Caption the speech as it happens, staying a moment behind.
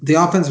The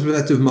offensive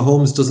perspective,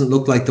 Mahomes doesn't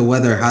look like the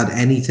weather had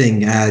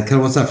anything. Kind of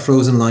what's that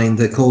Frozen line?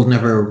 The cold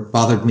never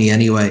bothered me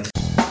anyway. So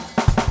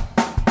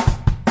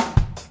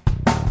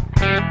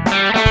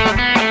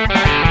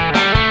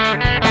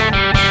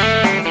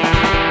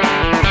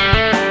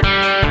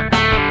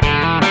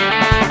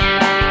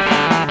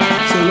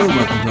hello,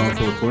 welcome to All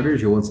Four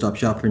Quarters, your one-stop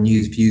shop for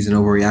news, views, and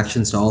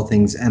overreactions to all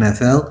things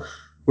NFL.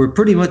 We're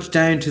pretty much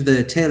down to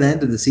the tail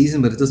end of the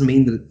season, but it doesn't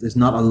mean that there's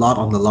not a lot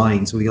on the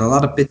line. So we got a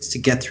lot of bits to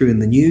get through in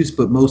the news,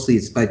 but mostly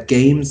it's about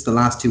games the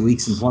last 2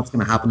 weeks and what's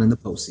going to happen in the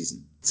postseason.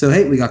 So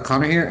hey, we got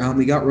Connor here and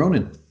we got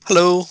Ronan.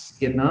 Hello.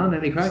 Getting on?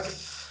 Any crack?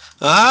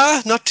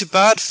 Not too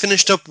bad.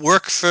 Finished up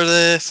work for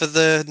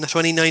the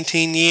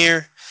 2019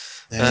 year.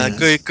 Very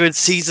nice. Good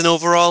season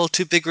overall.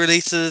 Two big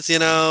releases,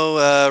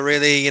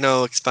 really,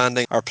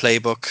 expanding our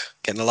playbook,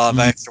 getting a lot of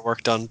extra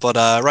work done. But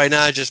right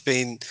now, just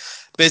been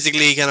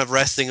basically kind of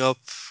resting up,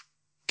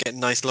 getting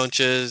nice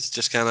lunches,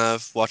 just kind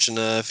of watching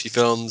a few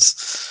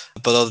films.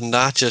 But other than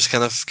that, just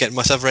kind of getting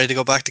myself ready to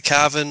go back to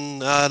Cavan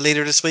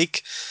later this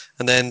week.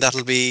 And then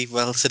that'll be,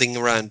 well, sitting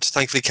around.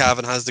 Thankfully,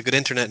 Cavan has the good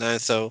internet now,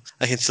 so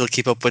I can still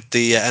keep up with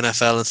the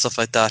NFL and stuff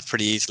like that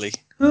pretty easily.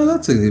 Oh,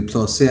 that's a good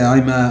plus. Yeah,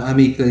 I'm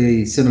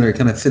equally similar.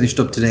 Kind of finished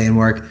up today in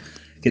work,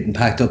 getting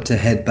packed up to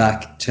head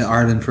back to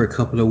Ireland for a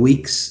couple of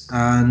weeks,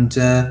 and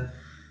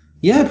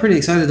yeah, pretty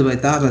excited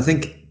about that. I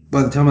think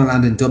by the time I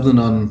land in Dublin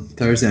on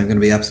Thursday, I'm going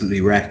to be absolutely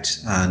wrecked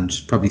and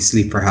probably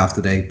sleep for half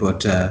the day.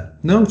 But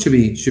no, it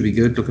should be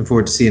good. Looking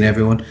forward to seeing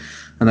everyone.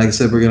 And like I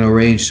said, we're going to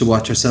arrange to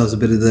watch ourselves a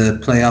bit of the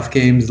playoff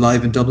games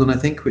live in Dublin, I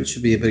think, which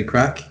should be a bit of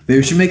crack. Maybe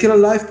we should make it a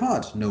live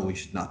pod. No, we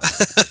should not.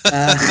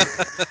 Uh,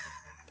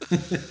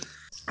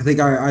 I think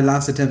our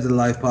last attempt at a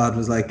live pod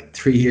was like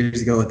 3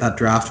 years ago at that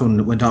draft one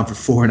that went on for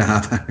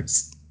 4.5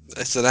 hours.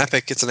 It's an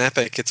epic. It's an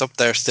epic. It's up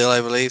there still, I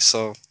believe.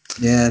 So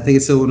Yeah, I think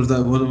it's still one of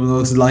the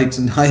most liked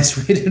and highest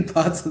rated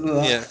pods of the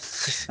yeah,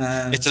 lot.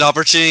 Uh, it's an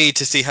opportunity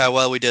to see how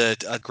well we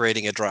did at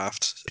grading a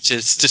draft, which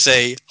is to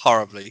say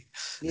horribly.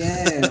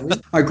 Yeah,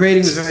 our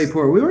grading was very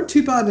poor. We weren't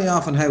too badly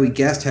off on how we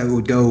guessed how it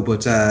would go,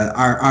 but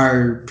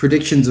our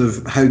predictions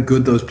of how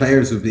good those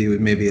players would be was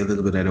maybe a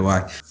little bit out of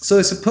whack. So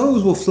I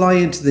suppose we'll fly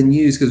into the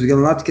news because we got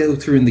a lot to go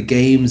through in the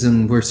games,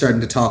 and we're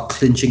starting to talk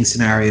clinching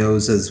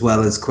scenarios as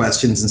well as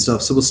questions and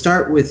stuff. So we'll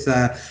start with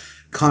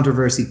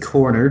controversy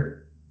corner.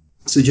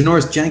 So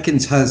Janoris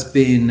Jenkins has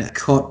been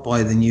cut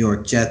by the New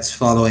York Jets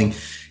following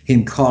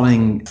him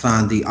calling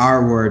fan the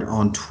R word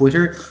on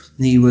Twitter.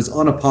 He was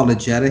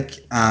unapologetic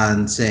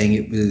and saying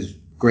it was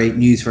great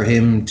news for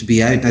him to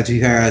be out. Now, to be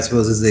fair, I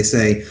suppose, as they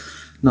say,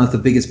 not the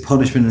biggest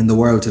punishment in the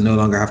world to no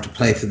longer have to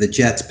play for the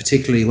Jets,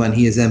 particularly when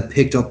he is then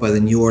picked up by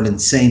the New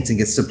Orleans Saints and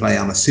gets to play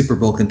on a Super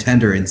Bowl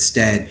contender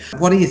instead.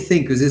 What do you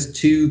think? Was this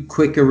too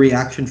quick a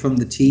reaction from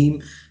the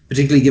team,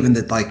 particularly given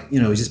that,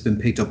 he's just been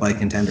picked up by a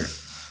contender?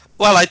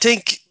 Well, I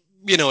think,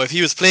 if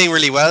he was playing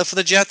really well for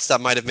the Jets,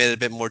 that might have made it a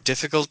bit more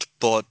difficult,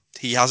 but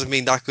he hasn't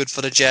been that good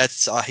for the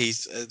Jets.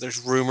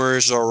 There's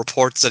rumors or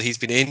reports that he's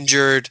been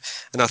injured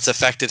and that's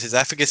affected his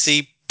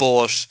efficacy,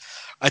 but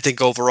I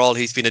think overall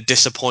he's been a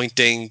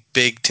disappointing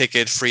big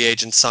ticket free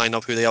agent sign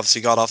up who they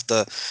obviously got off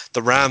the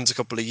Rams a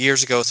couple of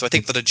years ago. So I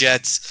think for the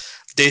Jets,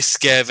 this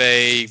gave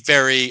a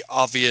very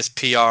obvious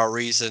PR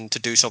reason to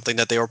do something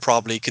that they were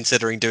probably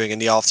considering doing in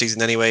the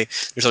offseason anyway.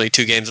 There's only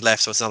 2 games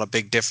left, so it's not a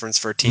big difference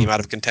for a team out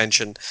of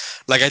contention.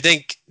 Like, I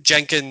think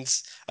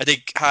Jenkins,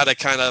 had a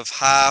kind of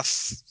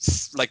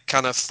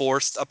kind of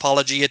forced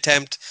apology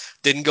attempt.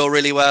 Didn't go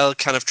really well.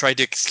 Kind of tried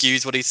to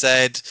excuse what he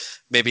said.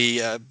 Maybe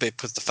a bit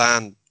because the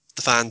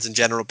fans in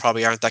general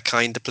probably aren't that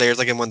kind to players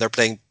like him when they're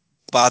playing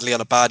badly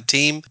on a bad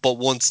team. But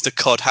once the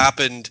cut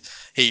happened,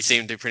 he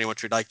seemed to pretty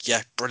much be like,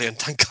 yeah, brilliant,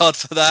 thank God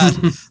for that.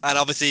 And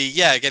obviously,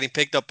 yeah, getting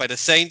picked up by the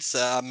Saints,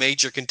 a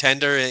major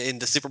contender in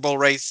the Super Bowl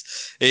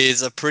race,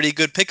 is a pretty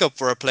good pickup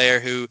for a player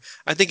who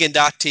I think in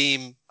that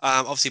team,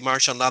 obviously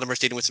Marshawn Latimer's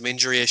dealing with some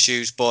injury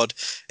issues, but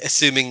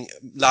assuming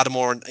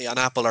Lattimore and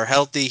Apple are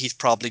healthy, he's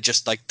probably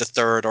just like the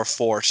third or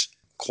fourth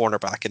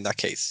cornerback in that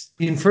case.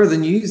 In further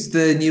news,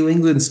 the New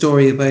England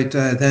story about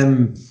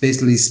them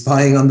basically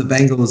spying on the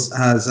Bengals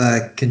has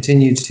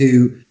continued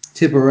to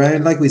tip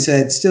around. Like we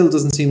said, still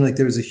doesn't seem like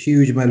there's a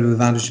huge amount of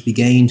advantage to be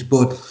gained.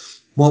 But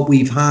what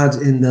we've had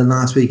in the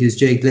last week is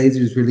Jay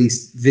Glazer's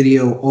released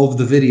video of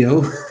the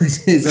video,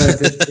 which is a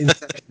bit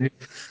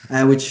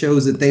inception, which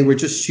shows that they were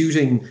just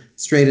shooting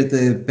straight at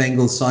the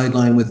Bengals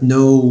sideline with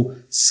no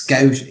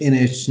scout in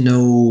it,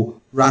 no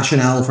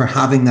rationale for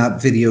having that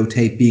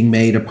videotape being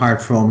made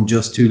apart from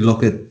just to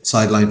look at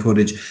sideline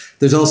footage.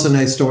 There's also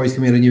now stories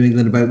coming out of New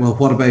England about, well,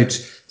 what about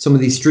some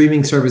of these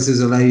streaming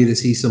services allow you to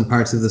see some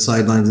parts of the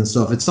sidelines and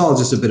stuff? It's all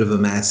just a bit of a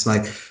mess.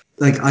 Like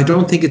I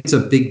don't think it's a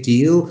big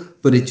deal,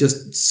 but it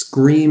just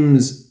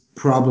screams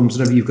problems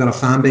whenever you've got a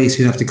fan base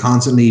who have to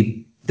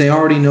constantly, they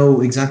already know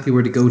exactly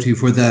where to go to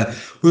for the,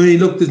 hey,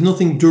 look, there's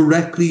nothing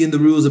directly in the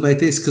rules about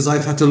this because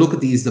I've had to look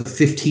at these the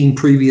 15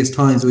 previous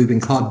times that we've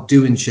been caught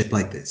doing shit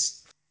like this.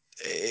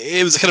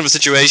 It was kind of a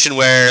situation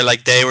where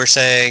like they were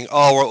saying,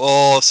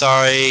 "Oh,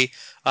 sorry,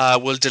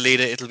 we'll delete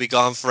it, it'll be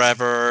gone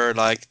forever,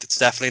 like it's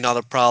definitely not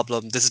a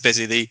problem. This is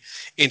basically the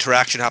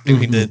interaction happening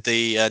between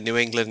the New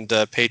England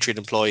Patriot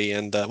employee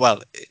and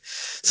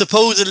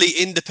supposedly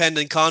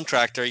independent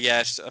contractor,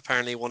 yet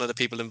apparently one of the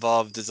people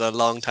involved is a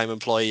long-time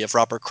employee of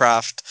Robert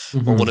Kraft,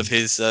 or one of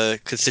his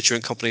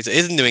constituent companies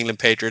is New England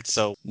Patriots,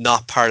 so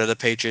not part of the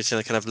Patriots in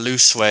a kind of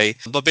loose way.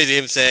 But basically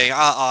him saying,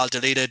 I'll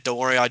delete it, don't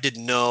worry, I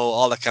didn't know,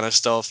 all that kind of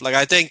stuff. Like,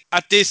 I think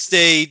at this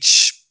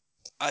stage,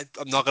 I'm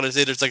not going to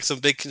say there's like some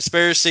big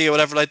conspiracy or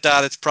whatever like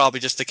that. It's probably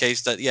just the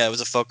case that, yeah, it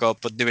was a fuck up,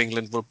 but New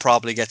England will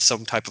probably get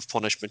some type of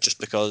punishment just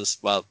because,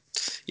 well,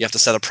 you have to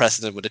set a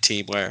precedent with a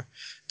team where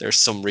there's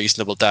some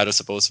reasonable doubt, I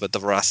suppose, about the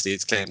veracity of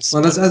its claims.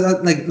 Well, as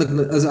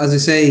I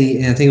say,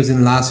 I think it was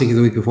in last week or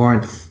the week before,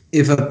 and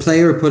if a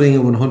player putting a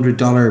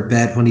 $100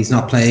 bet when he's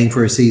not playing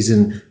for a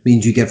season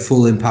means you get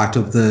full impact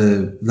of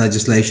the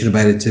legislation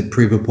about it to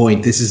prove a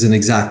point, this is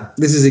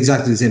exactly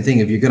the same thing.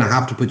 If you're going to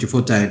have to put your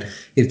foot down,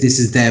 if this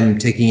is them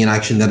taking an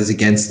action that is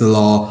against the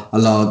law, a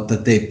law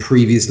that they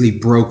previously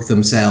broke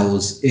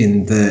themselves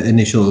in the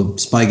initial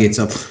Spygate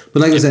stuff.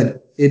 But like I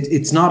said,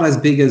 it's not as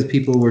big as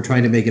people were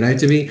trying to make it out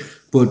to be,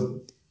 but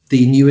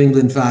the New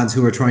England fans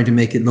who are trying to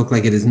make it look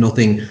like it is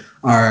nothing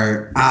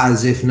are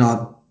as, if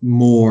not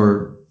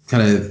more,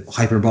 kind of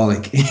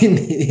hyperbolic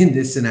in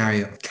this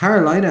scenario.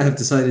 Carolina have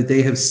decided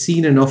they have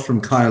seen enough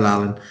from Kyle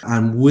Allen,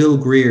 and Will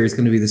Greer is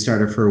going to be the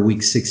starter for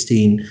week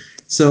 16.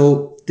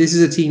 So this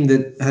is a team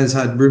that has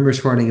had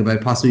rumours swirling about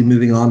possibly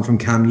moving on from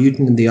Cam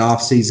Newton in the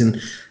offseason.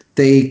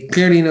 They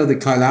clearly know that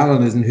Kyle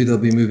Allen isn't who they'll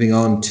be moving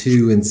on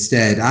to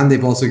instead, and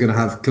they've also going to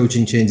have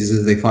coaching changes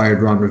as they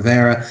fired Ron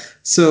Rivera.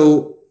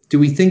 So do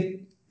we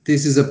think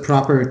this is a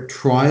proper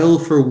trial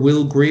for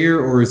Will Greer,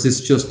 or is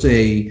this just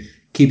a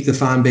keep the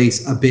fan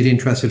base a bit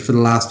interested for the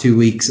last 2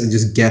 weeks and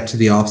just get to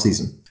the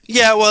offseason?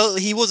 Yeah, well,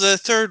 he was a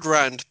third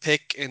round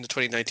pick in the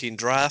 2019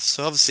 draft,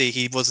 so obviously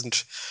he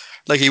wasn't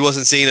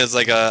seen as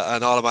like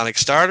an automatic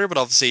starter, but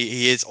obviously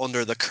he is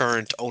under the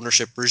current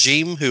ownership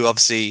regime, who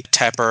obviously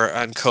Tepper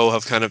and co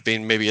have kind of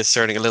been maybe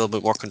asserting a little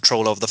bit more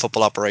control over the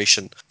football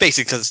operation,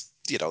 basically because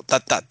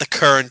that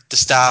the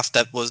staff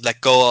that was let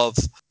go of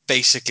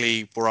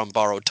basically were on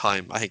borrowed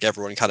time. I think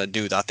everyone kind of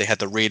knew that they had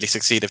to really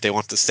succeed if they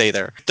wanted to stay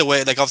there. The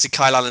way, like, obviously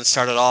Kyle Allen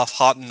started off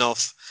hot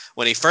enough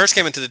when he first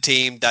came into the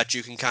team that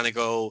you can kind of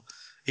go,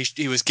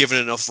 he was given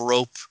enough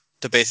rope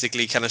to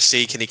basically kind of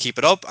see, can he keep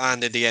it up,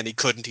 and in the end he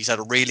couldn't. He's had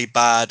a really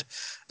bad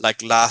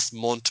like last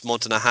month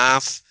and a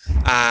half.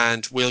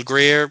 And Will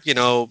Greer,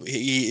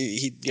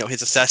 he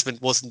his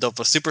assessment wasn't of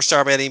a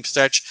superstar by any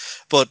stretch,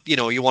 but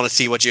you want to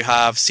see what you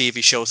have, see if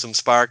he shows some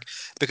spark,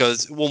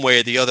 because one way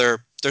or the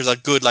other there's a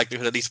good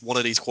likelihood at least one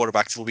of these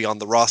quarterbacks will be on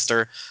the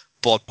roster,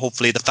 but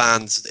hopefully the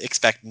fans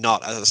expect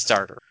not as a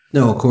starter.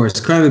 No, of course.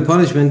 Crime and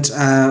punishment.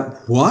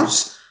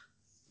 What?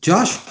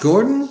 Josh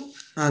Gordon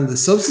and the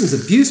substance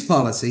abuse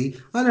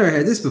policy? I never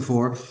heard this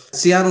before.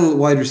 Seattle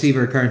wide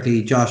receiver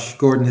currently, Josh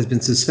Gordon, has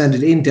been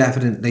suspended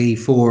indefinitely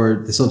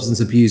for the substance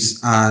abuse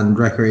and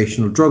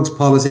recreational drugs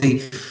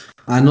policy.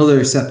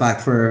 Another setback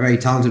for a very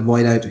talented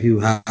wideout who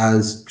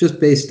has just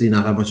basically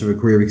not had much of a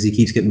career because he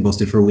keeps getting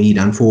busted for weed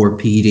and for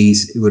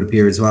PEDs, it would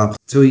appear as well.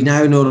 So he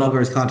now no longer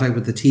has contact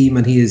with the team,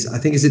 and he is, I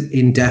think, is it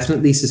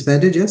indefinitely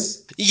suspended,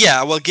 yes?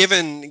 Yeah, well,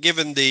 given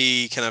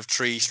the kind of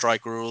three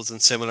strike rules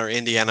and similar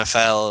in the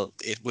NFL,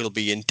 it will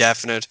be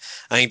indefinite.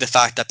 I think the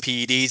fact that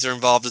PEDs are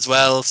involved as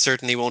well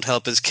certainly won't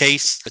help his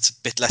case. It's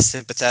a bit less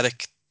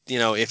sympathetic,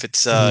 if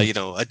it's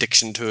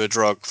addiction to a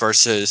drug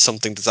versus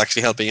something that's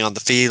actually helping you on the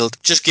field.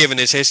 Just given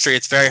his history,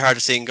 it's very hard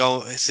to see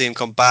him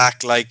come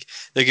back. Like,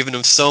 they're giving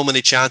him so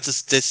many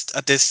chances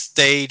at this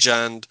stage,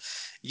 and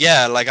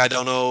yeah, like, I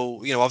don't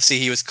know, obviously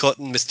he was cut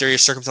in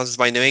mysterious circumstances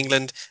by New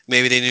England.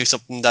 Maybe they knew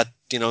something that,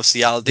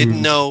 Seattle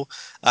didn't know.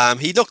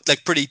 He looked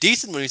like pretty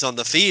decent when he was on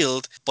the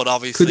field, but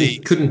obviously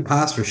couldn't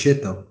pass for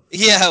shit though.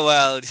 Yeah,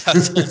 well,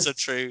 that's also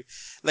true.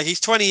 Like,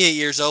 he's 28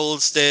 years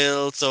old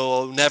still,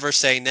 so never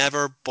say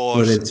never, But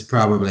but it's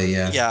probably,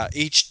 yeah,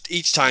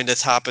 each time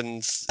this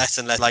happens, less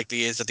and less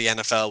likely is that the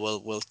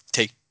NFL will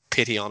take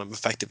pity on him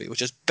effectively,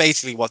 which is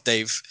basically what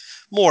they've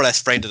more or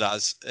less framed it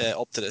as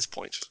up to this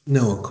point.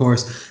 No, of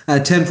course.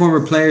 10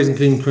 former players,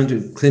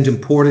 including Clinton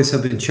Portis,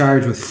 have been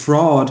charged with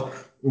fraud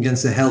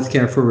against the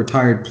healthcare for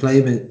retired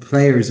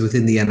players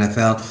within the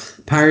NFL.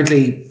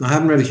 Apparently, I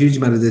haven't read a huge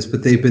amount of this,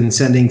 but they've been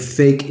sending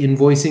fake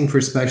invoicing for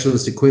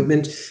specialist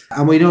equipment.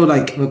 And we know,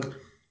 like, look,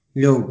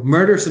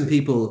 murder some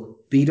people,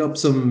 beat up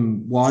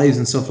some wives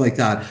and stuff like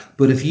that.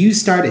 But if you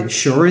start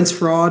insurance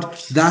fraud,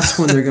 that's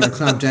when they're going to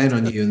clamp down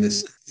on you in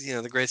this.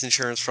 The greatest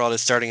insurance fraud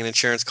is starting an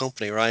insurance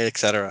company, right,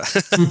 etc.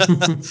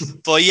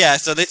 But yeah,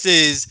 so this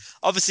is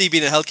obviously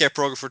being a healthcare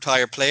program for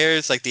retired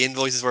players. Like, the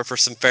invoices were for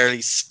some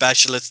fairly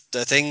specialist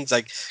things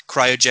like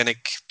cryogenic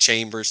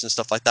chambers and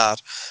stuff like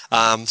that.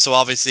 So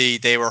obviously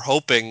they were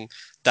hoping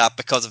that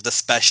because of the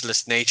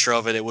specialist nature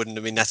of it, it wouldn't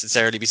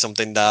necessarily be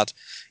something that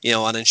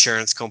an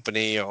insurance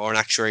company or an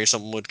actuary or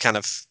something would kind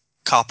of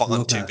cop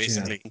onto.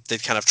 Basically,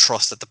 they'd kind of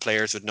trust that the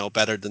players would know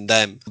better than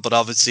them. But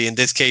obviously in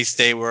this case,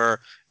 they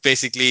were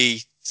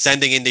basically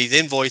sending in these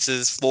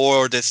invoices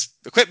for this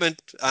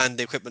equipment, and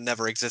the equipment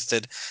never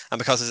existed. And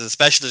because it's a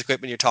specialist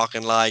equipment, you're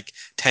talking like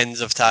tens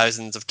of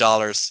thousands of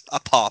dollars a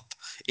pop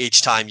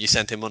each time you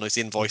sent him one of his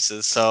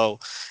invoices. So,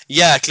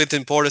 yeah,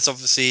 Clinton Portis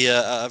obviously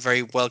a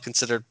very well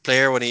considered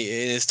player when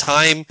he in his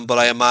time, but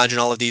I imagine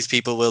all of these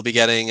people will be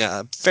getting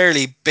a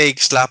fairly big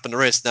slap on the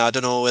wrist. Now, I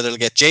don't know whether they'll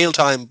get jail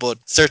time, but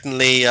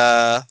certainly.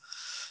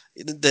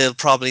 They'll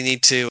probably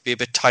need to be a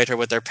bit tighter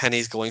with their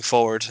pennies going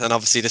forward. And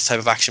obviously, this type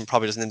of action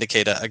probably doesn't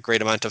indicate a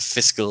great amount of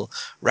fiscal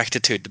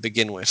rectitude to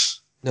begin with.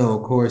 No,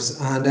 of course.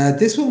 And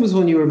this one was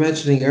one you were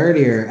mentioning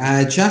earlier.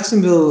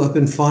 Jacksonville have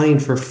been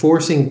fined for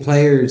forcing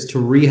players to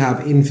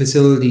rehab in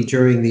facility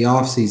during the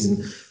off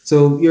season.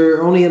 So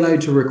you're only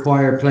allowed to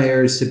require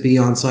players to be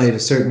on site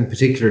at certain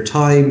particular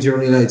times. You're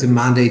only allowed to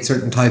mandate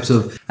certain types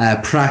of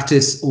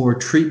practice or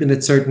treatment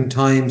at certain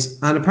times.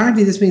 And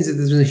apparently this means that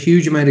there's been a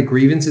huge amount of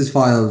grievances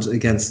filed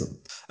against them.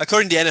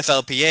 According to the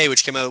NFLPA,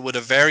 which came out with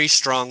a very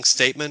strong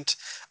statement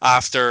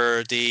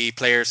after the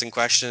players in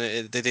question,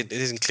 it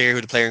isn't clear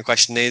who the player in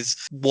question is,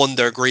 won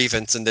their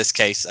grievance in this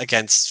case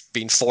against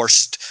being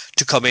forced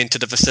to come into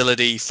the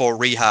facility for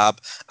rehab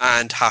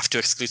and have to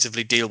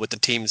exclusively deal with the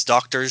team's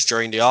doctors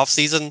during the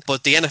off-season.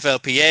 But the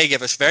NFLPA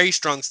gave a very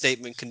strong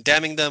statement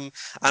condemning them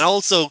and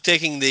also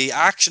taking the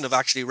action of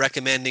actually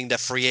recommending that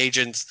free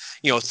agents,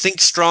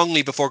 think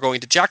strongly before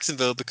going to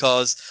Jacksonville,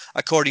 because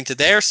according to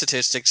their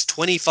statistics,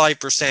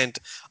 25%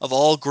 of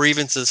all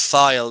grievances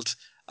filed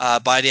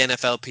by the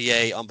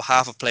NFLPA on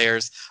behalf of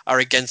players are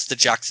against the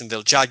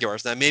Jacksonville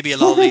Jaguars. Now, maybe a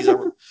lot of these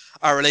are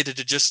related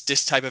to just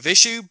this type of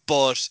issue,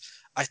 but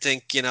I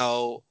think, given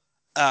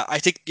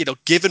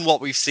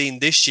what we've seen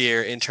this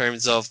year in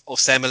terms of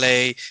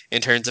Osemele,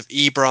 in terms of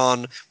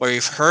Ebron, where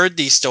we've heard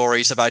these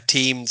stories about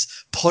teams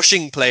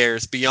pushing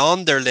players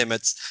beyond their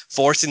limits,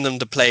 forcing them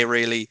to play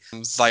really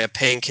via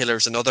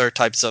painkillers and other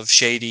types of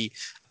shady,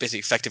 basically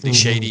effectively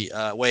shady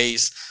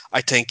ways. I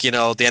think, the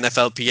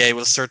NFLPA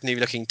will certainly be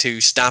looking to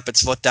stamp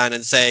its foot down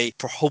and say,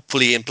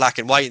 hopefully in black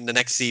and white in the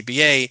next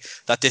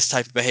CBA, that this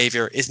type of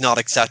behavior is not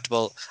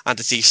acceptable, and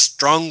to see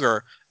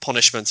stronger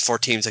punishments for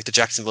teams like the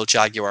Jacksonville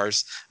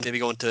Jaguars, maybe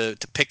going to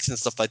picks and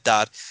stuff like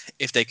that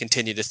if they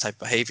continue this type of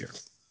behavior.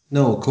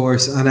 No, of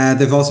course. And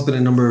there've also been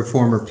a number of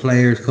former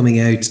players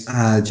coming out,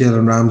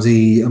 Jalen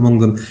Ramsey among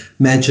them,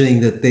 mentioning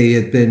that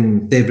they've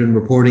been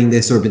reporting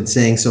this or been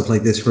saying stuff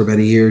like this for about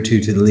a year or two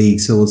to the league.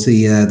 So we'll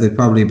see. There's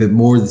probably a bit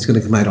more that's going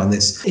to come out on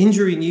this.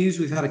 Injury news,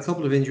 we've had a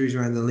couple of injuries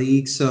around the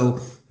league. So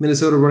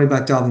Minnesota running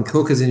back Dalvin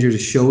Cook has injured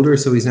his shoulder,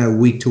 so he's now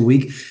week to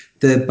week.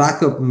 The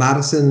backup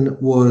Madison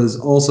was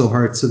also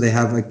hurt, so they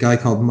have a guy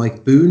called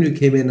Mike Boone who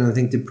came in and I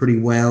think did pretty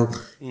well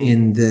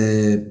in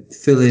the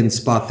fill-in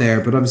spot there.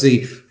 But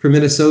obviously for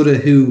Minnesota,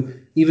 who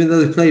even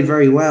though they played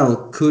very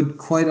well, could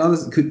quite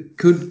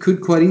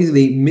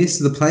easily miss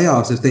the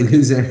playoffs if they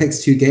lose their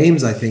next two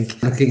games. I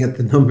think looking at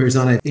the numbers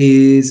on it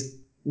is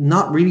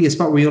not really a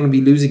spot where you want to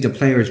be losing to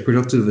players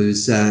productive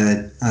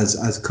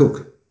as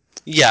Cook.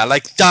 Yeah,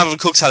 like Dalvin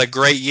Cook's had a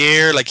great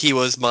year. Like he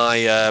was my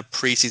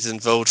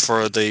preseason vote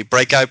for the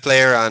breakout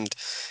player, and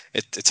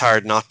it's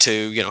hard not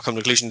to come to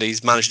the conclusion that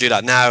he's managed to do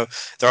that. Now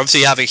they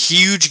obviously have a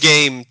huge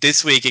game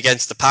this week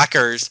against the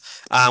Packers,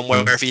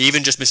 where if he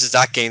even just misses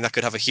that game, that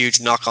could have a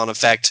huge knock-on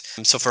effect.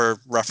 So for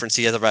reference,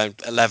 he has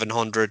around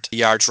 1,100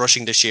 yards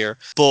rushing this year,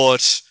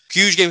 but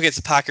huge game against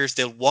the Packers.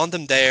 They'll want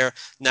him there.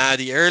 Now,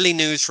 the early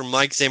news from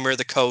Mike Zimmer,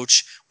 the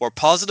coach, were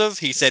positive.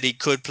 He said he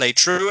could play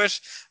through it.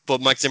 But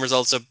Mike Zimmer's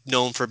also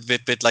known for a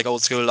bit like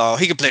old school. Oh,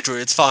 he can play through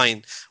it. It's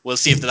fine. We'll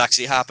see if that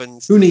actually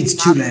happens. Who needs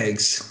two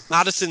legs?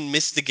 Madison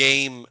missed the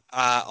game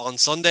on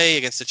Sunday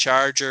against the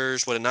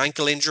Chargers with an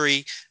ankle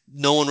injury.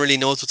 No one really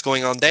knows what's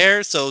going on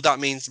there. So that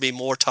means to be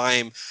more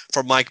time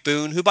for Mike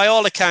Boone, who by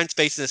all accounts,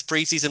 based on his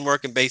preseason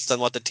work and based on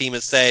what the team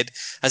has said,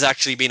 has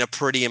actually been a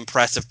pretty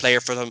impressive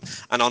player for them.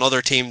 And on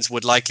other teams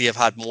would likely have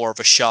had more of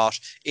a shot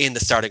in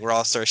the starting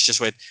roster. It's just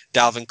with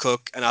Dalvin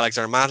Cook and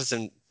Alexander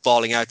Mattison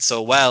falling out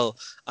so well,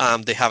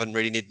 they haven't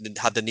really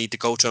had the need to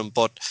go to him.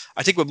 But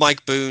I think with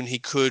Mike Boone, he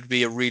could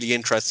be a really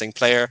interesting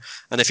player.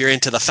 And if you're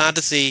into the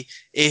fantasy,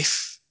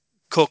 if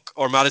Cook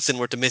or Madison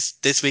were to miss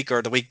this week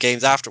or the week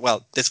games after,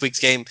 well, this week's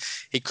game,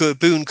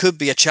 Boone could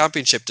be a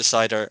championship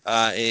decider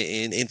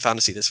in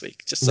fantasy this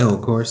week. Just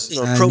of course.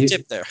 A pro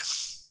tip there.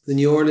 The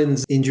New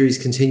Orleans injuries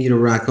continue to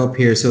rack up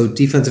here. So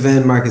defensive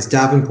end Marcus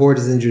Davenport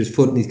has injured his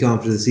foot and he's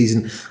gone for the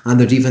season. And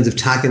their defensive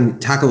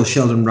tackle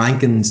Sheldon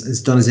Rankins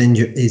has done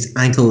his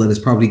ankle and is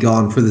probably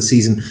gone for the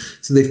season.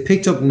 So they've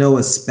picked up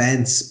Noah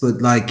Spence, but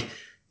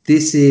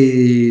this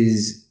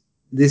is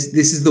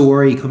the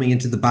worry coming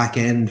into the back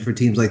end for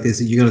teams like this,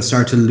 that you're going to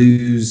start to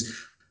lose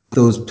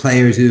those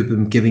players who have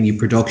been giving you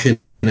production,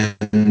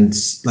 and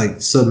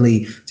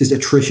suddenly just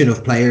attrition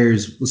of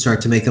players will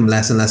start to make them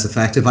less and less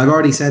effective. I've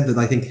already said that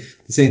I think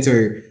the Saints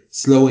are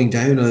slowing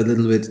down a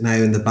little bit now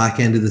in the back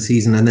end of the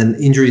season, and then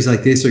injuries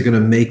like this are going to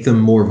make them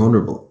more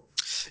vulnerable.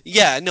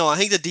 Yeah, no, I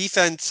think the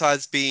defense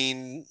has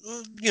been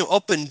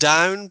up and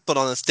down, but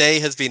on its day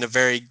has been a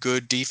very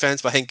good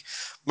defense. But I think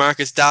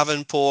Marcus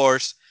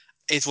Davenport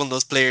is one of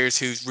those players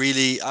who's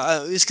really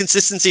his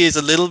consistency is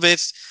a little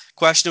bit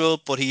questionable,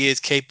 but he is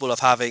capable of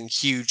having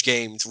huge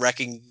games,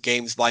 wrecking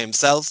games by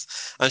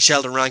himself. And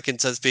Sheldon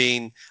Rankins has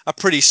been a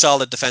pretty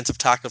solid defensive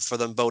tackle for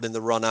them, both in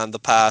the run and the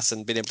pass,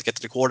 and being able to get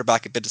to the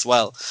quarterback a bit as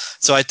well.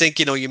 So I think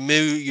you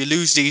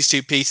lose these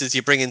two pieces.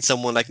 You bring in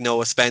someone like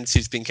Noah Spence,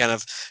 who's been kind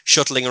of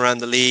shuttling around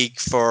the league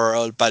for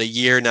about a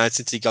year now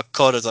since he got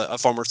cut as a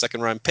former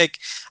second round pick,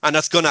 and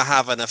that's going to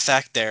have an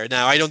effect there.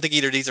 Now I don't think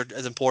either of these are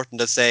as important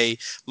as say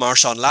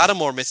Marshawn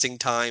Lattimore missing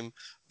time.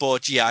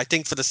 But yeah, I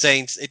think for the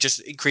Saints, it just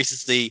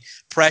increases the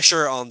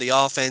pressure on the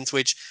offense,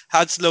 which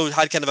had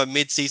kind of a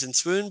mid-season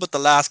swoon, but the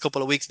last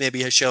couple of weeks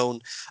maybe has shown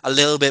a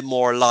little bit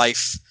more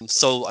life.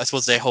 So I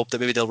suppose they hope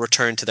that maybe they'll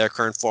return to their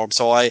current form.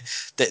 So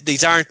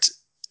these aren't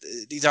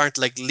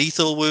like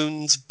lethal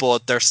wounds,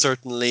 but they're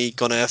certainly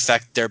going to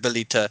affect their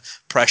ability to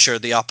pressure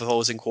the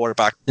opposing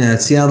quarterback.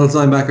 Seattle's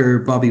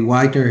linebacker Bobby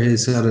Wagner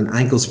has had an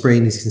ankle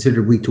sprain. He's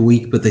considered week to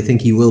week, but they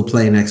think he will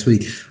play next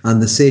week.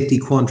 And the safety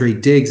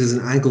Quandre Diggs has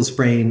an ankle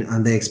sprain,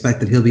 and they expect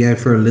that he'll be out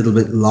for a little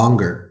bit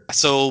longer.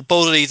 So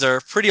both of these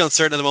are pretty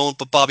uncertain at the moment,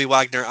 but Bobby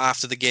Wagner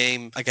after the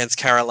game against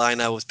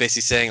Carolina was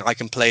basically saying, I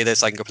can play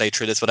this, I can go play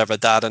through this, whatever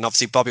that. And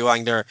obviously Bobby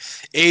Wagner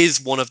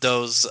is one of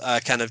those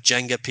kind of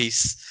Jenga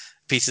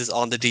pieces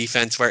on the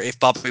defense where if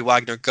Bobby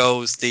Wagner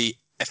goes, the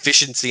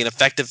efficiency and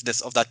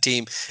effectiveness of that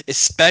team,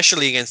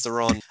 especially against the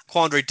run.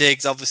 Quandre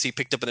Diggs obviously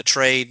picked up in a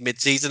trade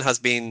mid-season, has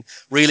been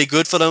really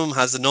good for them,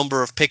 has a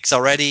number of picks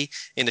already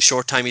in the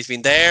short time he's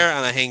been there,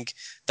 and I think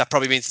that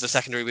probably means the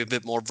secondary will be a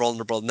bit more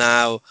vulnerable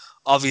now.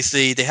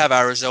 Obviously, they have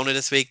Arizona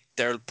this week.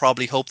 They'll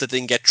probably hope that they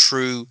can get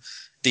through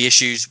the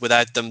issues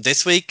without them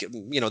this week.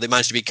 They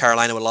managed to beat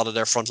Carolina with a lot of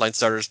their frontline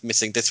starters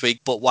missing this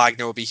week, but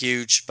Wagner will be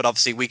huge. But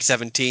obviously, week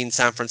 17,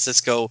 San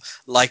Francisco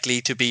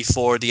likely to be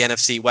for the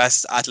NFC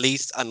West at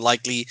least, and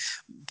likely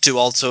to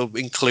also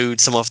include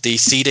some of the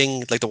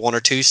seeding, like the 1 or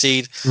 2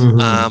 seed.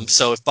 Mm-hmm.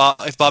 So if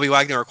Bobby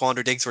Wagner or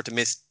Quandre Diggs were to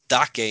miss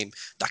that game,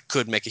 that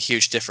could make a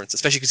huge difference,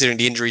 especially considering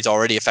the injuries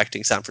already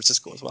affecting San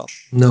Francisco as well.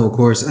 No, of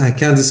course.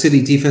 Kansas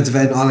City defensive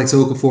end Alex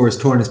Okafor has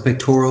torn his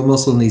pectoral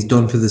muscle and he's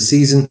done for the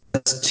season.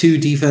 That's 2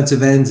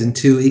 defensive ends in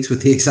 2 weeks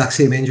with the exact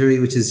same injury,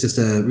 which is just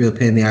a real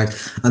pain in the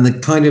arse. And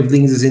that kind of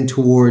leads us in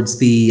towards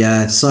the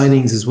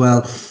signings as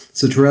well.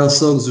 So Terrell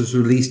Suggs was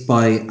released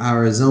by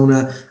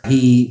Arizona.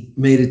 He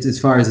made it as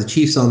far as the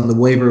Chiefs on the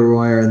waiver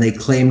wire, and they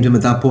claimed him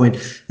at that point.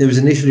 There was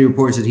initially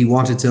reports that he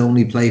wanted to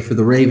only play for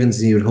the Ravens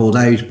and he would hold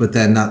out, but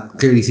then that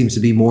clearly seems to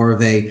be more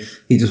of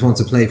he just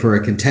wants to play for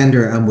a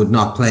contender and would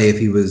not play if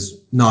he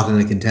was not in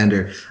a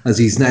contender. As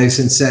he's now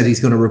since said he's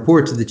going to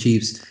report to the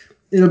Chiefs.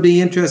 It'll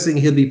be interesting.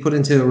 He'll be put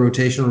into a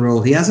rotational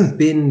role. He hasn't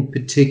been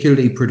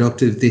particularly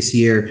productive this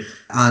year.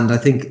 And I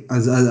think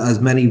as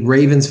many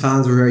Ravens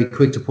fans were very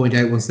quick to point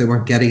out once they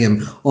weren't getting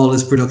him, all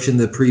his production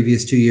the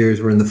previous 2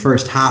 years were in the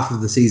first half of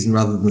the season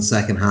rather than the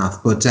second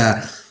half. But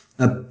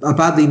a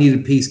badly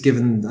needed piece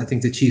given I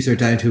think the Chiefs are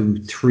down to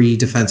 3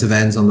 defensive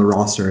ends on the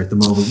roster at the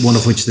moment, one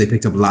of which they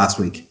picked up last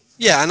week.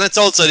 Yeah, and that's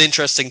also an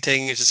interesting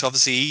thing. It's just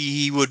obviously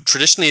he would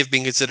traditionally have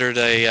been considered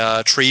a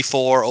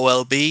 3-4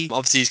 OLB.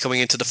 Obviously, he's coming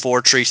into the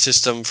 4-3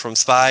 system from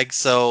Spag,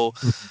 so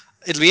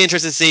it'll be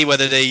interesting to see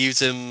whether they use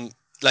him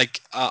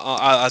like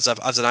as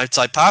an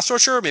outside pass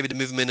rusher, maybe to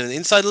move him in and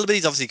inside a little bit.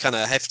 He's obviously kind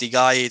of a hefty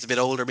guy. He's a bit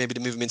older, maybe to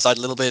move him inside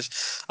a little bit.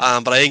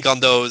 But I think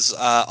on those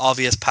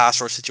obvious pass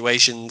rush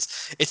situations,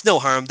 it's no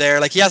harm there.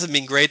 Like he hasn't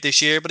been great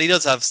this year, but he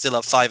does still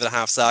have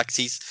 5.5 sacks.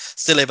 He's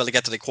still able to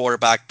get to the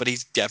quarterback, but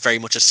he's very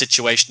much a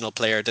situational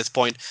player at this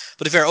point.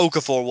 But if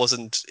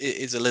Okafor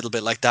is a little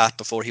bit like that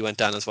before he went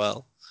down as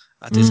well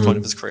at this point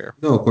of his career.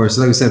 No, of course.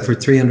 Like I said, for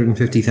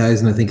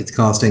 350,000, I think it's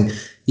costing.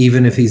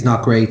 Even if he's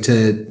not great,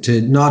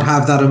 to not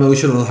have that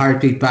emotional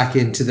heartbeat back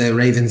into the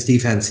Ravens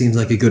defense seems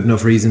like a good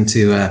enough reason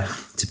to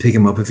pick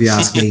him up, if you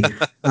ask me.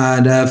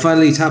 And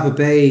finally, Tampa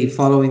Bay,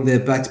 following the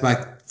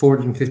back-to-back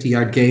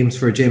 450-yard games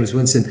for Jameis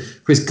Winston,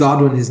 Chris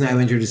Godwin has now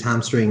injured his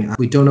hamstring.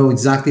 We don't know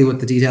exactly what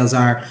the details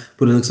are,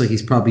 but it looks like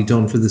he's probably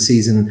done for the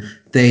season.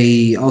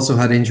 They also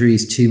had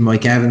injuries to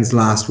Mike Evans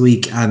last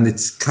week, and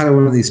it's kind of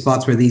one of these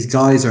spots where these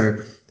guys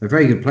they're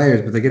very good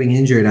players, but they're getting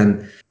injured,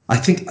 and I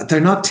think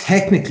they're not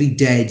technically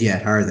dead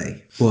yet, are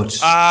they? But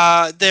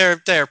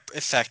they're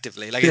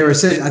effectively like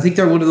I think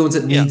they're one of the ones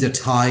that needs a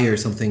tie or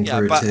something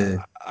for it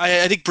to.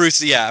 I think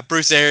Bruce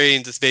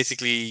Arians is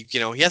basically, he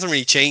hasn't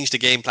really changed the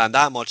game plan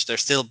that much. They're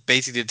still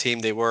basically the team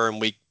they were in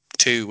week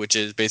 2, which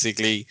is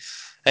basically,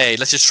 hey,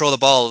 let's just throw the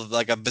ball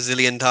like a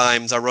bazillion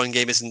times. Our run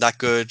game isn't that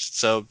good,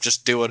 so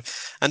just do it.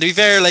 And to be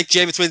fair, like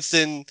Jameis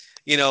Winston,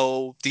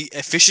 the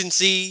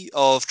efficiency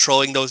of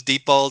throwing those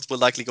deep balls will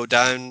likely go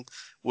down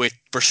with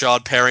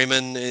Brashad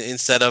Perryman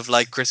instead of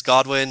like Chris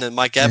Godwin and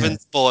Mike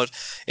Evans, but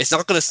it's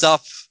not going to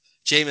stop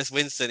Jameis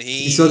Winston.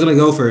 He's still going to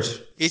go for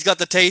it. He's got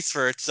the taste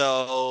for it.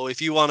 So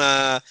if you want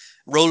a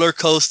roller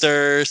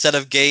coaster set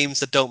of games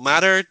that don't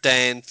matter,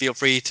 then feel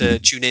free to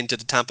tune into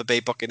the Tampa Bay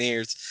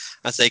Buccaneers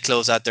as they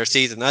close out their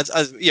season. As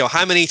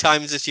how many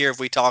times this year have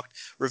we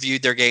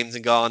reviewed their games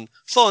and gone,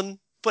 fun,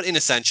 but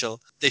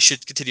inessential. They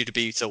should continue to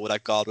be so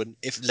without Godwin,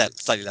 if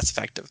slightly less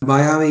effective.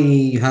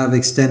 Miami have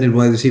extended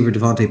wide receiver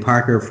Devontae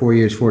Parker 4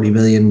 years, 40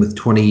 million with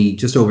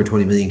just over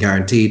 20 million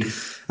guaranteed.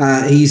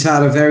 He's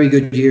had a very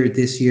good year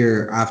this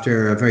year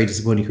after a very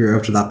disappointing career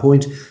up to that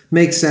point.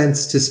 Makes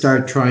sense to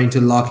start trying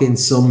to lock in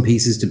some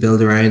pieces to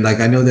build around. Like,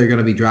 I know they're going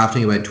to be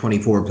drafting about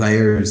 24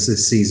 players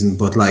this season,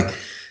 but like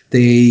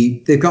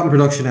they've gotten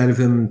production out of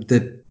him.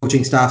 The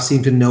coaching staff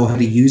seem to know how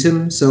to use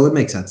him, so it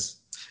makes sense.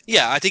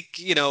 Yeah, I think,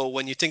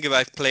 when you think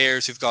about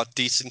players who've got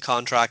decent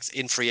contracts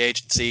in free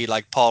agency,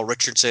 like Paul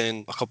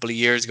Richardson a couple of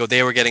years ago,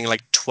 they were getting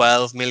like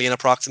 12 million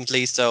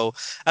approximately. So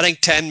I think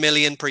 10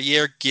 million per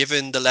year,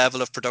 given the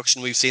level of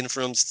production we've seen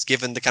from him,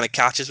 given the kind of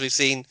catches we've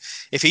seen.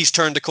 If he's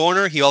turned the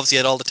corner, he obviously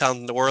had all the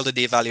talent in the world in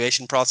the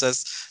evaluation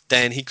process,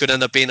 then he could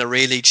end up being a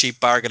really cheap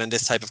bargain in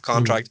this type of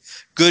contract.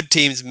 Good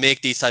teams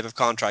make these type of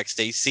contracts.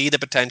 They see the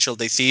potential,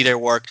 they see their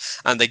work,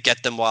 and they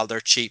get them while they're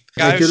cheap.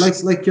 Like your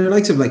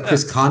likes of like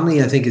Chris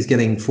Conley, I think is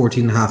getting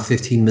 14 and a half,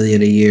 15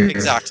 million a year.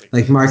 Exactly.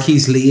 Like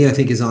Marquise Lee, I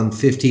think is on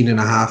 15 and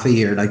a half a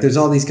year. Like there's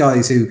all these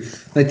guys who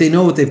like they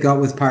know what they've got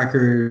with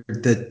Parker.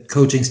 The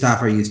coaching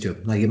staff are used to.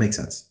 Like it makes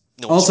sense.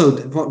 No, also,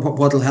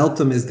 what'll help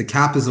them is the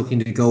cap is looking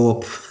to go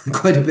up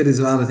quite a bit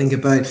as well. I think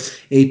about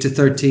 8 to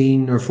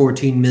 13 or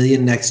 14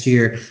 million next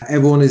year.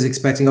 Everyone is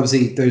expecting.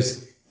 Obviously,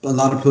 there's a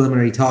lot of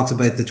preliminary talks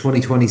about the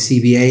 2020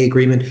 CBA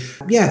agreement.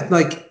 Yeah,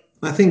 like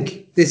I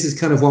think this is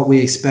kind of what we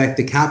expect.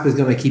 The cap is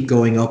going to keep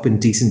going up in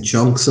decent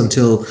chunks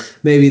until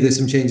maybe there's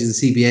some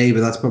changes in CBA, but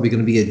that's probably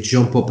going to be a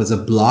jump up as a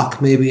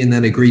block maybe, and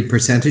then agreed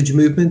percentage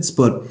movements.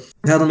 But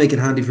that'll make it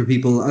handy for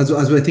people. As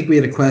I think we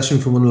had a question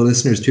from one of the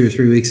listeners 2 or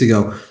 3 weeks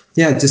ago.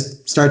 Yeah,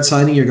 just start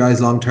signing your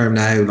guys long term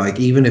now. Like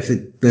even if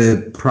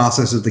the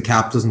process of the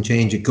cap doesn't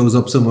change, it goes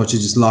up so much, you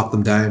just lock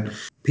them down.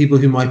 People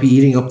who might be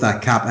eating up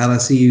that cap,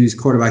 LSU's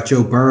quarterback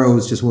Joe Burrow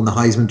has just won the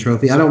Heisman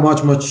Trophy. I don't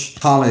watch much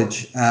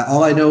college.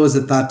 All I know is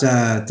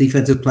that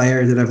defensive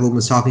player that everyone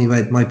was talking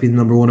about might be the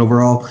number 1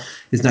 overall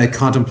is now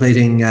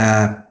contemplating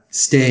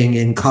staying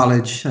in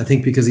college. I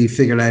think because he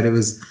figured out it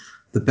was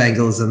the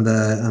Bengals and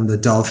the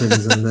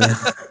Dolphins and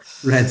the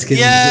Redskins.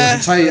 Yeah.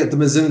 The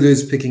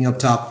Mizungu's picking up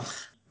top.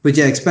 But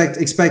yeah,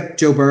 expect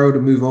Joe Burrow to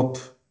move up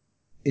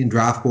in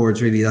draft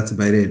boards. Really, that's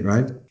about it,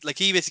 right? Like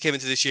he basically came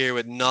into this year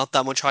with not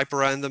that much hype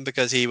around him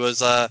because he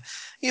was, an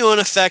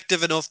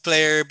effective enough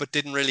player, but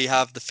didn't really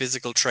have the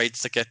physical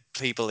traits that get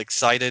people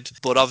excited.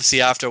 But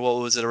obviously, after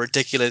what was a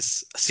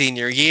ridiculous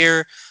senior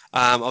year,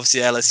 obviously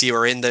LSU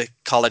are in the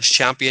college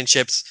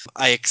championships.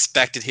 I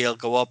expected he'll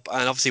go up,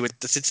 and obviously with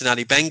the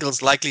Cincinnati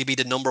Bengals likely be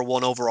the number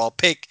 1 overall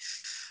pick,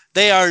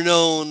 they are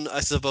known,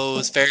 I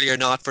suppose, fairly or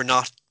not,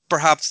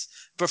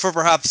 for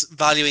perhaps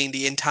valuing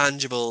the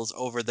intangibles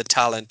over the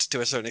talent to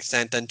a certain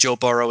extent. And Joe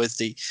Burrow is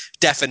the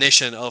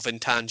definition of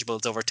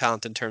intangibles over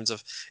talent in terms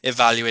of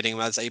evaluating him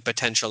as a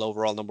potential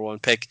overall number 1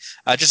 pick.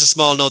 Just a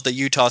small note that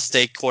Utah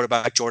State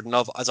quarterback Jordan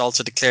Love has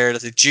also declared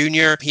as a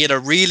junior. He had a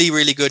really,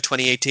 really good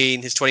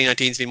 2018. His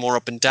 2019's been more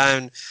up and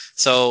down.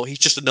 So he's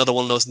just another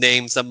one of those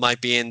names that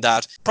might be in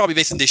that, probably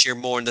based on this year,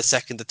 more in the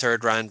 2nd to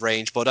 3rd round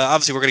range. But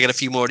obviously we're going to get a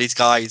few more of these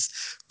guys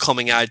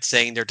coming out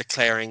saying they're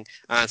declaring,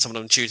 and some of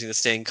them choosing to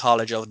stay in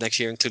college over the next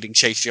year, including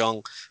Chase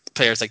Young,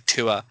 players like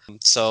Tua.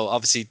 So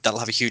obviously that'll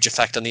have a huge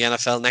effect on the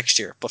NFL next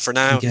year. But for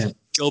now,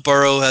 Joe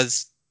Burrow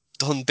has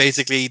done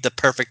basically the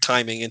perfect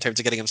timing in terms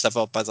of getting himself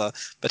up as a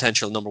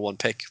potential number 1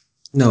 pick.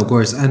 No, of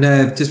course. And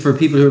just for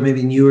people who are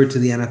maybe newer to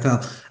the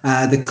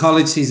NFL, the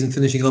college season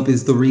finishing up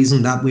is the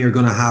reason that we are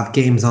going to have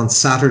games on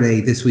Saturday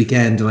this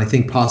weekend. And I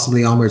think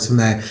possibly onwards from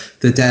there,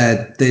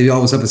 that they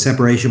always have a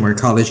separation where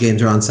college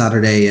games are on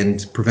Saturday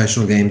and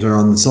professional games are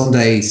on the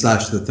Sunday /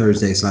 the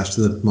Thursday /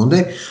 the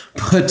Monday.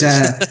 But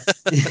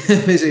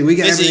basically, we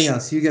get everything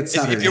else. You get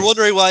Saturday. If you're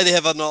wondering why they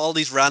have all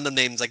these random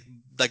names like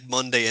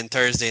Monday and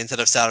Thursday instead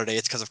of Saturday,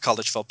 it's because of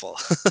college football.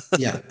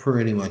 Yeah,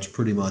 pretty much.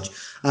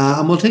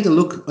 And we'll take a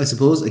look, I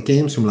suppose, at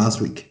games from last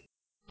week.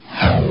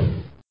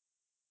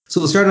 So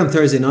we'll start on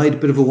Thursday night, a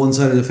bit of a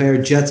one-sided affair.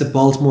 Jets at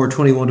Baltimore,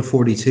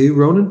 21-42.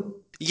 Ronan?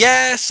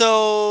 Yeah,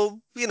 so,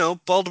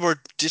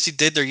 Baltimore just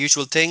did their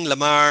usual thing.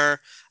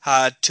 Lamar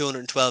had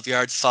 212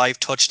 yards, 5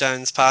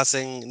 touchdowns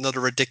passing, another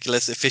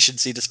ridiculous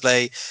efficiency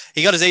display.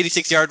 He got his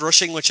 86-yard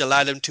rushing, which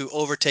allowed him to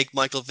overtake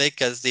Michael Vick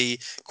as the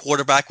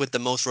quarterback with the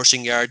most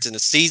rushing yards in a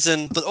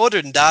season. But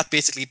other than that,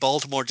 basically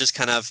Baltimore just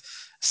kind of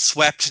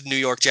swept New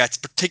York Jets,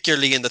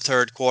 particularly in the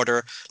 3rd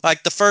quarter.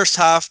 Like the first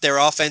half, their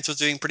offense was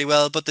doing pretty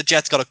well, but the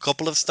Jets got a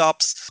couple of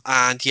stops.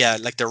 And yeah,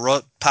 like their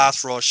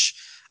pass rush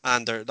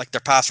and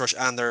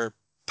their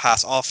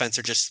pass offense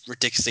are just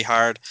ridiculously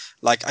hard.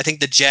 Like I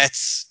think the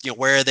Jets,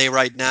 where are they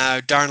right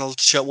now?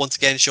 Darnold once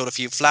again showed a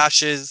few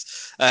flashes,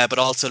 but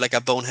also like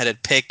a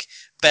boneheaded pick.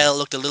 Bell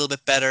looked a little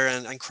bit better,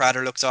 and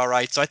Crowder looks all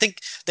right. So I think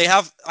they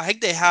have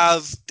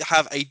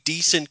a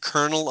decent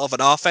kernel of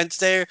an offense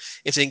there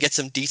if they can get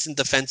some decent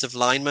defensive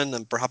linemen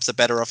and perhaps a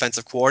better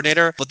offensive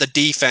coordinator. But the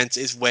defense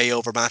is way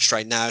overmatched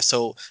right now.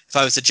 So if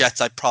I was the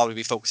Jets, I'd probably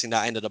be focusing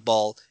that end of the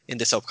ball in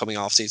this upcoming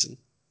offseason.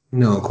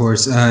 No, of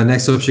course.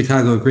 Next up,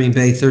 Chicago, Green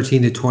Bay,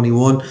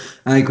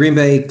 13-21. Green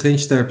Bay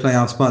clinched their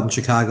playoff spot in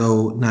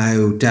Chicago,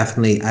 now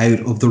definitely out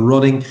of the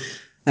running.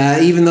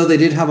 Even though they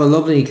did have a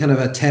lovely kind of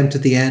attempt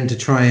at the end to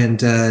try and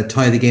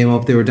tie the game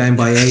up, they were down Yeah,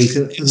 by eight, it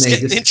and was they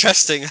getting just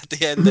interesting at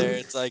the end there.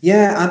 It's like,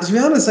 yeah. And to be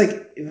honest,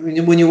 like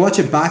when you watch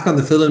it back on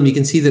the film, you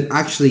can see that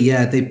actually,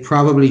 yeah, they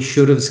probably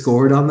should have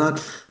scored on that.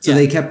 So yeah,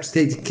 they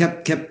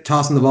kept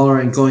tossing the ball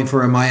around, going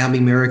for a Miami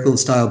Miracle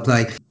style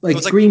play, there was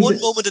like like Green one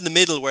Bay, moment in the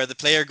middle where the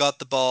player got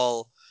the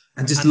ball,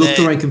 and just and looked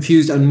then around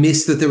confused and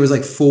missed that there was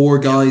like four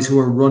yeah, guys who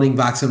were running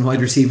backs and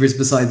wide receivers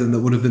beside them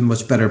that would have been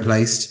much better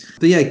placed.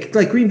 But yeah,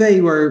 like Green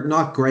Bay were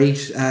not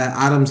great.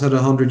 Adams had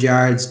 100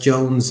 yards.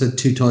 Jones had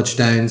two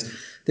touchdowns.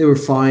 They were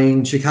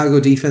fine. Chicago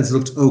defense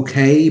looked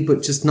okay,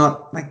 but just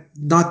not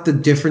the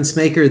difference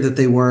maker that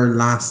they were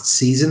last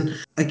season.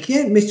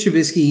 Again, Mitch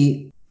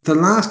Trubisky, the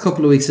last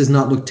couple of weeks has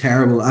not looked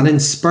terrible, and in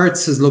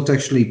spurts has looked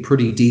actually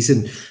pretty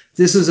decent.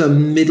 This was a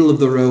middle of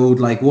the road,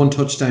 like one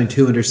touchdown,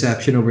 two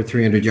interception, over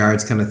 300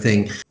 yards kind of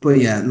thing. But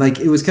yeah, like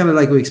it was kind of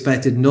like we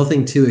expected.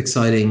 Nothing too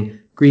exciting.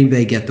 Green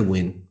Bay get the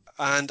win.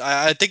 and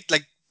I think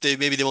like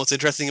maybe the most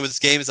interesting thing about this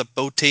game is that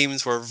both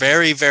teams were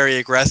very, very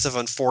aggressive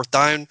on fourth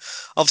down.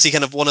 Obviously,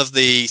 kind of one of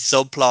the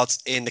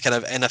subplots in the kind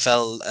of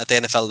NFL at the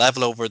NFL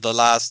level over the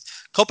last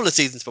couple of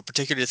seasons, but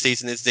particularly this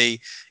season, is the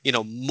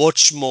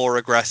much more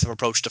aggressive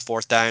approach to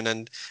fourth down.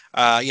 And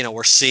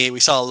we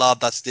saw a lot of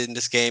that's in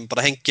this game. But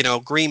I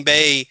think Green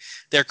Bay,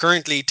 they're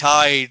currently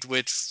tied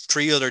with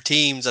three other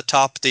teams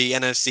atop the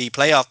NFC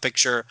playoff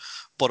picture.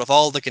 But of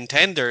all the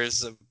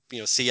contenders,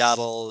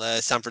 Seattle,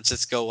 San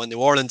Francisco, and New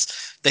Orleans,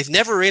 they've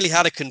never really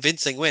had a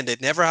convincing win. They've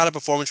never had a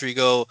performance where you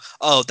go,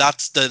 "Oh,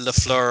 that's the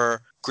Lafleur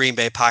Green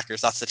Bay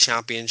Packers. That's the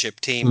championship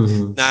team."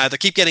 Mm-hmm. Now they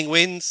keep getting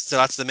wins, so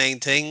that's the main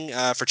thing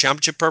for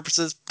championship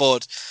purposes.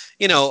 But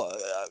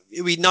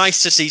it'd be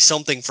nice to see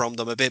something from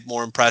them, a bit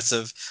more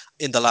impressive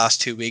in the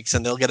last 2 weeks,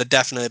 and they'll get a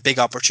definite big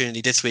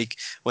opportunity this week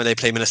when they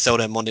play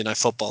Minnesota in Monday Night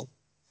Football.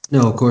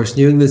 No, of course.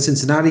 New England,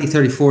 Cincinnati,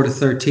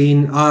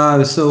 34-13. I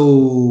was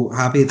so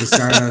happy at the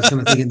start. I was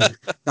kind of thinking,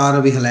 God,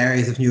 it'd be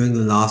hilarious if New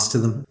England lost to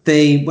them.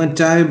 They went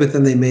down, but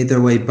then they made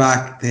their way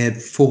back. They had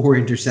four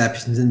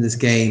interceptions in this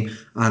game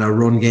and a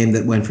run game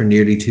that went for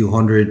nearly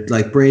 200.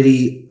 Like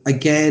Brady,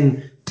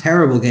 again,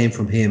 terrible game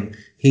from him.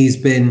 He's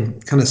been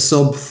kind of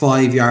sub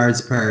 5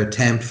 yards per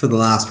attempt for the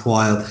last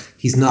while.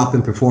 He's not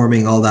been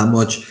performing all that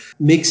much.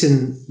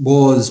 Mixon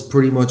was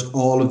pretty much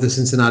all of the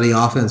Cincinnati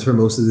offense for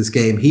most of this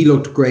game. He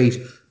looked great.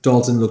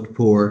 Dalton looked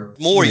poor.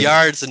 More Like,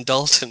 yards than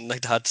Dalton,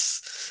 like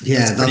that's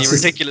yeah, pretty that's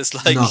just ridiculous.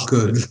 Like, not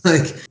good.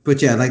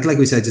 But yeah, like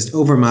we said, just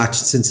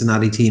overmatched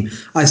Cincinnati team.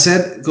 I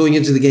said going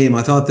into the game,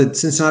 I thought that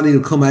Cincinnati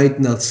will come out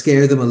and they'll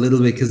scare them a little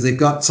bit because they've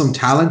got some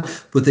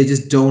talent, but they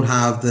just don't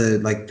have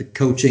the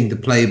coaching, the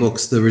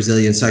playbooks, the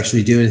resilience to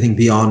actually do anything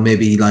beyond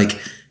maybe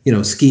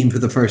scheme for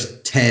the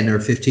first 10 or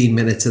 15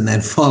 minutes and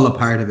then fall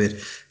apart a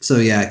bit. So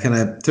yeah, kind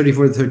of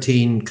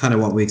 34-13, kind of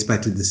what we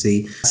expected to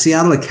see.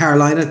 Seattle at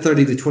Carolina,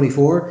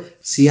 30-24.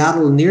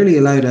 Seattle nearly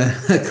allowed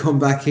a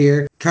comeback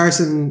here.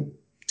 Carson,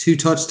 two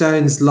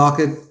touchdowns.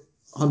 Lockett,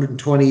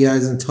 120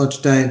 yards and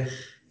touchdown.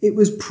 It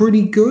was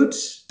pretty good.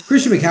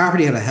 Christian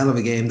McCaffrey had a hell of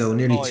a game though,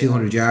 nearly oh yeah,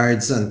 200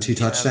 yards and two yeah,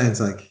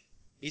 touchdowns. Like,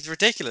 he's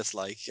ridiculous.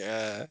 Like, he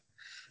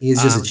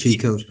is just a um,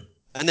 cheat code.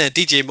 And then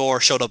DJ Moore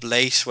showed up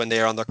late when they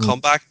were on their Mm.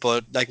 comeback.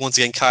 But like once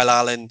again, Kyle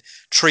Allen,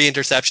 three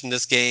interception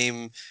this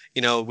game.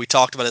 We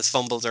talked about his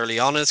fumbles early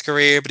on in his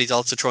career, but he's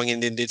also throwing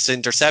in these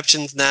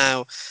interceptions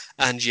now.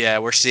 And yeah,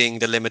 we're seeing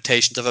the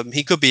limitations of him.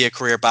 He could be a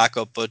career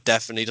backup, but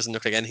definitely doesn't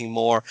look like anything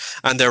more.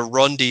 And their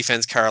run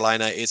defense,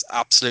 Carolina, is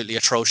absolutely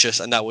atrocious,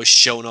 and that was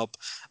shown up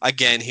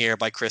again here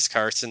by Chris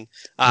Carson.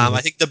 I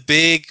Mm. think the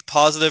big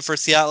positive for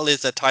Seattle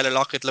is that Tyler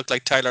Lockett looked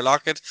like Tyler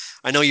Lockett.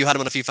 I know you had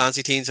him on a few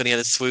fancy teams when he had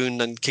his swoon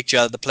and kicked you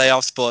out of the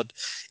playoffs, but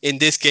in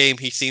this game,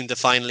 he seemed to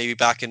finally be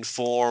back in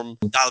form.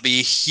 That'll be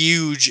a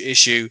huge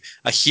issue,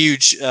 a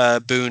huge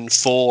boon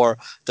for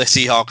the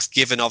Seahawks,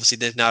 given obviously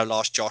they've now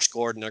lost Josh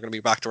Gordon. They're going to be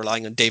back to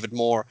relying on David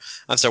Moore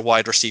as their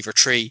wide receiver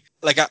tree.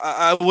 Like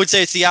I would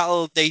say,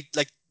 Seattle, they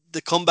like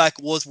the comeback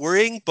was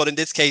worrying, but in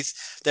this case,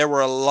 there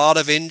were a lot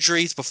of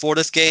injuries before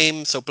this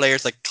game. So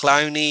players like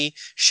Clowney,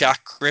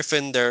 Shaq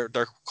Griffin, their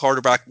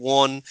quarterback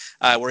one,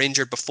 were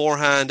injured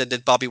beforehand, and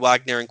then Bobby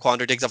Wagner and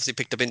Quandre Diggs obviously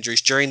picked up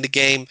injuries during the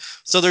game.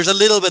 So there's a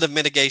little bit of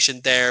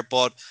mitigation there,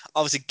 but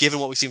obviously, given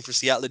what we've seen from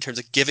Seattle in terms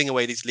of giving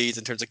away these leads,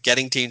 in terms of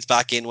getting teams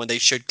back in when they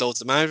should close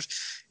them out,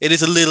 it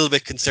is a little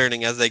bit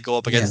concerning as they go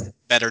up Yeah. against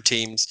better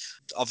teams,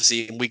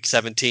 obviously in week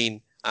 17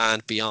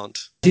 and beyond.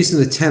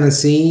 Houston to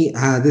Tennessee.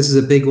 This is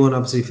a big one,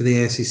 obviously, for the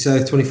AFC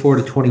South,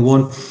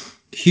 24-21.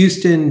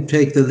 Houston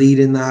take the lead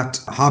in that.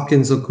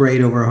 Hopkins looked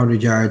great, over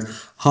 100 yards.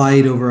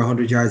 Hyde over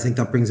 100 yards. I think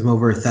that brings him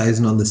over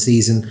 1,000 on the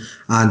season.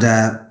 And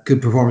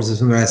good performances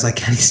from the rest, like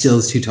Kenny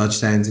Stills, two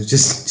touchdowns. It's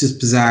just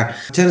bizarre.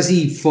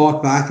 Tennessee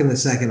fought back in the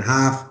second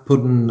half,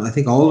 putting, I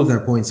think, all of their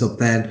points up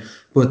then.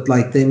 But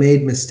like they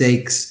made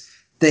mistakes.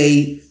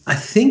 I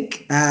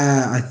think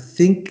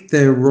think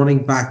the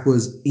running back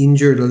was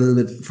injured a little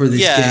bit for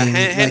this game.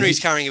 Henry's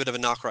carrying a bit of a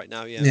knock right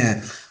now.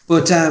 Yeah.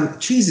 But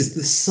Jesus,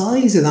 the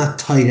size of that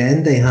tight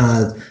end they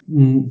had,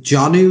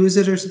 Jonu, is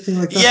it, or something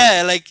like that?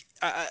 Yeah, like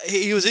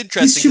he was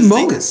interesting. He's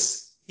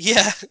humongous.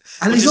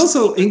 And he's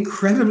also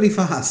incredibly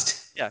fast.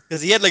 Yeah,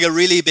 because he had like a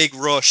really big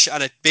rush,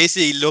 and it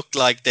basically looked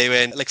like they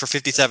went like for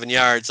 57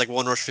 yards, like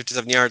one rush,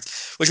 57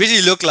 yards, which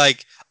basically looked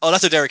like, oh,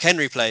 that's a Derrick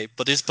Henry play,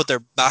 but they just put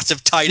their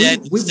massive tight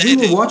end. We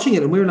were watching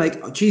it and we were like,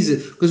 oh,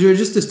 Jesus, because we were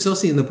just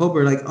discussing in the pub.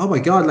 We were like, oh my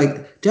God,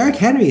 like Derrick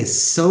Henry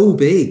is so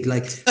big,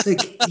 like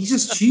he's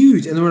just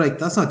huge, and then we're like,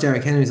 that's not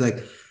Derrick Henry. He's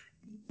like,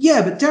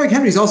 yeah, but Derrick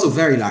Henry's also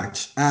very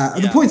large.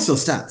 The point still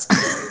stands.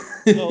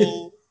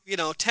 So,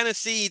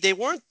 Tennessee, they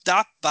weren't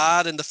that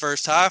bad in the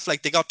first half.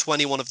 Like, they got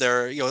 21 of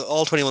their,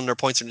 all 21 of their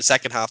points in the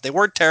second half. They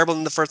weren't terrible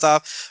in the first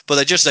half,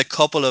 but just a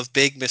couple of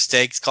big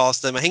mistakes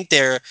cost them. I think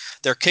their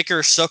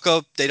kicker suck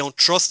up. They don't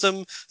trust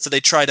him, so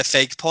they tried a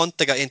fake punt.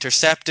 They got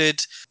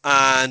intercepted,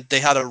 and they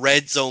had a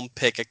red zone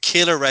pick, a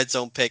killer red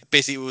zone pick.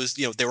 Basically, it was,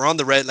 they were on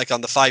the on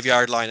the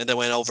 5-yard line, and they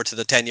went over to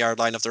the 10-yard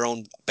line of their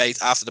own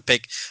base after the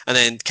pick, and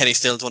then Kenny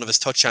Stills one of his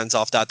touchdowns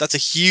off that. That's a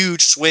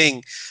huge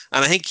swing,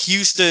 and I think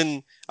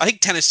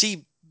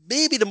Tennessee,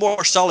 maybe the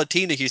more solid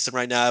team to Houston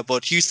right now,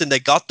 but Houston, they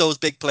got those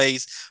big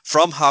plays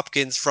from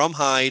Hopkins, from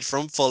Hyde,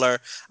 from Fuller,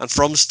 and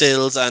from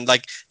Stills, and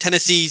like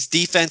Tennessee's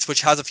defense,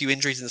 which has a few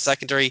injuries in the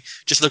secondary,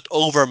 just looked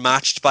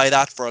overmatched by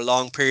that for a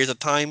long period of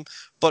time.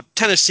 But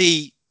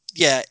Tennessee,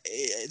 yeah,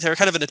 they're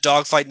kind of in a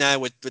dogfight now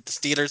with the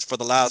Steelers for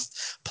the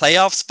last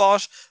playoff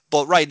spot.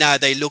 But right now,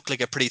 they look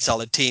like a pretty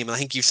solid team. And I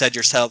think you said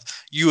yourself,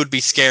 you would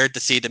be scared to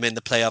see them in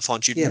the playoff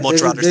hunt. You'd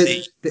much rather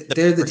see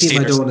they're the team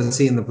Steelers. I don't want to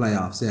see in the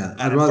playoffs. Yeah,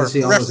 I'd rather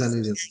see almost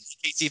anything.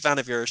 KC fan,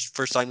 if you're a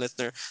first-time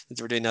listener,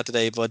 since we're doing that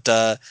today. But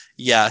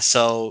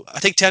so I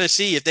think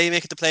Tennessee, if they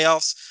make it to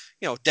playoffs,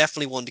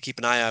 definitely one to keep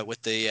an eye out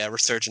with the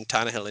resurgent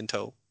Tannehill in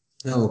tow.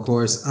 No, of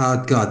course.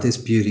 Oh God, this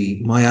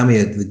beauty. Miami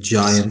at the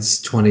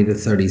Giants,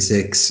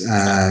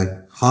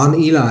 20-36. Han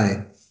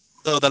Eli.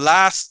 So the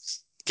last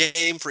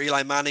game for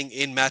Eli Manning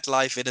in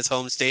MetLife in his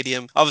home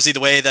stadium. Obviously, the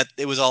way that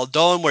it was all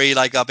done, where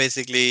Eli got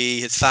basically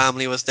his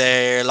family was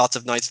there, lots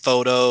of nice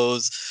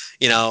photos.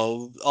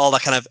 All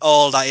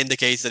that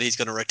indicates that he's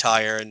going to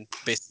retire and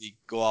basically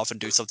go off and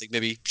do something,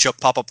 maybe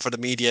pop up for the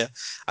media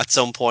at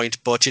some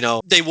point. But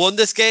they won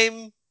this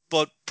game,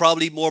 but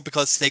probably more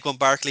because Saquon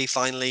Barkley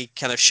finally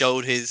kind of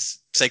showed his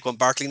Saquon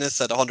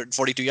Barkleyness at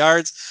 142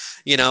 yards.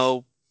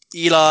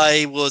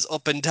 Eli was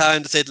up and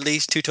down, to say the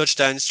least. 2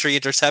 touchdowns, 3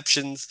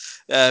 interceptions.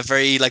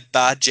 Very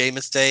bad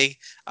Jameis day.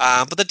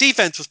 But the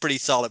defense was pretty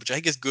solid, which I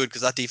think is good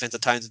because that defense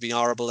at times has been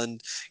horrible.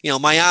 And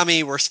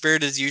Miami were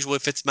spirited as usual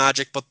with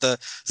Fitzmagic, but the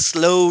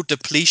slow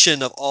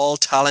depletion of all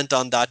talent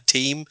on that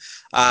team.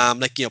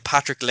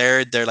 Patrick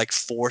Laird, their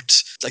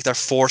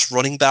fourth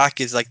running back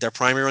is their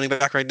primary running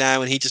back right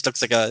now, and he just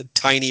looks like a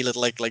tiny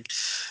little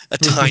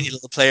tiny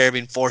little player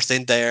being forced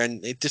in there,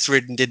 and it just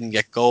really didn't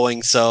get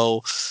going.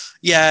 So.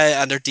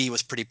 Yeah, and their D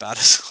was pretty bad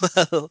as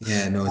well.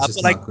 Yeah, no, it's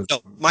just not good.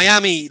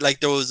 Miami,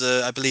 there was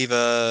I believe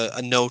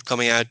a note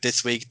coming out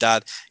this week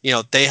that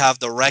they have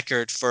the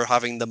record for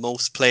having the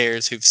most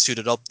players who've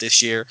suited up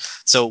this year.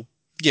 So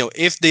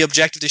if the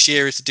objective this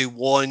year is to do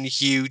one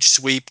huge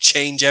sweep,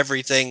 change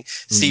everything,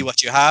 see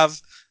what you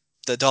have,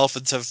 the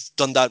Dolphins have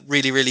done that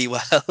really, really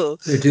well.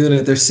 They're doing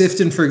it. They're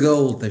sifting for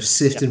gold.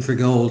 For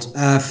gold.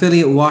 Philly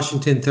at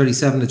Washington,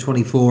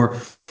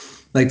 37-24.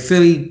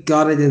 Philly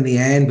got it in the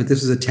end, but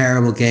this was a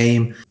terrible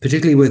game,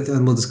 particularly with,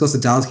 and we'll discuss the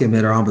Dallas game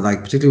later on, but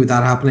particularly with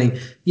that happening,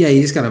 yeah,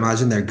 you just got to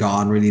imagine they're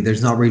gone, really.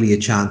 There's not really a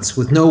chance.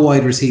 With no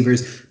wide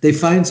receivers, they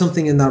found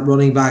something in that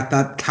running back,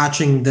 that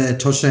catching the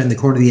touchdown in the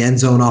corner of the end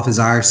zone off his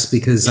arse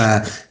because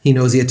he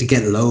knows he had to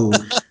get low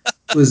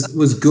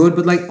was good,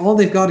 but all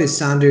they've got is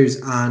Sanders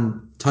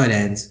and tight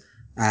ends.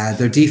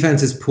 Their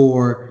defense is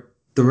poor.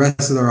 The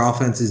rest of their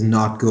offense is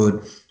not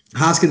good.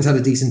 Haskins had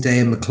a decent day,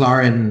 and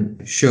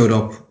McLaurin showed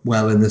up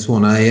well in this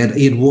one.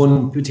 He had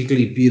one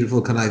particularly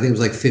beautiful I think it was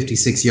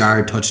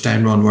 56-yard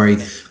touchdown run where he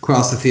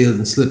crossed the field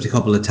and slipped a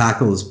couple of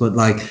tackles. But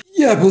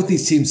both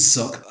these teams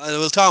suck. I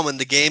will Tom in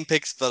the game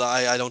picks, but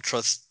I don't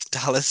trust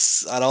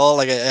Dallas at all.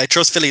 I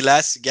trust Philly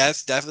less,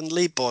 yes,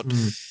 definitely, but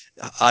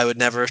I would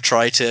never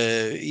try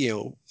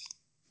to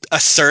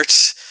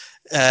assert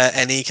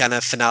any kind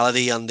of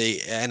finality on the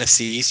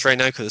NFC East right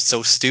now because it's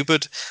so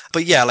stupid.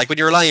 But yeah, when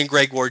you're relying on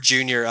Greg Ward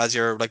Jr. as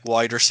your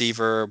wide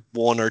receiver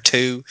 1 or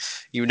 2,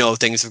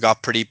 things have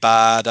got pretty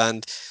bad,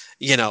 and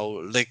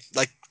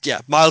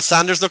Miles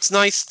Sanders looks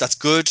nice. That's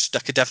good.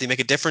 That could definitely make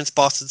a difference.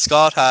 Boston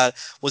Scott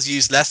was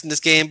used less in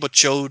this game, but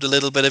showed a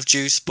little bit of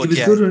juice. But he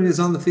was good when he was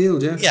on the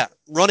field. Yeah,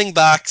 running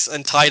backs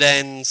and tight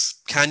ends.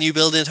 Can you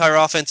build an entire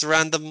offense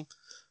around them?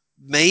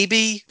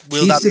 Maybe.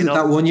 Chiefs did it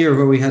that one year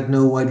where we had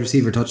no wide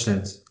receiver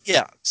touchdowns.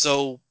 Yeah,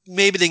 so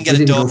maybe they can get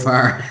it done. Go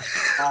far.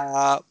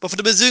 But for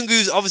the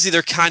Bazungus, obviously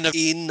they're kind of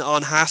in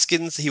on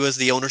Haskins. He was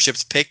the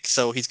ownership's pick,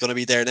 so he's going to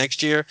be there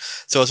next year.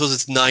 So I suppose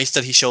it's nice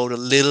that he showed a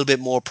little bit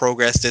more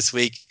progress this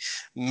week.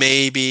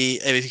 Maybe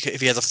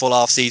if he has a full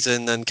off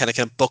season and kind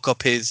of book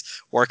up his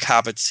work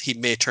habits, he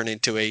may turn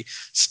into a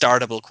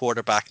startable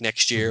quarterback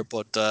next year.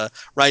 But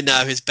right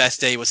now, his best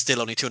day was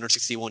still only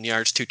 261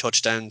 yards, 2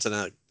 touchdowns,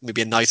 and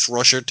maybe a nice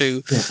rush or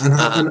two.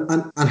 Yeah,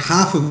 and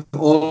half of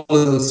all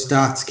of those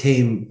stats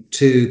came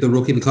to the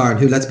rookie McLaurin,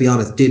 who, let's be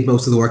honest, did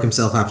most of the work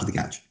himself after the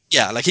catch.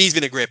 Yeah, like he's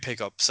been a great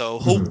pickup. So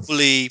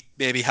hopefully,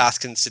 maybe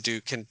Haskins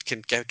can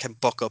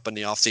buck up in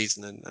the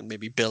offseason and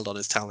maybe build on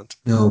his talent.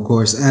 No, of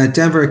course.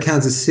 Denver,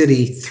 Kansas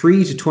City,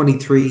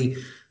 3-23.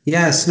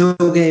 Yeah, snow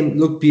game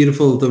looked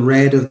beautiful. The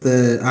red of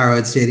the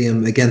Arrowhead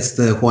Stadium against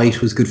the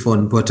white was good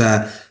fun. But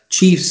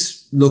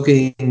Chiefs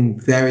looking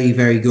very,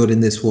 very good in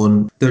this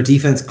one. Their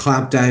defense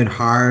clamped down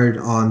hard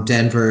on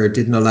Denver.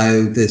 Didn't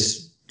allow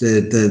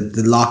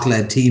the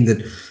lock-led team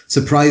that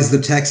surprised the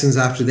Texans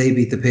after they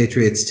beat the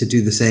Patriots to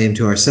do the same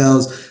to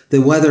ourselves. The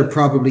weather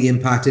probably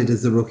impacted,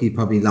 as the rookie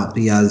probably not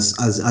be as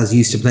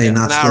used to playing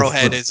that stuff.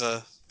 Arrowhead is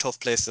a tough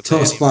place to play.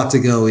 Tough spot to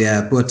go,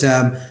 yeah. But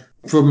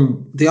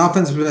from the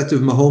offensive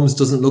perspective, Mahomes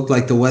doesn't look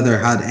like the weather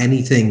had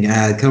anything.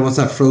 Kind of what's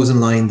that Frozen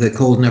line? The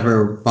cold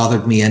never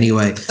bothered me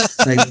anyway.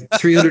 Like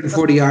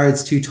 340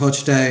 yards, 2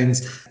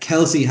 touchdowns.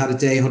 Kelsey had a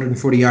day,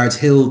 140 yards.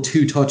 Hill,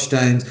 2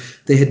 touchdowns.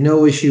 They had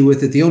no issue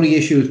with it. The only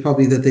issue is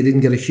probably that they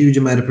didn't get a huge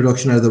amount of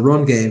production out of the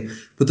run game.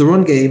 But the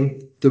run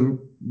game, the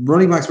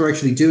running backs were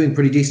actually doing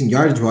pretty decent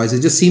yardage wise.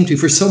 It just seemed to,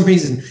 for some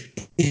reason,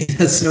 in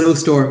a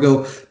snowstorm,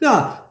 go,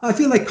 nah, I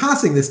feel like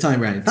passing this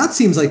time around. That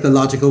seems like the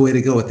logical way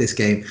to go at this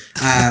game.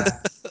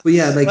 But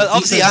yeah, like, well,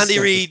 obviously Andy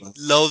Reid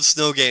loves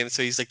snow games,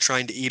 so he's like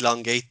trying to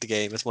elongate the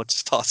game as much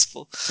as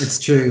possible. It's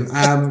true.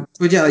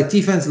 But yeah, like,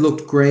 defense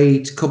looked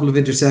great. A couple of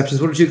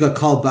interceptions. One or two got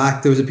called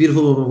back. There was a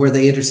beautiful moment where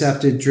they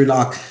intercepted Drew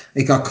Lock.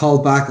 It got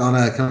called back on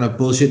a kind of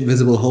bullshit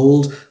invisible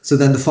hold. So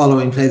then the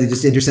following play, they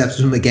just intercepted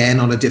him again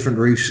on a different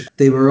route.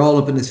 They were all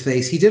up in his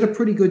face. He did a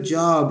pretty good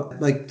job.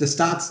 Like, the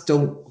stats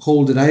don't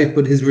hold it out,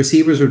 but his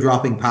receivers were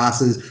dropping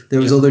passes. There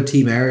was other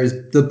team errors.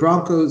 The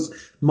Broncos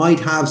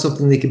might have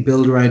something they can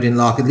build around in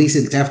Lock. At least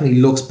it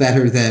definitely looks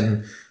better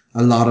than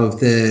a lot of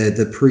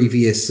the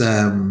previous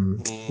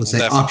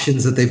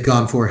options that they've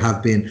gone for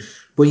have been.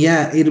 But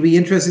yeah, it'll be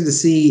interesting to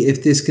see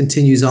if this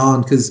continues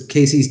on, because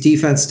KC's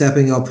defense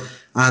stepping up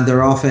and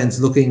their offense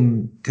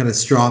looking kind of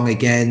strong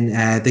again.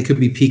 They could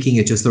be peaking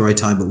at just the right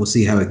time, but we'll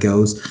see how it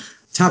goes.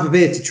 Tampa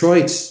Bay at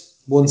Detroit,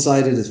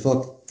 one-sided as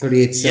fuck.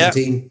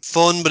 38-17.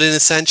 Fun but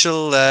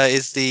inessential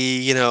is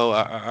the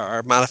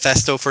our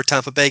manifesto for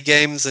Tampa Bay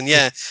games. And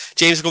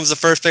James becomes the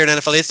first player in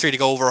NFL history to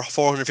go over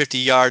 450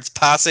 yards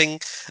passing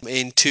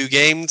in 2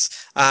 games.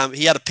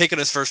 He had a pick on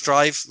his first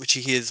drive, which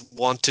he is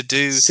wont to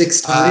do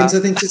 6 times, I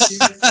think, this year.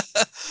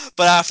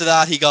 But after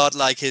that, he got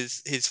like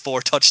his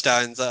 4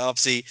 touchdowns.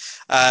 Obviously,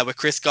 with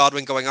Chris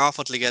Godwin going off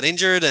until he got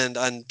injured, and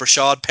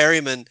Brashad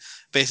Perryman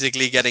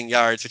basically getting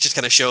yards, which just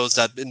kind of shows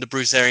that in the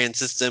Bruce Arians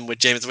system with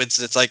Jameis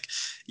Winston, it's like,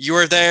 you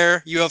are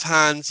there, you have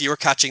hands, you're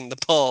catching the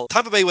ball.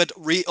 Tampa Bay went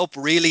up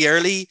really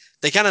early.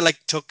 They kind of like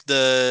took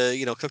their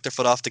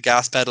foot off the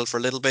gas pedal for a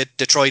little bit.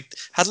 Detroit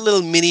had a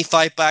little mini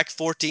fight back,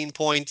 14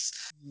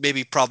 points,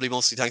 maybe probably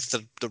mostly thanks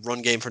to the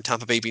run game from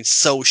Tampa Bay being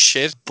so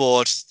shit.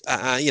 But,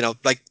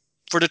 like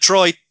for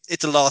Detroit,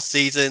 it's a lost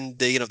season.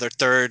 They, their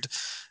third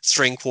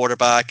string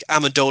quarterback.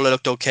 Amendola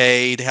looked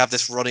okay. They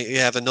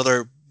have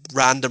another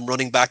random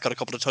running back, got a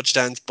couple of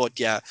touchdowns. But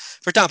yeah,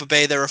 for Tampa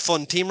Bay, they're a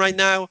fun team right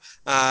now,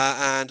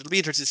 and it'll be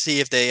interesting to see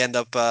if they end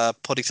up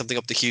putting something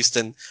up to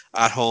Houston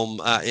at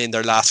home in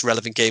their last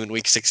relevant game in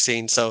Week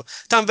 16. So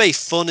Tampa Bay,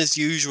 fun as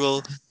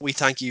usual. We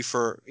thank you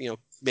for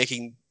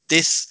making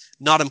this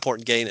not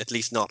important game at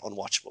least not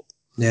unwatchable.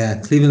 Yeah,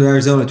 Cleveland,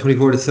 Arizona,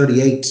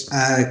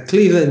 24-38.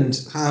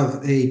 Cleveland have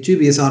a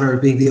dubious honor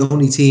of being the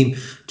only team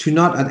to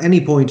not at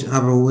any point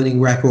have a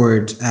winning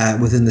record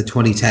within the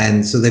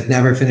 2010s. So they've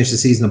never finished the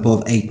season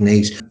above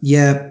 8-8.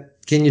 Yeah,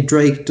 Kenyon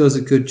Drake does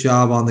a good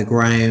job on the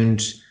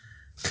ground.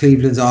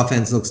 Cleveland's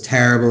offense looks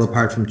terrible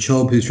apart from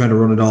Chubb, who's trying to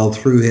run it all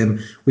through him.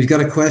 We've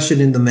got a question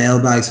in the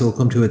mailbag, so we'll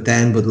come to it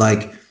then. But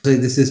like,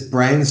 this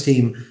Browns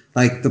team,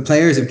 like, the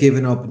players have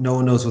given up. No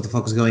one knows what the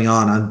fuck is going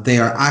on, and they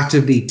are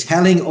actively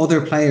telling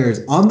other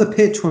players on the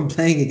pitch when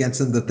playing against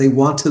them that they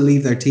want to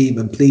leave their team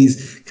and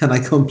please, can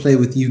I come play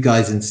with you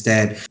guys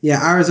instead?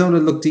 Yeah, Arizona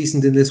looked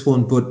decent in this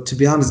one, but to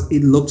be honest,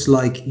 it looked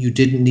like you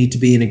didn't need to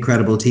be an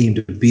incredible team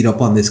to beat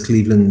up on this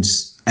Cleveland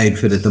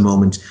outfit at the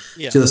moment.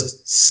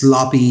 Just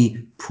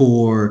sloppy,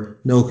 poor,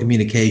 no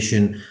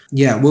communication.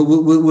 Yeah,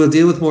 we'll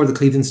deal with more of the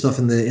Cleveland stuff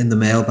in the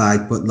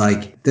mailbag, but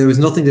like, there was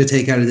nothing to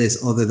take out of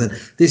this other than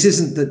this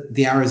isn't that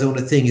the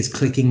Arizona thing is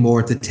clicking more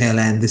at the tail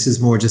end. This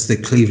is more just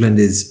that Cleveland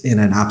is in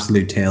an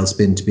absolute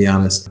tailspin, to be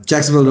honest.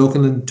 Jacksonville and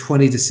Oakland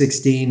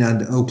 20-16,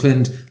 and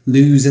Oakland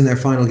lose in their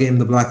final game in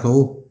the black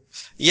hole.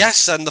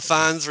 Yes, and the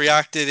fans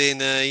reacted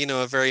in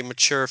a very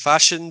mature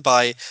fashion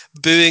by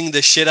booing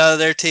the shit out of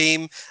their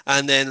team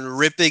and then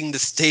ripping the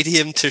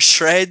stadium to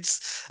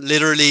shreds.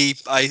 Literally,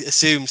 I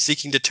assume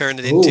seeking to turn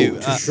it Oh, into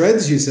to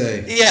shreds, you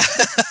say? yeah.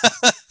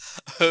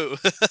 Oh.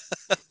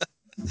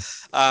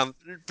 um,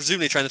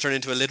 Presumably trying to turn it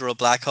into a literal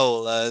black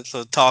hole.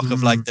 So talk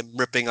of like Mm. them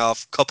ripping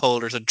off cup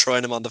holders and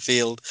throwing them on the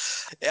field.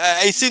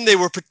 I assume they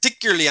were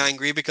particularly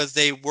angry because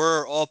they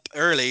were up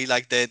early,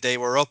 like they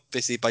were up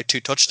basically by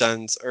 2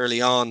 touchdowns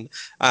early on.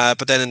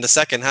 But then in the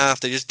second half,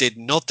 they just did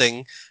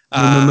nothing.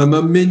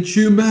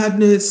 Minshew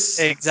madness.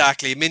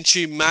 Exactly.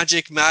 Minshew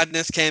Magic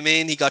Madness came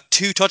in. He got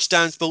 2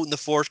 touchdowns both in the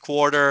fourth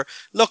quarter.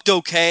 Looked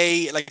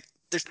okay. Like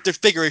there's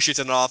bigger issues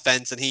in the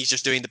offense, and he's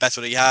just doing the best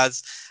what he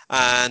has.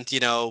 And a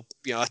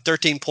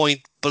 13-point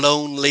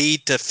blown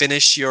lead to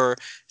finish your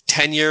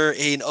tenure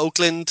in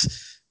Oakland.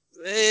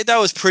 That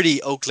was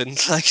pretty Oakland,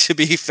 like to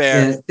be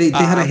fair. Yeah, they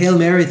had a Um, Hail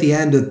Mary at the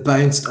end that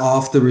bounced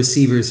off the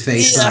receiver's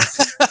face yeah.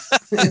 mask.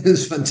 It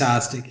was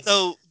fantastic.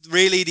 So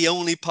really, the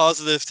only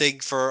positive thing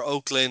for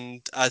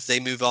Oakland as they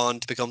move on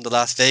to become the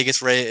Las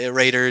Vegas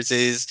Raiders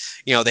is,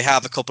 they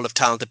have a couple of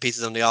talented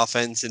pieces on the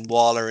offense in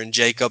Waller and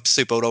Jacobs,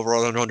 who both over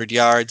 100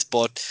 yards.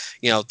 But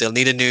they'll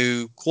need a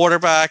new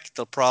quarterback.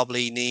 They'll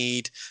probably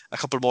need a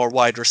couple more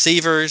wide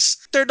receivers.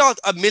 They're not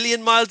a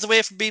million miles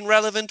away from being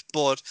relevant,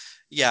 but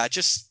yeah,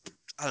 just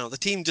I don't know. The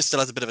team just still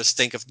has a bit of a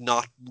stink of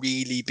not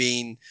really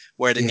being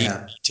where they need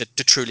Yeah.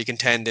 to truly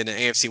contend in an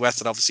AFC West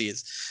that obviously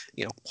is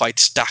quite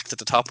stacked at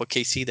the top with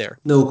KC there.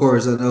 No, of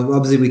course. And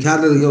obviously, we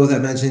can't let it go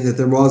without mentioning that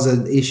there was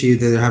an issue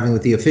that they're having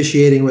with the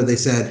officiating where they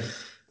said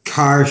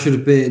Carr should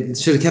have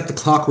kept the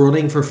clock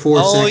running for four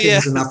Oh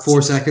seconds, and that yes,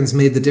 4 seconds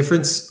made the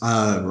difference.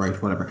 Right,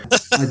 whatever.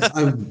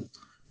 I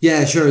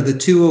Yeah, sure. The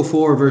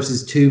 2:04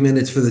 versus 2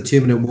 minutes for the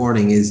 2 minute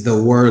warning is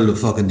the world of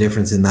fucking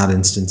difference in that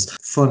instance.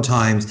 Fun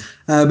times.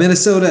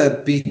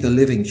 Minnesota beat the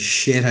living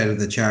shit out of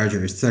the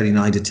Chargers,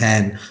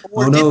 39-10.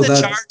 or Oh did no, the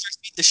that Chargers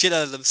beat the shit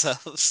out of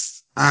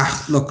themselves?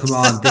 look, come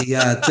on.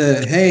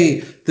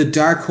 The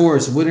dark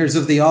horse winners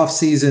of the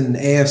off-season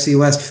AFC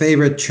West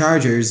favorite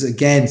Chargers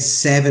again,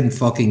 7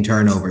 fucking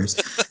turnovers,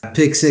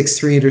 pick six,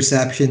 3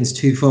 interceptions,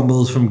 2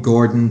 fumbles from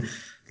Gordon.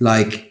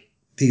 Like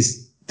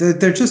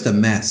they're just a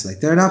mess. Like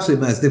they're an absolute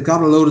mess. They've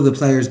got a load of the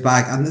players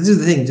back, and this is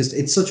the thing. Just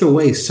it's such a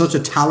waste, such a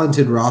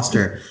talented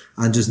roster,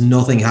 and just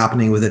nothing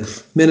happening with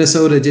it.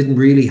 Minnesota didn't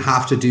really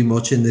have to do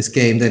much in this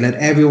game. They let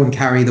everyone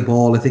carry the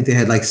ball. I think they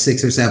had like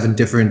 6 or 7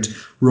 different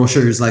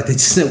rushers. Like they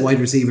just let wide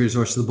receivers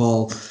rush the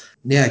ball.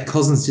 Yeah,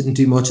 Cousins didn't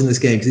do much in this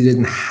game because he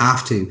didn't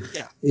have to.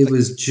 Yeah, It like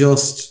was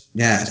just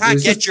you it can't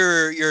was get just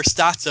your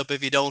stats up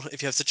if you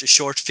have such a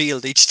short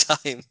field each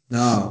time.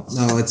 no.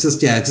 It's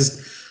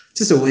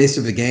just a waste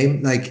of a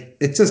game. Like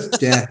it's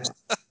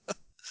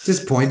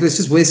just pointless.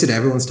 Just wasted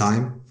everyone's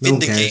time. No one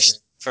Vindication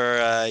cares.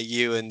 for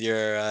you and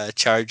your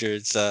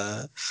Chargers.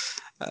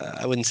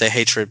 I wouldn't say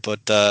hatred,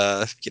 but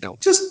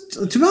Just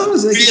to be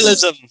honest, like it's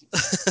just realism.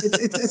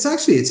 it's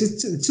actually it's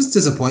just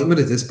disappointment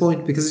at this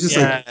point because it's just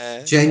like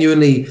Yeah,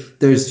 genuinely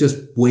there's just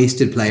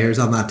wasted players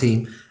on that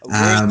team. a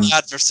worthy Um,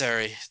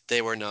 adversary.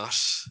 They were not.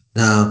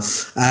 no,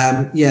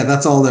 yeah,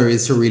 that's all there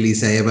is to really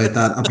say about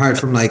that. Apart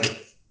from like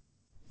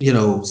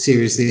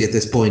seriously at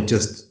this point,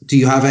 just do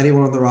you have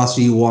anyone on the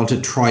roster you want to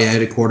try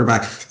out a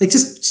quarterback? Like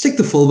just stick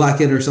the fullback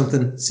in or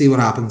something, see what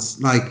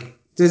happens. Like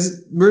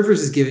there's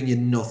Rivers is giving you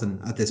nothing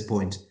at this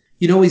point.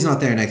 He's not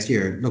there next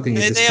year. Looking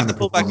at this They have kind the of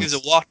fullback who's a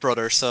performance. Watt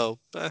brother, so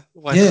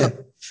why Yeah, not?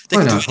 They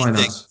why can do not? Why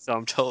anything, not? so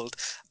I'm told.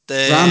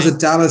 Rams The at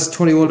Dallas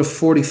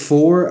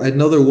 21-44.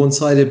 Another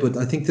one-sided, but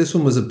I think this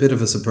one was a bit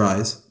of a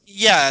surprise.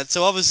 Yeah,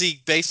 so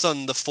obviously based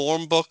on the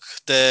form book,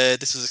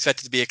 this was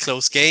expected to be a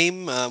close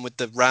game, with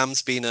the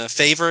Rams being a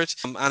favorite,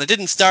 and it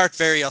didn't start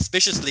very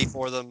auspiciously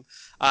for them,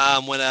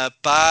 when a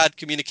bad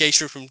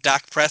communication from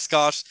Dak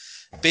Prescott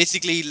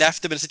basically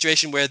left them in a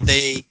situation where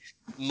they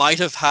might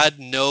have had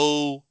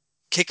no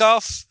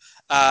kickoff.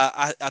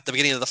 At the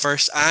beginning of the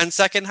first and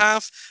second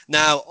half.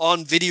 Now,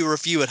 on video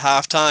review at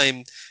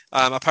halftime,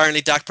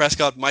 apparently Dak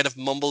Prescott might have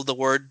mumbled the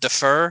word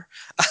defer,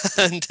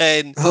 and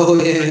then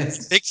Oh yeah.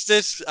 fixed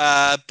it.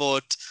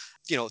 But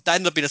that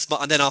ended up being a small.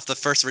 And then off the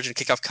first original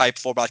kickoff, Kai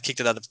Forbat kicked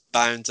it out of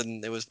bounds,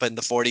 and it was put in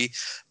the 40.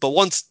 But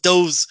once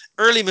those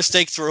early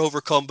mistakes were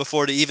overcome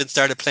before they even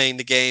started playing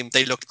the game,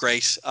 they looked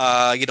great.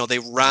 They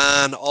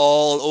ran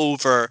all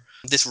over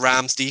this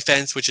Rams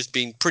defense, which has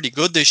been pretty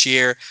good this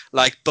year.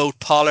 Like both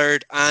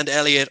Pollard and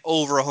Elliott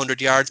over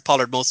 100 yards.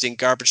 Pollard mostly in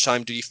garbage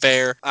time, to be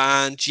fair.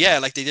 And yeah,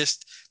 like I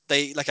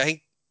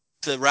think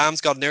the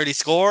Rams got an early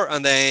score,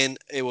 and then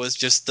it was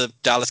just the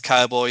Dallas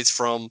Cowboys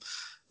from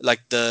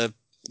like the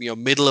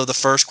middle of the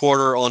first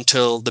quarter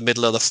until the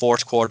middle of the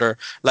fourth quarter.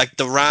 Like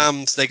the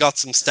Rams, they got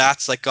some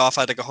stats like Goff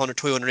had like 100,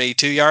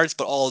 282 yards,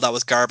 but all that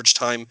was garbage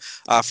time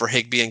for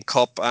Higbee and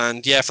Cup.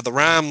 And yeah, for the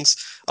Rams,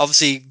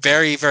 obviously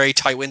very, very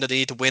tight window. They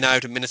need to win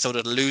out and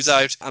Minnesota to lose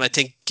out. And I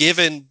think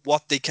given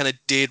what they kind of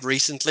did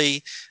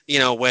recently,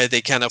 where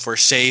they kind of were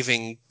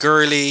saving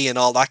Gurley and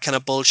all that kind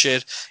of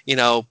bullshit,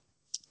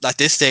 at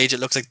this stage, it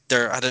looks like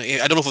I don't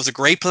know if it was a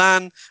great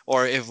plan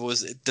or if it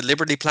was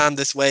deliberately planned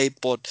this way,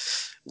 but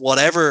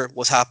whatever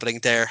was happening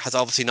there has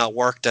obviously not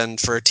worked. And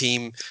for a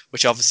team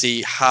which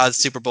obviously has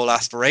Super Bowl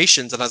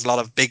aspirations and has a lot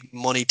of big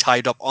money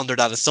tied up under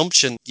that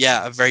assumption,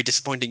 yeah, a very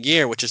disappointing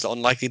year, which is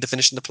unlikely to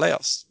finish in the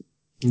playoffs.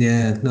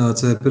 Yeah, no,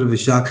 it's a bit of a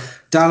shock.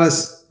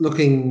 Dallas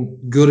looking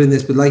good in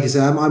this, but like you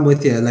said, I'm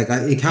with you. Like,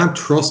 you can't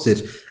trust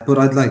it, but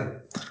I'd like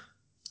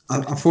a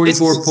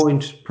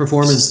 44-point This is the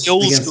performance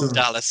old against school them.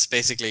 Dallas,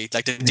 basically.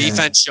 Like the Yeah.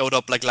 defense showed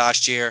up like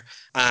last year,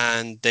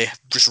 and they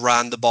just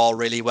ran the ball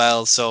really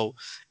well. So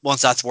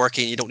once that's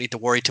working, you don't need to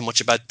worry too much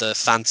about the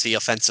fancy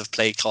offensive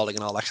play calling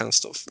and all that kind of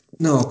stuff.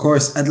 No, of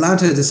course.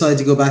 Atlanta decided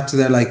to go back to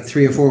their like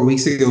 3 or 4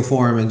 weeks ago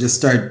form and just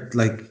start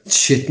like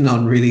shitting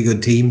on really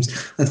good teams.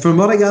 And from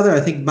what I gather,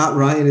 I think Matt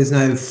Ryan is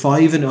now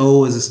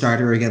 5-0 as a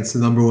starter against the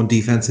number one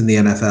defense in the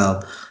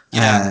NFL.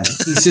 Yeah.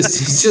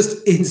 He's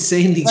just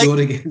insanely Like good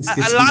against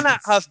good Atlanta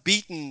defense. have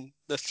beaten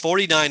the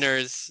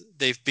 49ers,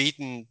 they've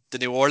beaten the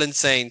New Orleans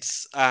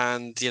Saints,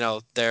 and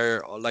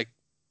they're like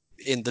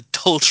in the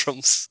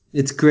doldrums.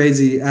 It's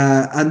crazy,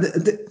 and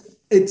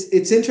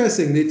it's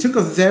interesting. They took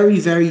a very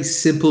very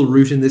simple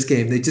route in this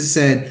game. They just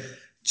said,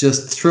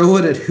 just throw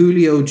it at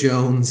Julio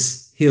Jones.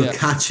 He'll Yeah.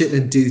 catch it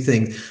and do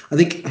things. I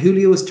think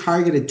Julio was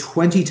targeted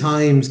 20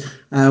 times,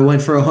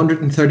 went for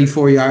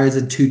 134 yards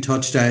and 2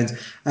 touchdowns.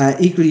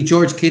 Equally,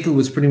 George Kittle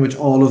was pretty much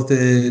all of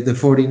the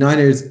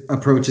 49ers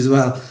approach as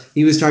well.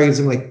 He was targeted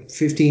something like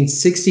 15,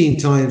 16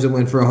 times and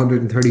went for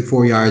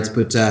 134 yards,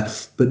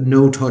 but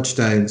no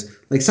touchdowns.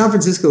 Like, San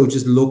Francisco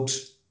just looked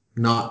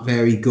not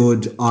very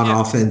good on Yeah.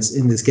 offense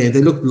in this game.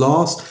 They looked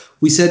lost.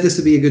 We said this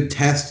would be a good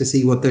test to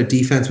see what their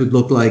defense would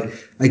look like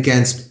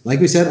against, like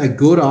we said, a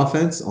good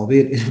offense,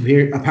 albeit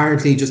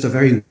apparently just a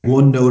very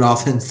one-note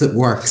offense that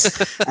works.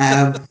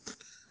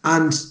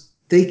 And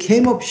they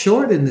came up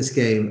short in this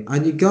game.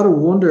 And you got to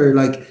wonder,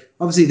 like,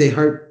 obviously they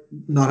hurt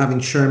not having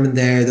Sherman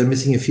there. They're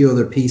missing a few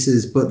other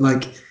pieces. But,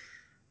 like,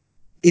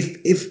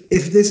 if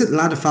this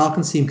Atlanta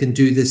Falcons team can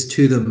do this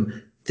to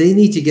them, they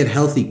need to get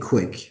healthy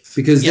quick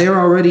because Yeah. they're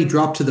already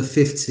dropped to the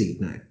 5th seed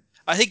now.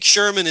 I think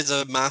Sherman is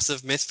a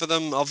massive miss for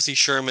them. Obviously,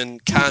 Sherman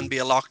can be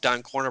a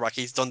lockdown cornerback.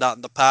 He's done that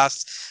in the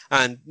past,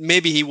 and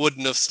maybe he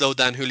wouldn't have slowed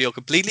down Julio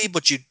completely,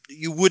 but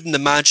you wouldn't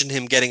imagine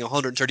him getting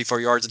 134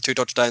 yards and 2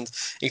 touchdowns,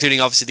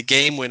 including obviously the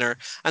game winner.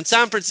 And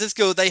San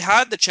Francisco, they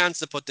had the chance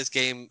to put this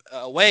game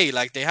away.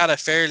 Like, they had a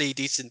fairly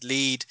decent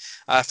lead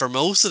for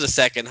most of the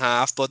second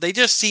half, but they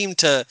just seemed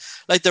to,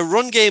 like, the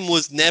run game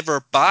was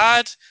never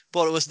bad,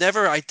 but it was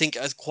never, I think,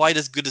 quite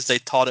as good as they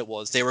thought it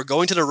was. They were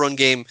going to the run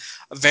game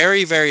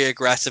very, very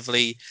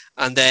aggressively.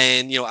 And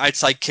then,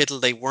 outside Kittle,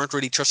 they weren't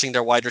really trusting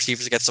their wide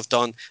receivers to get stuff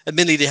done.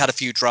 Admittedly, they had a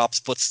few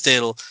drops, but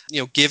still,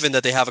 given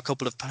that they have a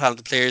couple of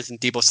talented players in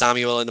Deebo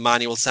Samuel and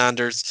Emmanuel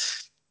Sanders,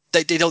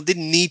 they didn't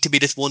need to be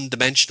this one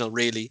dimensional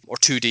really, or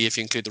 2D if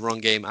you include the run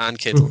game and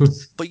Kittle.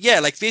 But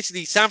yeah, like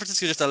basically San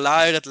Francisco just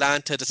allowed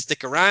Atlanta to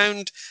stick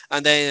around,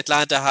 and then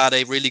Atlanta had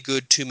a really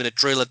good 2-minute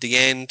drill at the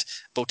end.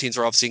 Both teams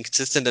were obviously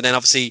inconsistent, and then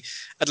obviously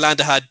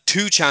Atlanta had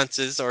 2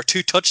 chances or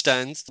 2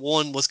 touchdowns.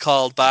 One was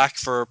called back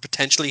for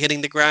potentially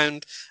hitting the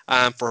ground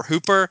for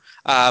Hooper,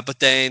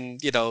 but then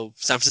San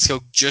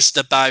Francisco just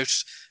about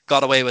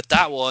got away with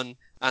that one.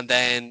 And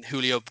then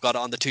Julio got it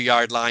on the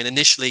 2-yard line.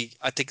 Initially,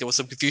 I think there was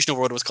some confusion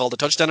over whether it was called a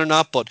touchdown or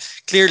not, but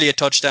clearly a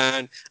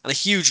touchdown and a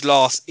huge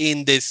loss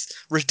in this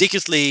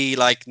ridiculously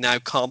now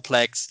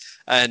complex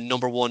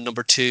number one,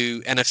 number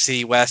two,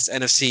 NFC West,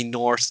 NFC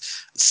North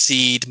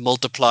seed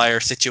multiplier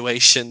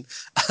situation.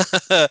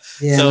 Yeah,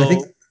 and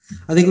So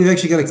I think we've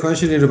actually got a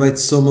question here about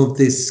some of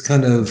this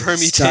kind of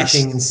permutation,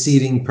 stacking and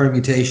seeding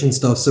permutation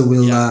stuff. So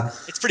we'll yeah,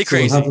 it's pretty so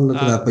we'll have a crazy. look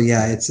at that. But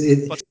yeah,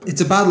 But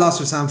it's a bad loss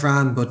for San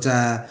Fran, but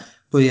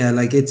yeah,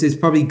 like it's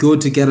probably good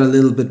to get a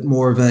little bit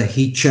more of a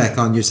heat check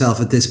on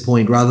yourself at this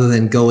point, rather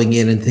than going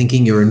in and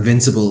thinking you're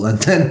invincible and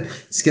then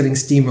it's getting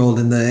steamrolled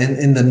in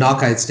the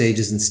knockout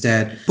stages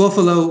instead.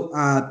 Buffalo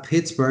at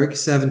Pittsburgh,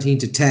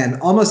 17-10,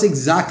 almost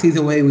exactly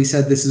the way we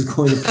said this is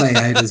going to play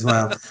out as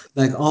well,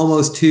 like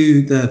almost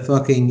to the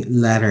fucking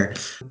letter.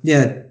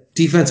 Yeah,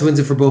 defense wins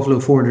it for Buffalo,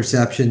 4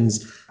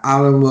 interceptions.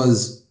 Allen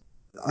was,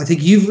 I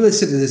think you've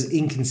listed it as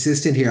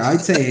inconsistent here.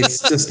 I'd say it's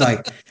just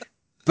like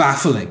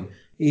baffling.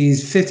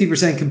 He's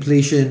 50%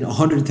 completion,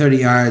 130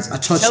 yards, a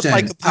he's helped by touchdown,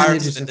 an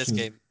comparison in this interception.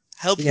 game.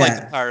 Helped by Yeah,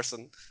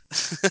 comparison.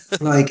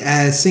 like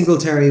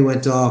Singletary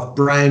went off.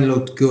 Brown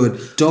looked good.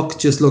 Duck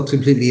just looked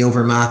completely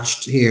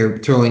overmatched here,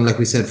 throwing, like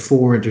we said,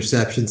 4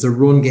 interceptions. The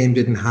run game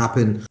didn't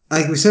happen.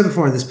 Like we said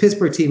before, this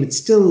Pittsburgh team, it's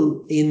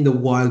still in the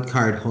wild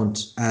card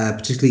hunt,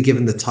 particularly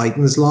given the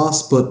Titans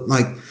loss. But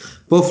like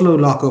Buffalo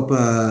lock up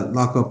a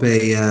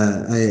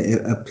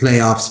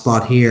playoff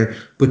spot here,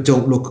 but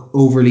don't look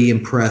overly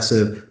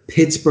impressive.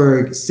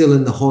 Pittsburgh still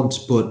in the hunt,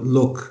 but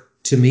look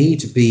to me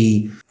to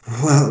be,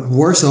 well,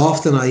 worse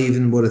off than I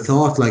even would have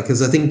thought. Like,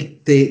 because I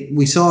think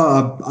we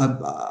saw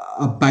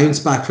a bounce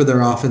back for their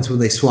offense when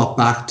they swapped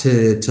back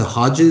to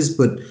Hodges,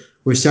 but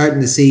we're starting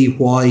to see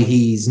why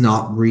he's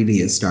not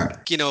really a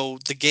starter.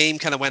 The game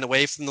kind of went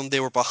away from them. They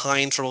were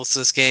behind for most of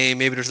this game.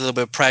 Maybe there's a little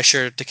bit of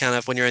pressure to kind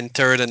of, when you're in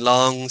third and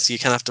long, so you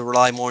kind of have to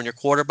rely more on your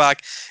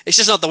quarterback. It's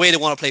just not the way they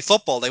want to play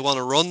football. They want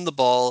to run the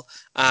ball,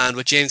 and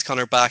with James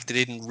Conner back, they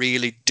didn't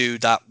really do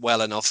that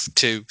well enough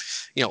to,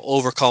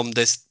 overcome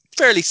this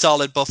fairly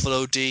solid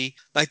Buffalo D.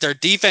 Like, their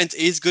defense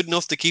is good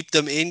enough to keep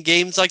them in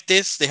games like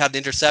this. They had an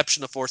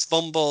interception, a forced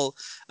fumble,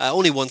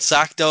 only one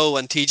sack though,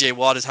 and TJ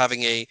Watt is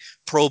having a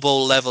Pro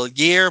Bowl level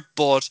year.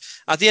 But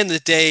at the end of the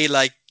day,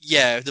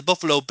 the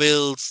Buffalo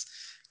Bills,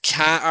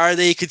 are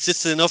they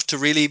consistent enough to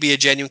really be a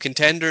genuine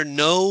contender?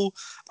 No.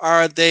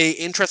 Are they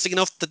interesting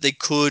enough that they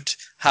could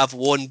have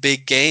one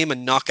big game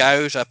and knock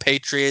out a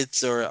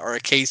Patriots or a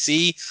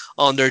KC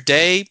on their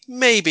day?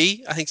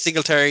 Maybe. I think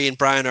Singletary and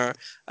Brown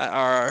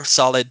are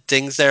solid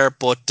things there,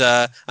 but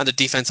and the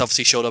defense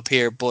obviously showed up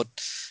here. But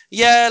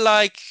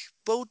yeah,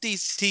 both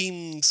these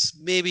teams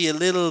maybe a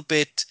little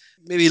bit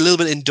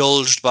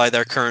indulged by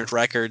their current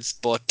records,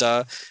 but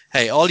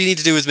hey, all you need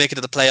to do is make it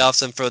to the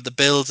playoffs. And for the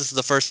Bills, this is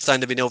the first time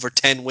they've been over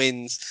 10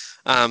 wins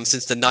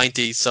since the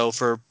 90s. So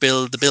for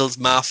the Bills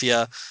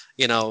Mafia,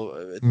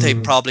 they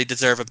probably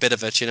deserve a bit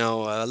of it.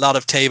 A lot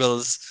of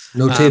tables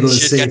No table is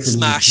should safe get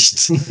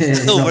smashed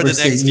in over the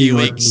next few New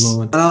York weeks. At the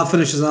moment. And I'll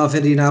finish us off.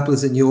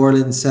 Indianapolis at New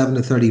Orleans,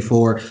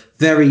 7-34.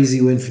 Very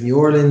easy win for New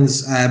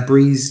Orleans.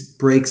 Breeze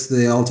breaks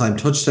the all-time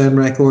touchdown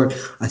record.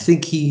 I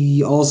think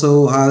he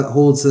also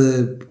holds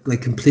a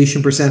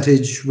completion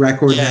percentage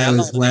record now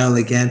as well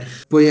again.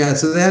 But yeah,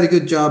 so they had a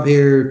good job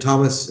here.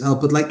 Thomas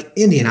helped, but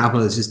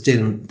Indianapolis just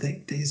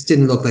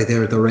didn't look like they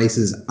were at the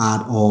races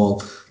at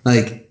all.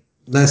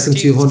 Less than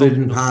 200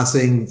 in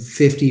passing,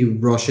 50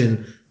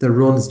 rushing. The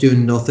run's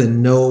doing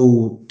nothing.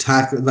 No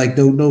tackle, no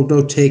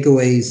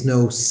takeaways,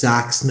 no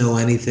sacks, no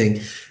anything.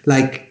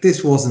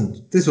 This wasn't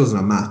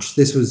a match.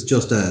 This was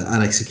just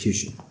an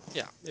execution.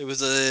 Yeah, it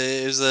was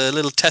a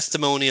little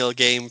testimonial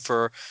game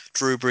for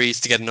Drew Brees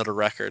to get another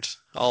record.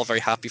 All very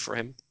happy for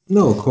him.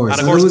 No, of course.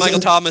 And of course, Michael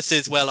Thomas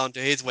is well onto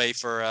his way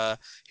for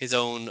his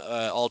own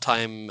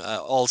all-time,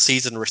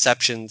 all-season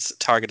receptions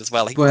target as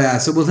well. But yeah,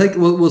 so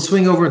we'll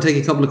swing over and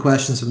take a couple of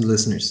questions from the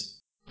listeners.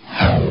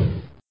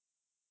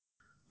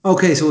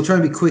 Okay, so we'll try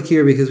and be quick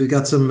here because we've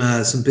got some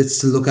bits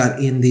to look at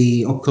in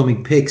the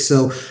upcoming picks.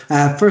 So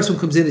first one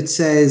comes in, it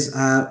says,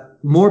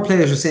 more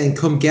players are saying,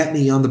 come get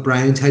me on the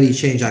Browns. How do you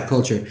change that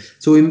culture?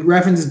 So we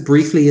referenced this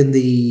briefly in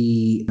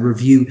the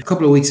review. A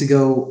couple of weeks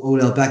ago,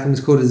 Odell Beckham was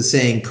quoted as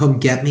saying, come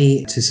get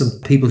me, to some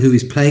people who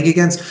he's playing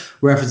against,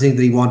 referencing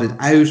that he wanted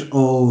out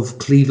of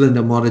Cleveland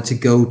and wanted to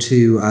go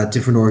to a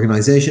different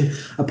organization.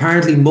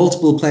 Apparently,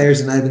 multiple players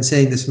have now been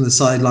saying this from the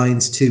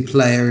sidelines to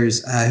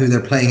players who they're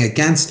playing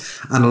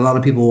against, and a lot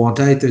of people want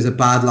out. There's a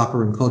bad locker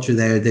room culture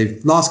there. They've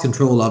lost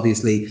control,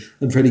 obviously,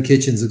 and Freddie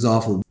Kitchens looks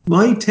awful.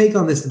 My take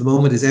on this at the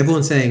moment is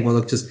everyone saying, well,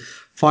 look, just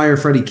fire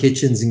Freddie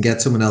Kitchens and get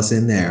someone else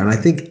in there. And I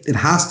think it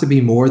has to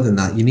be more than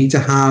that. You need to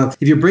have,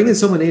 if you're bringing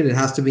someone in, it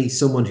has to be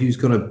someone who's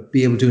going to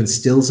be able to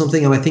instill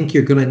something. And I think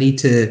you're going to need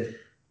to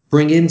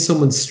bring in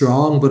someone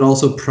strong, but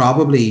also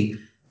probably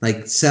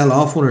sell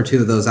off one or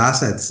two of those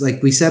assets.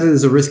 Like we said, it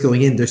as a risk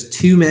going in. There's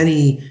too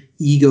many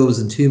egos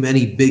and too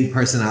many big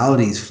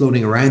personalities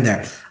floating around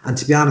there. And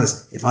to be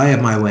honest, if I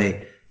have my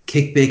way,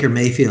 kick Baker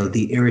Mayfield,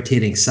 the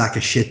irritating sack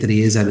of shit that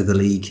he is, out of the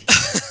league.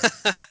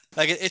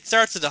 It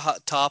starts at the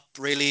top,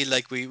 really.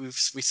 We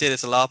say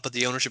this a lot, but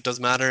the ownership does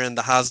matter, and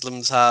the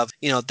Haslams have,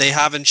 they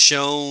haven't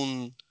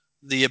shown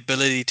the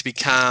ability to be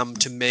calm,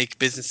 to make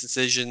business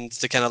decisions,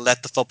 to kind of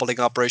let the footballing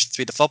operations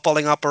be the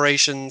footballing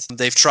operations.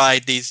 They've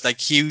tried these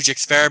huge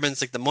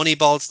experiments, like the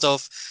Moneyball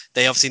stuff.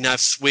 They obviously now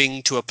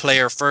swing to a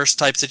player first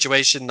type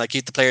situation,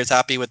 keep the players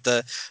happy with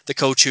the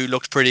coach who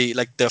looked pretty,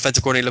 the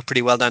offensive coordinator looked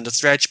pretty well down the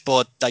stretch.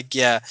 But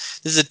this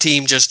is a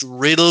team just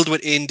riddled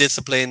with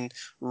indiscipline,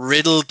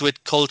 riddled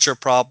with culture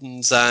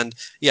problems, and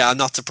I'm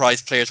not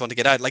surprised players want to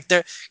get out.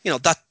 They're,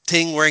 that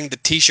thing wearing the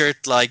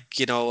t-shirt,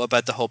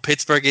 about the whole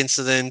Pittsburgh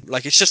incident,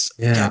 it's just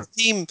the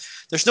team.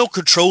 There's no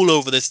control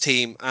over this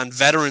team, and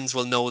veterans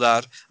will know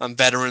that, and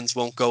veterans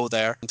won't go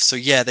there. So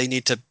they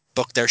need to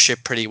book their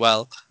ship pretty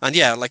well. And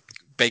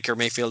Baker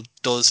Mayfield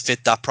does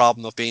fit that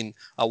problem of being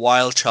a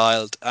wild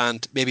child,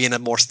 and maybe in a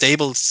more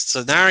stable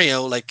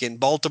scenario like in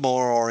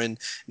Baltimore or in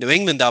New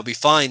England, that'll be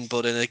fine.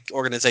 But in an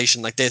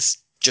organization like this,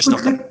 just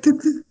not.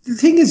 The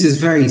thing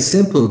is very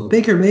simple.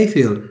 Baker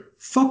Mayfield,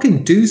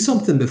 fucking do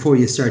something before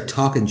you start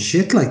talking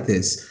shit like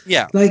this.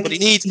 Yeah, but he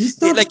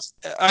needs,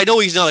 I know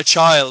he's not a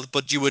child,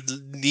 but you would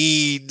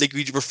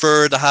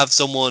prefer to have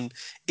someone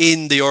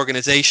in the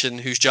organization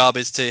whose job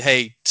is to,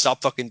 hey,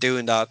 stop fucking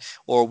doing that,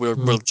 or we'll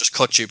just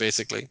cut you,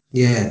 basically.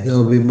 Yeah,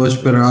 it'll be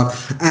much better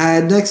off.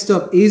 Next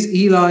up, is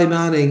Eli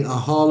Manning a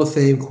Hall of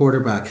Fame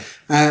quarterback?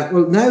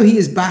 Well, now he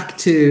is back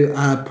to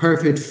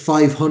perfect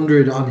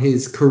 500 on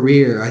his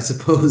career. I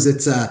suppose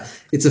it's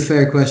a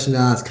fair question to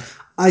ask.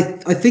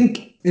 I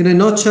think, in a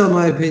nutshell,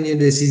 my opinion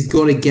is he's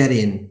going to get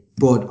in,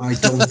 but I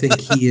don't think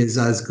he is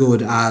as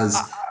good as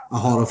a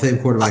Hall of Fame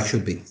quarterback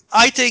should be.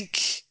 I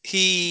think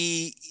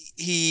he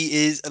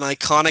he is an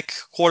iconic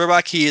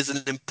quarterback. He is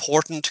an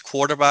important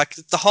quarterback.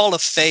 It's the Hall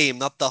of Fame,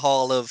 not the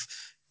Hall of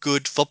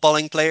good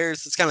footballing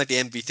players. It's kind of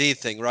like the MVP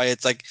thing, right?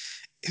 It's like,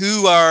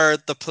 who are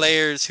the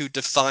players who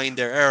defined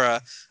their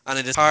era? And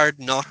it is hard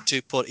not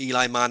to put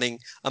Eli Manning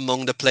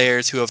among the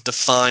players who have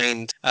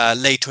defined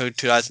late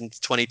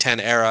 2010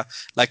 era.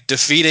 Like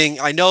defeating,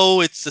 I know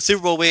it's the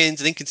Super Bowl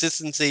wins and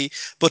inconsistency,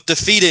 but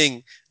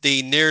defeating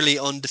the nearly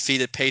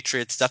undefeated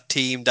Patriots, that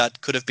team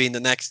that could have been the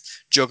next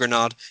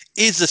juggernaut,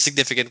 is a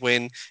significant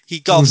win.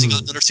 He obviously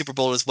got another Super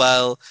Bowl as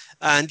well.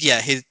 And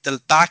yeah,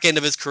 the back end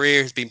of his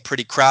career has been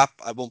pretty crap.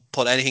 I won't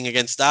put anything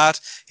against that.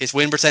 His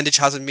win percentage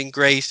hasn't been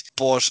great.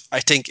 But I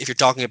think if you're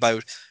talking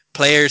about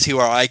players who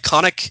are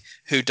iconic,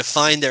 who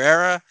define their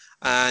era,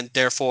 and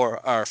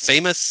therefore are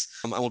famous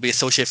and will be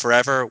associated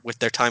forever with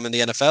their time in the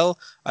NFL,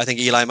 I think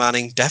Eli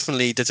Manning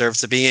definitely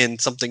deserves to be in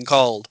something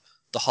called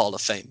the Hall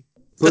of Fame.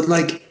 But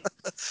like,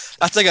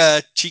 that's like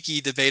a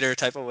cheeky debater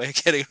type of way of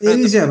getting it around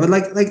is, yeah. But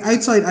like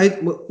outside,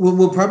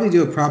 we'll probably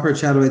do a proper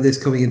chat about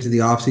this coming into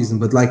the off season.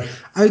 But like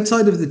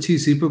outside of the two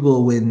Super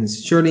Bowl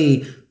wins,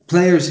 surely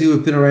players who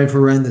have been around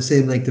for around the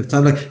same length of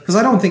time, like because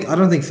I don't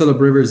think Philip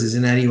Rivers is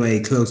in any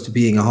way close to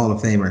being a Hall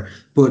of Famer,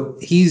 but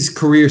his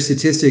career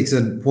statistics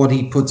and what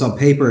he puts on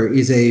paper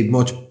is a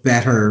much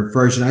better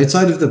version.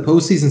 Outside of the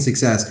postseason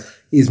success,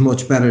 is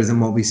much better than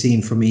what we've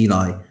seen from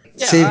Eli.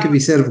 Same could Yeah, be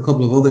said of a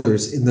couple of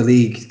others in the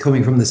league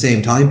coming from the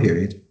same time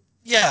period.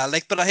 yeah,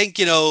 like, but I think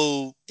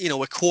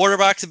with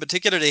quarterbacks in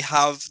particular, they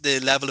have the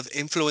level of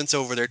influence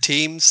over their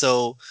team.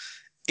 So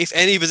if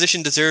any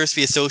position deserves to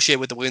be associated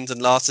with the wins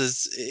and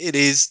losses, it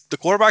is the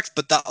quarterbacks.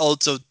 But that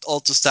also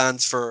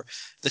stands for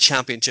the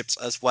championships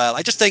as well.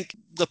 I just think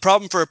the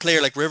problem for a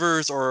player like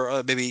Rivers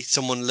or maybe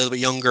someone a little bit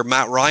younger,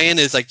 Matt Ryan,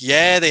 is like,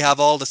 yeah, they have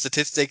all the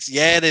statistics.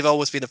 Yeah, they've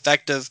always been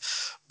effective.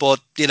 But,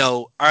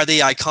 are they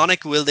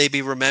iconic? Will they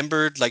be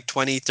remembered like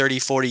 20, 30,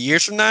 40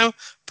 years from now?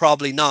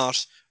 Probably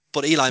not.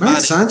 But Eli Mark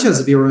Manning, Sanchez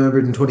will be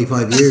remembered in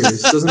 25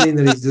 years. Doesn't mean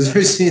that he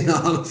deserves to be in the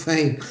Hall of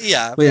Fame.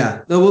 yeah, But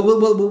yeah, no,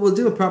 we'll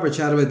do a proper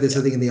chat about this, yeah.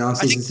 I think, in the I offseason.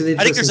 think It's an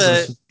I think there's interesting a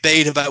question.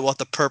 debate about what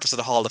the purpose of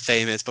the Hall of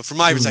Fame is, but from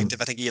my perspective,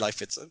 I think Eli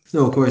fits in.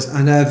 No, of course.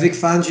 And Vic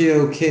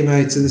Fangio came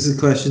out. So this is a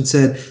question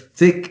said,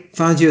 Vic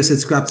Fangio said,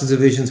 scrap the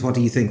divisions. What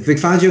do you think? Vic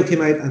Fangio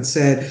came out and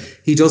said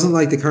he doesn't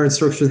like the current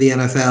structure of the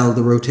NFL,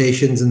 the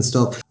rotations and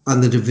stuff,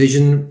 and the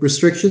division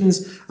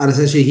restrictions. And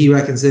essentially, he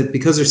reckons that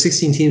because there's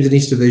 16 teams in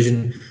each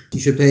division,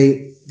 you should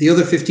play the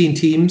other 15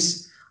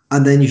 teams,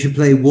 and then you should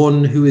play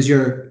one who is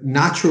your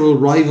natural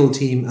rival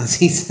team, as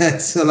he said.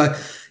 So, like,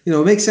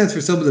 it makes sense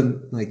for some of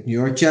them, like New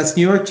York Jets,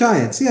 New York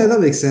Giants. Yeah, that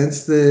makes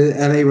sense. The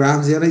LA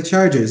Rams, the LA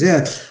Chargers.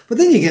 Yeah. But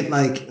then you get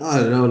like, I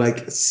don't know,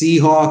 like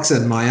Seahawks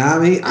and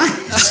Miami.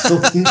 I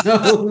don't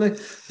know. Like,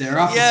 they're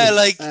Yeah, opposites.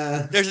 like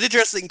there's an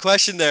interesting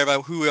question there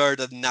about who are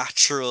the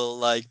natural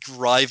like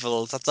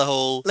rivals. That's a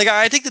whole like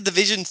I think the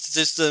division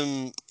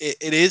system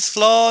it is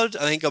flawed.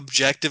 I think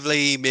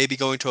objectively maybe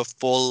going to a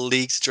full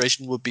league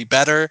situation would be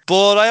better.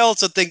 But I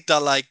also think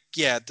that like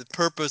yeah, the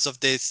purpose of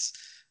this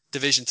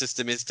division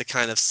system is to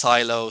kind of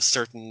silo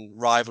certain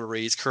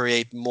rivalries,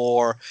 create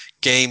more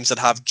games that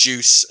have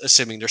juice,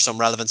 assuming there's some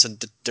relevance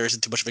and there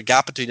isn't too much of a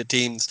gap between the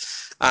teams,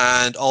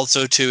 and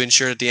also to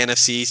ensure that the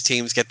NFC's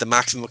teams get the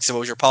maximum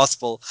exposure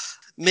possible.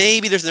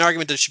 Maybe there's an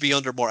argument that it should be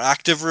under more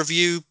active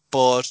review,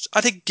 but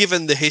I think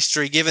given the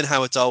history, given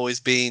how it's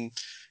always been,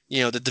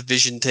 the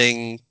division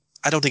thing,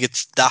 I don't think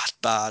it's that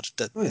bad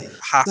that Oh, yeah. you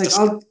have Like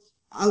to.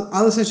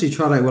 I'll essentially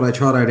trot out what I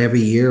trot out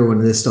every year when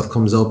this stuff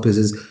comes up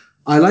is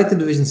I like the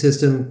division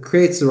system,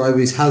 creates the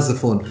rivalries, has the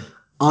fun.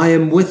 I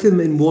am with him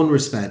in one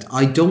respect.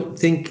 I don't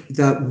think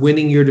that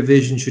winning your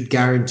division should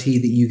guarantee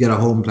that you get a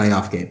home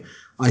playoff game.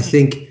 I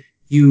think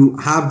you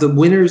have the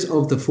winners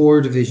of the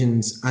four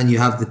divisions and you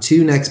have the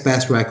two next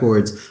best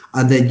records,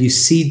 and then you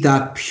seed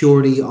that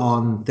purely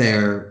on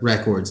their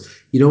records.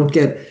 You don't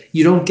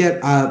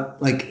get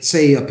like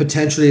say a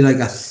potentially like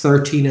a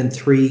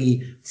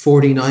 13-3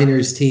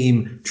 49ers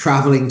team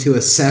traveling to a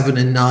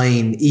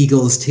 7-9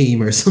 Eagles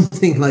team or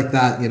something like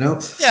that. Yeah,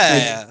 yeah,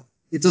 Like yeah.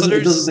 it So doesn't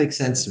there's make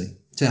sense to me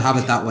to have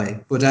it yeah. that way.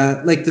 But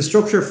like the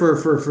structure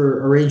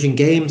for arranging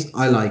games,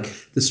 I like.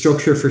 The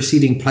structure for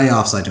seeding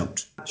playoffs, I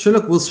don't. Sure,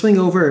 look, we'll swing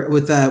over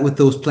with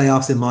those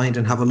playoffs in mind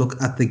and have a look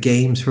at the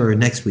games for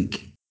next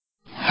week.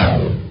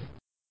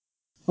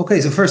 Okay,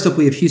 so first up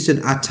we have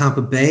Houston at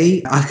Tampa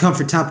Bay. I've gone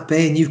for Tampa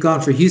Bay and you've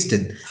gone for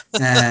Houston.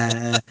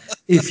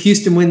 If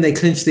Houston win, they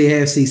clinch the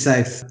AFC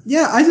South.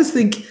 Yeah, I just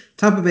think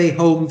Tampa Bay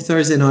home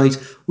Thursday night.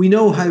 We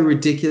know how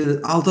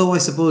ridiculous, although I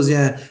suppose,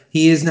 yeah,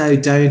 he is now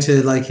down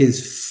to like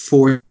his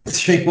fourth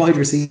string wide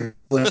receiver.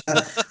 But,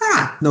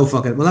 no,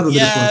 fuck it. We'll have a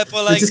bit of fun. Yeah, but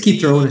Let's like just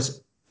keep throwing it.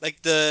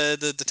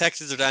 the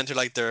Texans are down to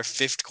like their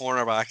fifth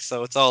cornerback,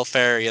 so it's all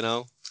fair.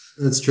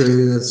 That's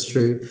true. That's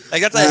true.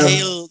 Like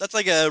Um, that's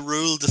like a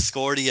Rule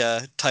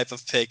Discordia type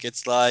of pick.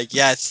 It's like,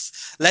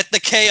 yes, let the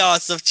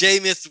chaos of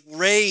Jameis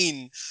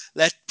reign.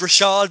 Let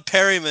Brashad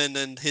Perryman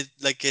and his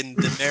like in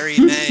the Merry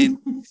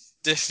Men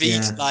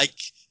defeat yeah. like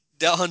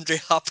DeAndre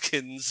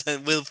Hopkins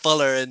and Will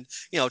Fuller and,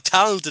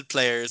 talented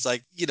players.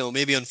 Like,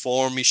 maybe on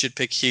form you should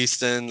pick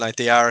Houston. Like,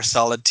 they are a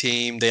solid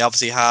team. They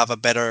obviously have a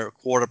better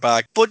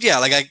quarterback. But yeah,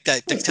 like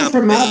the It's Tampa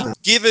different Bay, madness.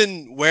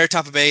 given where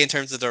Tampa Bay in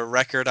terms of their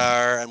record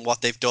are and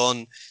what they've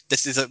done,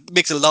 this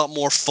makes it a lot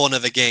more fun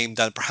of a game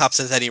than perhaps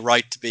has any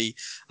right to be.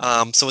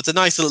 So it's a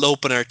nice little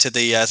opener to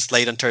the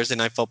slate on Thursday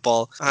Night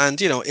Football. And,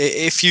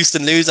 if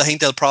Houston lose, I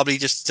think they'll probably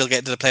just still get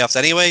into the playoffs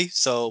anyway.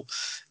 So,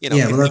 Yeah,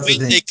 if well, they that's the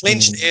win, they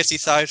clinch thing. the AFC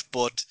South.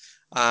 But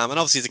and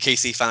obviously, as a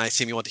KC fan, I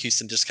assume you want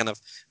Houston just kind of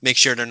make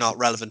sure they're not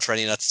relevant for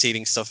any of that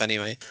seeding stuff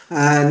anyway.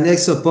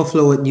 Next up,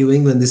 Buffalo at New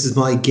England. This is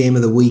my game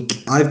of the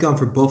week. I've gone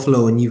for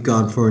Buffalo and you've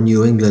gone for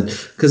New England.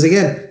 Because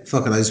again,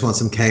 fuck it, I just want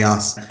some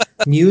chaos.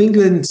 New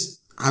England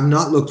have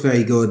not looked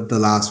very good the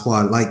last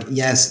while. Like,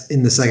 yes,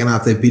 in the second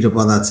half, they beat up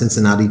on that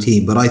Cincinnati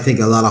team, but I think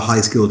a lot of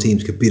high school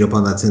teams could beat up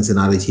on that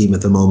Cincinnati team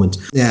at the moment.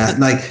 Yeah,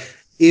 like,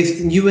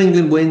 if New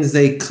England wins,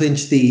 they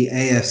clinch the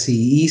AFC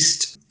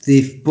East.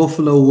 If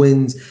Buffalo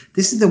wins,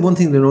 this is the one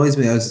thing that annoys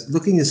me. I was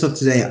looking this up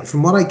today.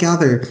 From what I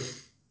gather,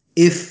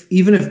 if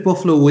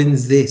Buffalo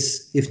wins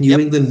this, if New Yep.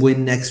 England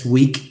win next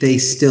week, they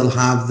still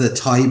have the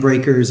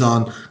tiebreakers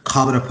on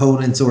common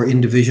opponents or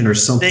in division or They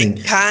something.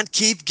 can't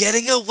keep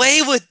getting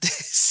away with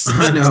this.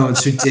 I know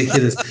it's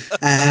ridiculous,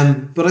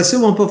 but I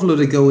still want Buffalo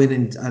to go in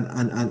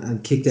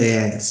and kick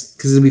their ass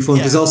because it'll be fun.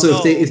 Because Yeah, also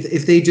no.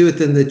 if they do it,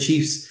 then the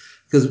Chiefs,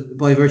 because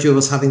by virtue of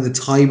us having the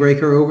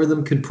tiebreaker over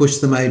them, could push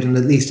them out and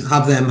at least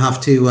have them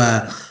have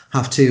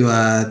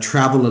to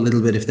travel a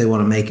little bit if they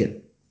want to make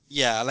it.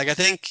 Yeah, like I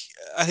think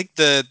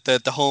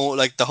the home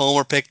like the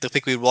homer pick, the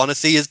pick we want to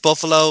see is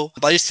Buffalo.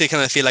 But I just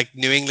kind of feel like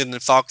New England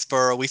and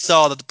Foxborough. We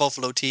saw that the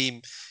Buffalo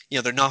team,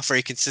 they're not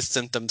very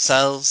consistent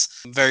themselves.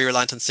 Very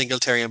reliant on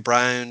Singletary and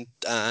Brown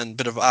and a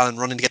bit of Allen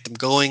running to get them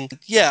going.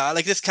 Yeah,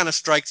 like this kind of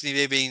strikes me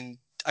maybe being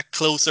a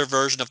closer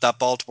version of that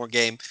Baltimore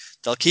game.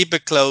 They'll keep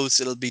it close.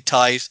 It'll be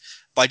tight.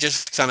 But I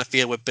just kind of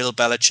feel with Bill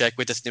Belichick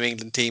with this New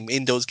England team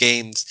in those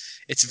games,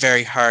 it's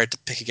very hard to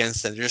pick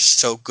against them. They're just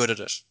so good at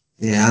it.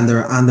 Yeah, and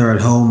they're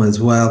at home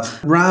as well.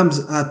 Rams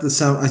at the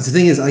Sound. The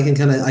thing is, I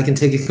can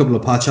take a couple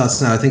of pot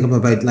shots now. I think I'm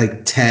about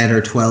like 10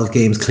 or 12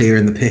 games clear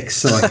in the picks,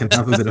 so I can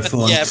have a bit of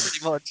fun. Yeah,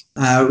 pretty much.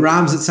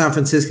 Rams at San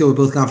Francisco. We've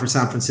both gone for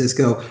San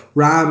Francisco.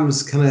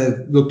 Rams kind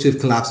of look to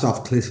have collapsed off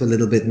a cliff a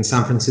little bit in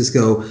San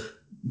Francisco,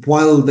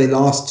 while they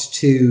lost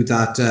to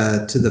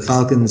the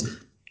Falcons.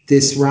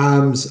 This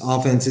Rams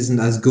offense isn't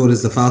as good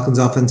as the Falcons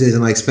offense is,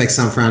 and I expect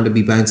San Fran to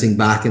be bouncing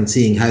back and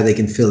seeing how they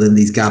can fill in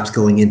these gaps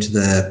going into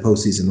the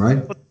postseason,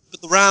 right? But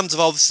the Rams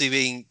have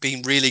obviously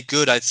been really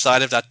good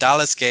outside of that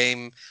Dallas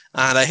game,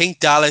 and I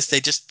think Dallas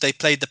they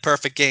played the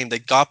perfect game. They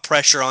got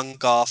pressure on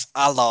Goff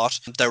a lot.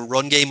 Their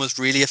run game was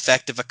really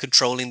effective at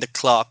controlling the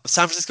clock.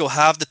 San Francisco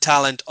have the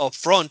talent up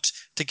front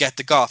to get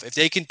the Goff. If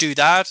they can do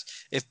that,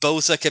 if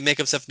Bosa can make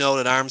himself known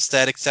and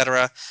Armstead,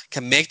 etc.,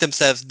 can make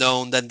themselves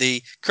known, then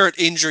the current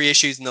injury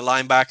issues in the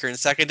linebacker and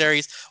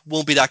secondaries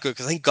won't be that good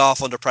because I think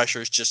Goff under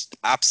pressure is just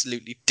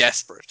absolutely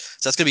desperate.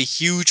 So that's going to be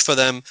huge for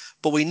them.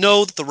 But we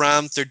know that the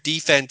Rams, their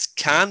defense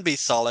can be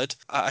solid.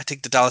 I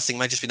think the Dallas thing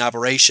might just be an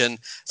aberration.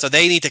 So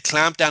they need to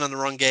clamp down on the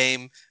run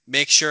game,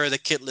 make sure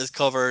that Kittle is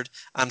covered,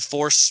 and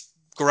force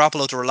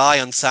Garoppolo to rely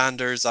on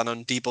Sanders and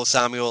on Deebo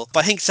Samuel.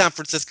 But I think San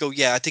Francisco,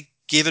 yeah, I think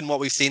given what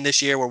we've seen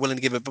this year, we're willing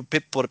to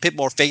put a bit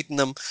more faith in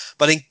them.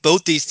 But I think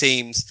both these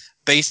teams,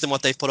 based on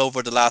what they've put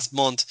over the last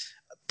month,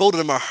 both of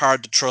them are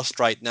hard to trust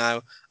right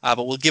now.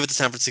 But we'll give it to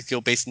San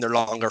Francisco based on their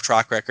longer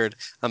track record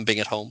and being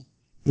at home.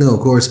 No,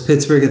 of course,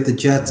 Pittsburgh at the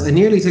Jets. I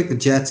nearly took the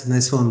Jets in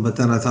this one, but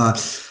then I thought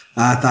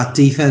that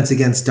defense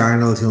against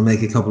Darnold, he'll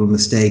make a couple of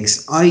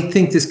mistakes. I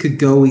think this could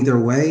go either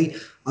way.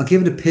 I'll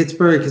give it to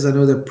Pittsburgh because I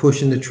know they're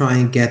pushing to try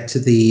and get to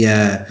the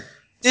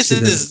This to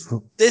is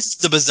the. this is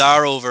the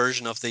bizarro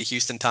version of the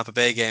Houston Tampa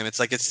Bay game. It's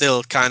like it's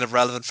still kind of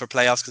relevant for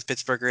playoffs because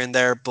Pittsburgh are in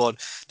there, but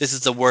this is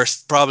the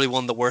worst, probably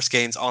one of the worst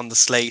games on the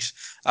slate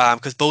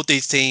because both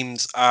these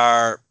teams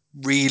are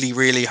really,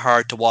 really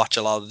hard to watch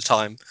a lot of the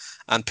time.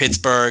 And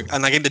Pittsburgh,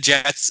 and I think the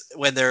Jets,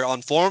 when they're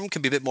on form,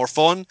 can be a bit more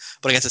fun.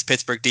 But against this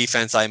Pittsburgh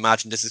defense, I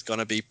imagine this is going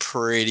to be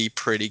pretty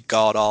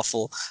god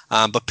awful.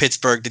 But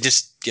Pittsburgh, the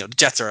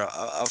Jets are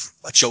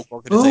a joke Oh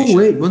organization.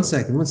 wait, one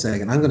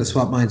second. I'm going to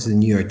swap mine to the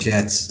New York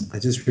Jets. I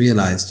just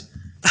realized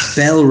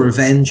Bell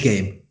revenge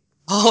game.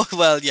 Oh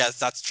well, yes,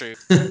 that's true.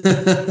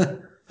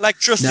 Like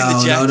trusting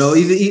the No.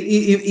 Jets.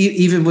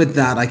 Even with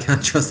that, I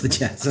can't trust the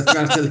Jets. I'm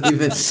going to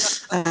leave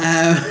it.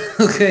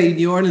 Okay,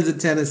 New Orleans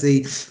and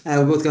Tennessee.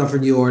 We're both gone for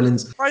New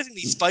Orleans.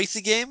 Surprisingly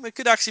spicy game. It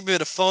could actually be a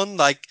bit of fun.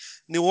 Like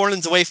New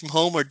Orleans away from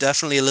home are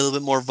definitely a little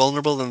bit more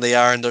vulnerable than they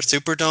are in their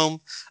Superdome,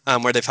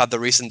 where they've had the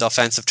recent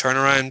offensive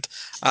turnaround.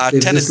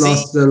 They've just Tennessee,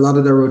 lost a lot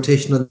of their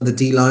rotation on the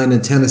D line,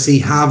 and Tennessee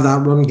have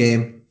that run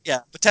game.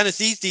 Yeah, but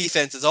Tennessee's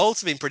defense has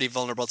also been pretty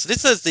vulnerable. So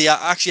this is the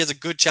actually has a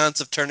good chance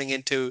of turning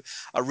into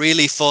a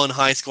really fun,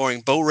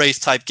 high-scoring boat race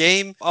type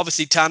game.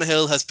 Obviously,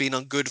 Tannehill has been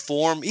on good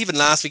form. Even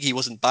last week, he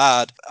wasn't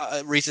bad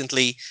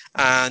recently,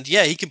 and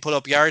yeah, he can put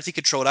up yards. He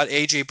can throw that.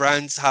 AJ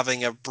Brown's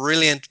having a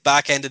brilliant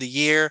back end of the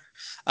year.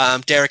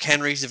 Derrick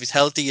Henry's, if he's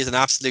healthy, is an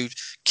absolute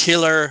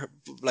killer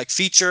like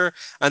feature.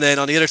 And then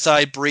on the other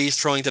side, Breeze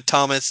throwing to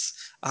Thomas.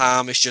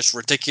 It's just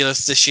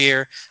ridiculous this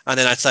year. And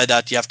then outside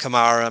that, you have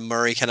Kamara and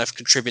Murray kind of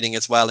contributing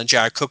as well. And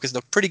Jared Cook has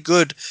looked pretty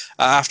good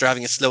after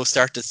having a slow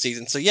start this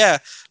season. So yeah,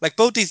 like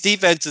both these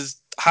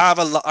defenses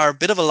are a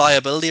bit of a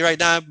liability right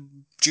now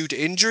due to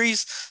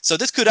injuries. So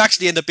this could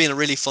actually end up being a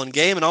really fun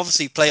game, and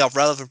obviously playoff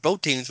relevant for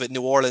both teams, with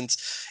New Orleans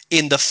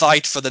in the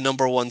fight for the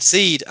number one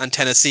seed and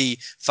Tennessee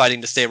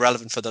fighting to stay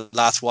relevant for the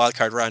last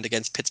wildcard round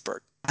against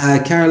Pittsburgh.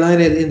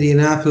 Carolina and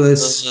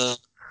Indianapolis. Who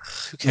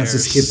Let's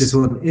just skip this cares?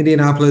 one.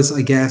 Indianapolis,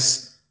 I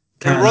guess.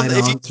 Carolina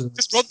If you on to.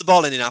 just run the ball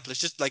in Indianapolis,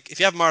 just like if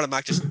you have Marlon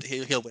Mack, just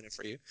he'll win it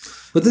for you.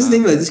 But this is the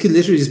thing, like this could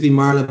literally just be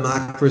Marlon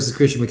Mack versus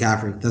Christian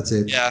McCaffrey. That's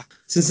it. Yeah,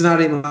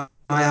 Cincinnati,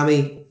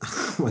 Miami.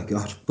 Oh my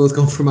God, both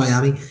going for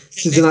Miami. it,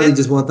 Cincinnati it,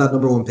 just want that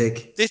number one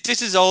pick.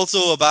 this is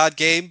also a bad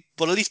game,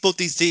 but at least both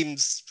these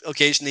teams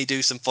occasionally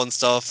do some fun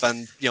stuff.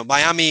 And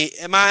Miami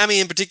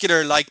in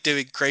particular, like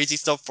doing crazy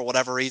stuff for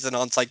whatever reason,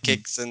 onside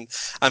kicks and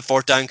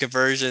fourth down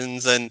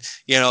conversions, and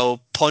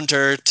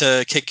punter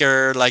to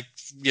kicker, like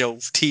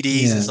TDs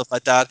and Yeah, stuff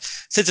like that.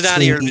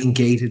 Cincinnati are swinging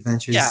gate yeah,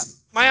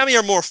 adventures. Miami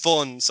are more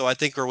fun, so I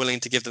think we're willing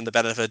to give them the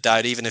benefit of the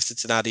doubt, even if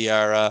Cincinnati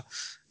are,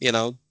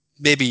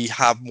 maybe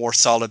have more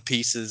solid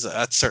pieces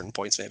at certain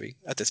points, maybe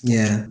at this point.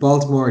 Yeah,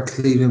 Baltimore,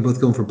 Cleveland both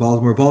going for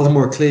Baltimore.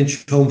 Baltimore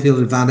clinch home field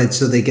advantage,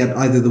 so they get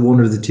either the one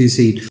or the two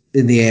seed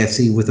in the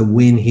AFC with a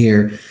win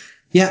here.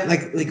 Yeah,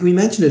 like we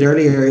mentioned it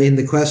earlier in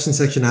the question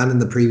section and in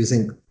the previous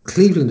thing,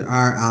 Cleveland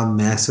are a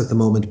mess at the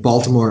moment.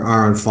 Baltimore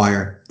are on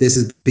fire. This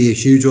would be a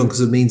huge one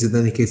because it means that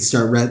then they could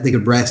they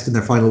could rest in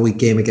their final week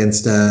game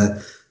against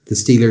the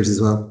Steelers as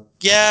well.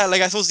 Yeah,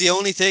 like I suppose the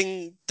only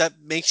thing that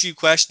makes you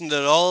question it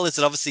at all is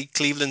that obviously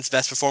Cleveland's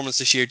best performance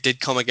this year did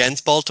come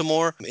against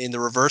Baltimore in the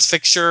reverse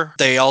fixture.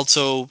 They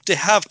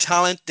have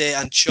talent,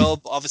 and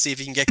Chubb obviously if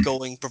he can get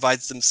going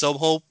provides them some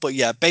hope. But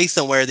yeah, based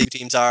on where the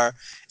teams are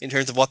in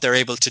terms of what they're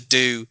able to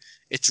do,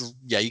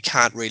 you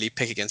can't really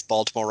pick against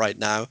Baltimore right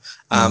now.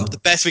 The No.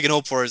 best we can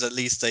hope for is at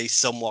least a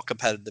somewhat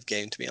competitive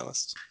game, to be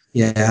honest.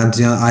 Yeah, and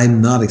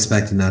I'm not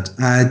expecting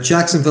that.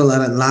 Jacksonville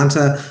and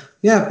Atlanta.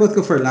 Yeah, both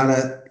go for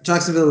Atlanta.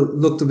 Jacksonville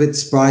looked a bit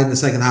spry in the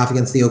second half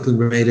against the Oakland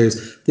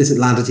Raiders. This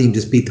Atlanta team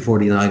just beat the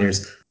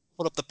 49ers.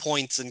 Put up the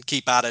points and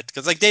keep at it,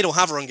 because like they don't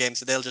have a run game,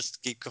 so they'll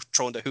just keep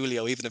throwing to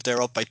Julio even if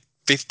they're up by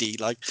 50.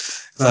 Like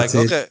it's like That's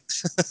it. okay.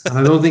 And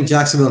I don't think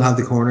Jacksonville have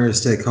the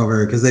corners to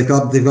cover because they've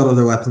got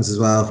other weapons as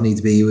well if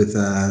needs be with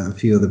a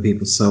few other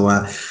people. So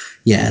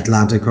yeah,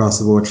 Atlanta across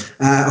the board.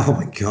 Oh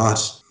my God,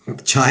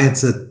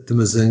 Giants at the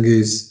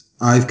Mizungus.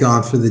 I've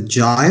gone for the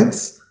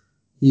Giants.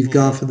 You've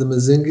gone for the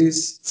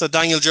Mizungus. So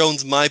Daniel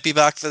Jones might be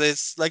back for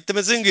this. Like the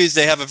Mizungus,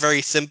 they have a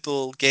very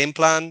simple game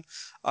plan.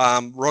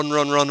 Run,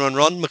 run, run, run,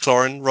 run,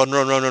 McLaurin. Run,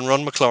 run, run, run,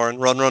 run, McLaurin.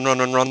 Run, run, run,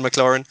 run, run,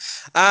 McLaurin.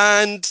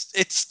 And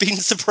it's been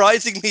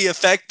surprisingly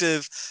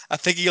effective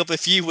at picking up a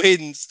few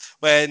wins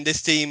when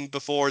this team,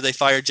 before they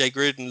fired Jay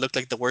Gruden, looked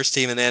like the worst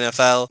team in the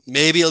NFL.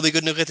 Maybe it'll be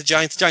good enough at the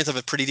Giants. The Giants have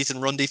a pretty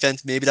decent run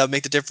defense. Maybe that would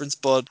make the difference.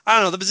 But I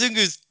don't know. The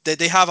Mizungus,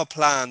 they have a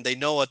plan. They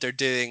know what they're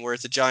doing.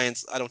 Whereas the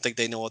Giants, I don't think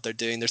they know what they're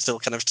doing. They're still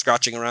kind of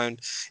scratching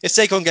around. If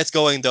Saquon gets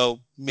going, though,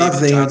 maybe That's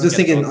the the thing. I was Giants will just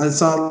get it thinking.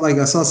 done.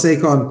 I saw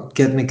Saquon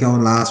getting it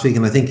going last week,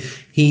 and I think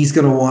he's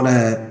gonna want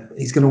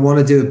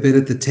to do a bit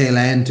at the tail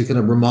end to kind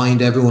of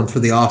remind everyone for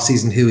the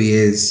offseason who he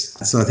is.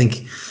 So I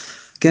think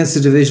against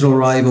a divisional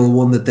rival,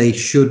 one that they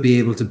should be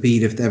able to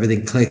beat if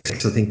everything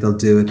clicks, I think they'll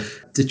do it.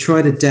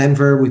 Detroit at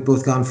Denver. We've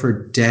both gone for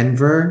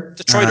Denver.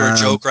 Detroit are a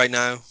joke right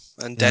now,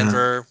 and Yeah.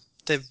 Denver,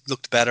 they've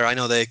looked better. I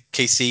know the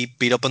KC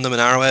beat up on them in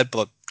Arrowhead,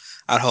 but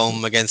at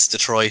home against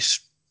Detroit,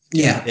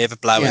 yeah, Yeah,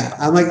 David Blau is yeah, back.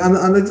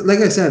 and like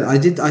I said, I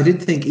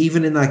did think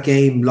even in that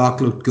game, Locke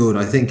looked good.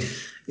 I think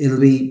it'll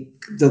be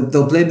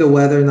they'll blame the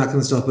weather and that kind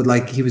of stuff, but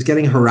like he was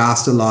getting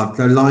harassed a lot.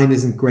 Their line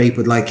isn't great,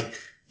 but like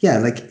yeah,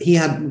 like he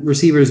had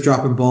receivers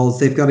dropping balls.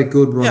 They've got a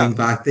good Yeah. running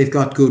back. They've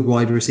got good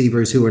wide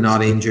receivers who are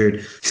not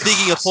injured.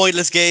 Speaking of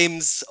pointless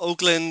games,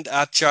 Oakland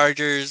at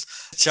Chargers.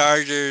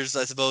 Chargers,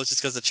 I suppose,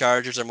 just because the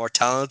Chargers are more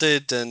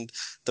talented and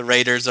the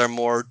Raiders are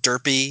more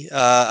derpy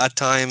at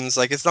times.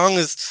 Like as long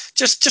as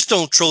just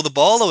don't throw the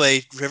ball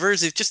away,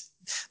 Rivers. It just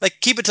like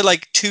keep it to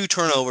like 2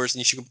 turnovers, and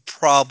you should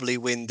probably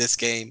win this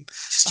game.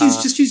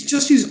 Uh,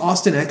 Just use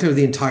Austin Eckler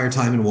the entire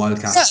time in yeah,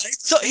 Wildcats.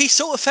 so he's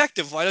so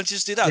effective. Why don't you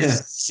just do that? Yeah.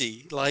 It's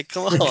easy. Like,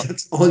 come Like on.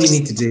 that's all you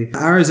need Just to do.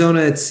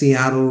 Arizona at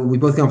Seattle. We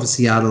both gone for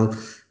Seattle.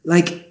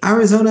 Like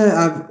Arizona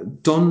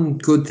have done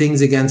good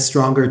things against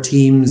stronger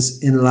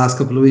teams in the last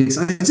couple of weeks.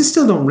 I just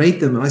still don't rate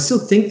them, and I still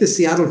think the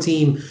Seattle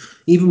team,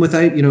 even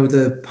without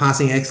the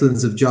passing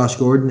excellence of Josh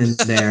Gordon in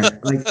there,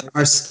 like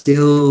are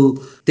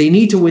still they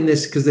need to win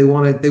this because they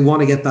want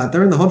to get that.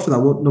 They're in the hunt for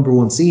that number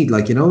one seed.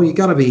 Like you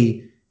got to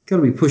be got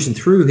to be pushing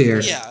through here.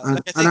 Yeah, And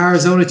like I an think,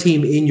 Arizona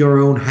team in your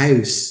own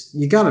house,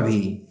 you got to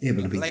be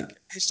able yeah, to beat like that.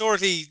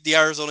 historically, the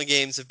Arizona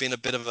games have been a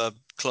bit of a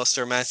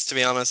cluster mess, to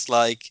be honest.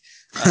 Like,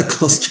 A uh,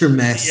 cluster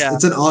mess. yeah,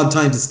 It's an odd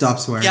time to stop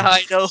yeah, swearing.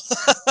 I know.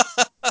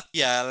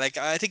 Yeah, like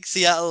I think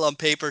Seattle on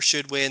paper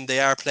should win. They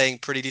are playing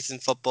pretty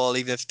decent football,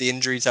 even if the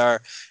injuries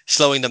are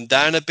slowing them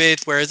down a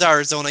bit. Whereas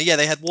Arizona, yeah,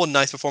 they had one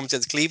nice performance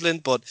against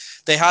Cleveland, but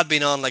they had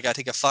been on like I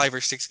think a 5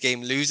 or 6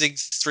 game losing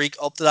streak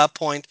up to that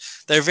point.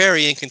 They're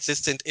very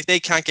inconsistent. If they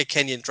can't get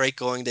Kenyon Drake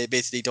going, they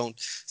basically don't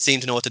seem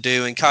to know what to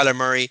do. And Kyler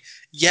Murray,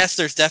 yes,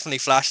 there's definitely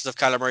flashes of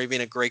Kyler Murray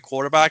being a great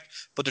quarterback,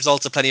 but there's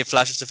also plenty of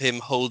flashes of him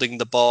holding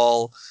the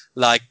ball,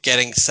 like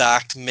getting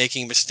sacked,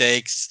 making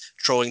mistakes,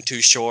 throwing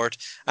too short.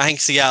 I think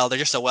Seattle, they're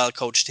just a well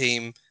coached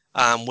team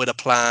with a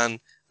plan,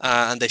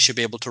 and they should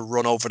be able to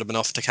run over them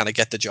enough to kind of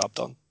get the job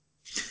done.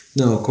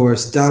 No, of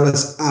course.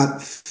 Dallas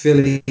at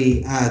Philly.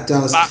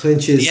 Dallas Ah, the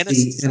clinches the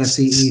NFC. NFC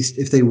East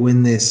if they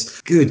win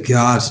this. Good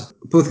God.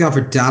 Both gone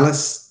for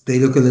Dallas. They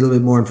look a little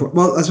bit more important.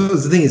 Well, I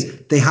suppose the thing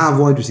is, they have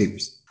wide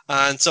receivers.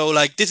 And so,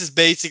 like, this is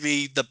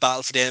basically the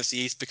battle for the NFC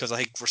East because I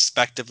think,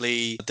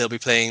 respectively, they'll be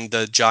playing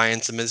the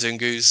Giants and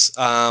Mizungus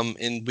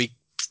in week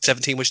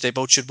 17, which they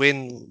both should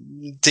win.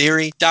 In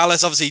theory,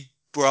 Dallas obviously.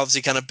 We're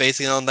obviously kind of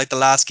basing it on like the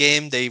last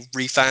game. They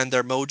refound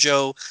their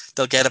mojo.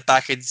 They'll get it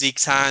back in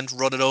Zeke's hand,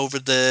 run it over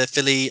the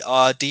Philly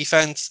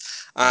defense,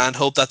 and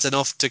hope that's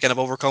enough to kind of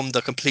overcome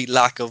the complete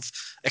lack of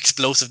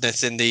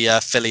explosiveness in the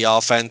Philly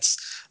offense.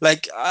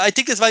 Like I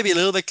think this might be a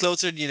little bit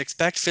closer than you'd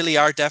expect. Philly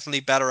are definitely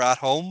better at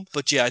home,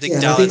 but yeah, I think Yeah,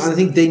 and I think Dallas. I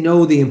think they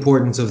know the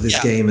importance of this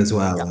Yeah, game as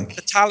well. yeah, the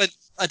Like, talent.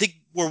 I think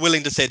we're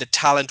willing to say the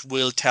talent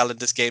will tell in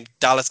this game.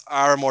 Dallas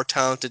are a more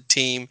talented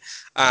team.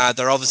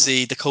 They're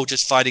obviously the coach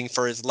is fighting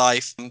for his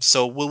life,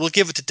 so we'll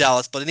give it to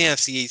Dallas. But in the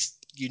NFC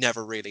East, you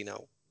never really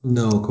know.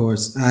 no, of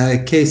course.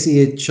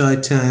 Casey at Chi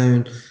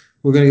Town.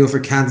 We're gonna go for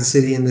Kansas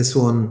City in this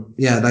one.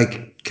 Yeah,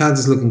 like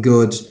Kansas looking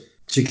good.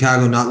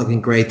 Chicago not looking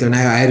great. They're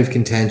now out of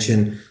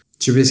contention.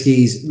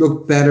 Trubisky's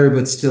look better,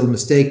 but still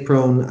mistake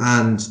prone.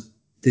 And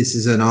this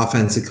is an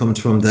offense that comes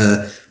from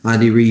the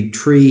Andy Reid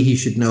tree. He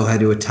should know how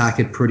to attack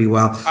it pretty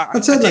well. I, That I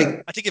said, think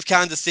like, I think if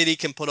Kansas City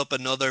can put up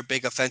another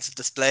big offensive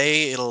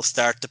display, it'll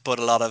start to put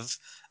a lot of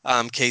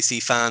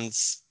KC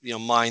fans,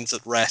 minds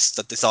at rest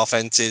that this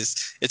offense is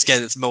it's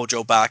getting its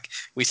mojo back.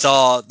 We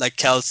saw like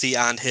Kelsey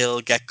and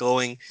Hill get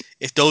going.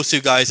 If those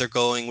two guys are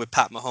going with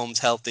Pat Mahomes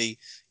healthy,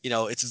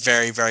 it's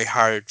very very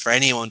hard for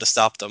anyone to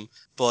stop them.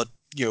 But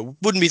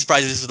wouldn't be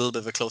surprised if this was a little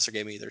bit of a closer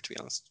game either, to be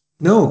honest.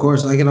 no, of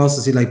course. I can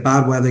also see like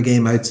bad weather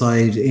game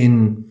outside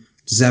in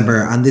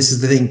December, and this is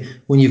the thing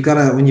when you've got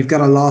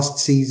a lost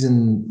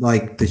season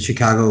like the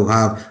Chicago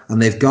have,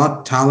 and they've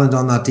got talent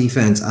on that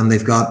defense, and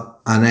they've got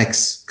an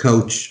ex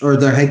coach or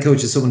their head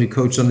coach is someone who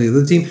coached on the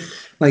other team.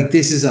 Like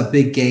this is a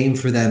big game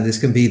for them. This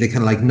can be the kind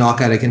of like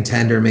knock out a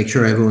contender, make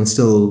sure everyone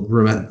still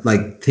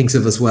like thinks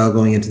of us well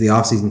going into the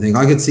offseason thing.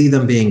 I could see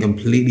them being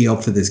completely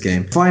up for this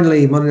game.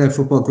 Finally, Monday Night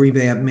Football, Green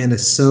Bay at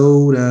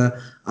Minnesota.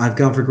 I've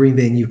gone for Green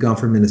Bay and you've gone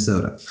for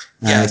Minnesota.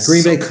 Yes.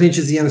 Green Bay So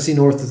clinches the NFC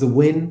North with a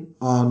win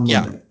on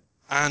yeah. Monday.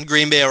 And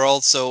Green Bay are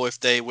also, if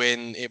they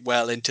win, it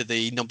well into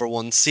the number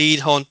one seed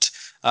hunt.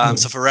 So Hmm.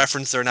 for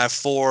reference, there are now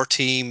 4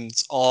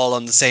 teams all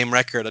on the same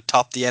record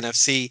atop the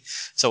NFC.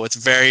 So it's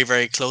very,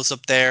 very close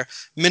up there.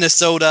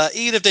 Minnesota,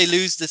 even if they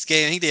lose this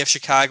game, I think they have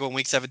Chicago in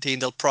week 17.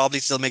 They'll probably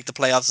still make the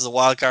playoffs as a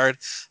wild card.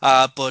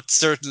 But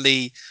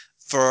certainly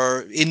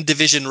for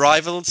in-division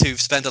rivals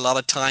who've spent a lot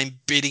of time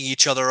beating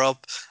each other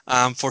up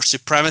for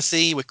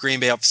supremacy, with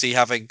Green Bay obviously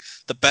having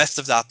the best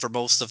of that for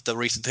most of the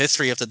recent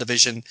history of the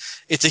division.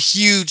 It's a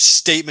huge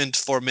statement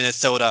for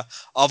Minnesota.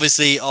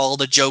 Obviously, all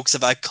the jokes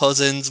about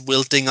Cousins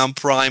wilting on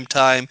prime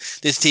time,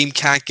 this team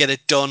can't get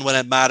it done when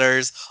it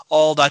matters,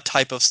 all that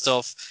type of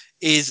stuff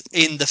is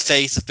in the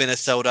face of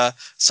Minnesota.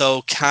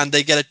 So can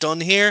they get it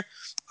done here?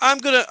 I'm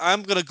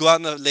gonna go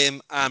out on a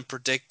limb and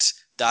predict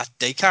that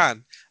they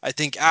can. I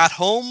think at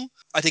home,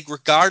 I think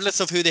regardless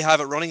of who they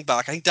have at running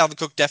back, I think Dalvin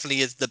Cook definitely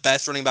is the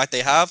best running back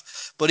they have.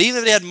 But even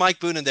if they had Mike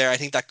Boone in there, I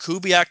think that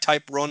Kubiak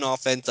type run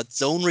offense, that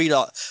zone read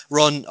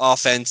run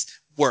offense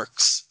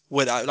works.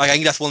 I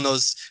think that's one of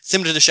those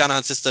similar to the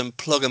Shanahan system,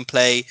 plug and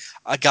play.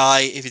 A guy,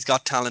 if he's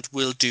got talent,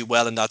 will do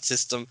well in that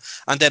system.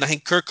 And then I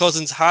think Kirk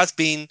Cousins has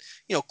been,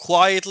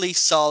 quietly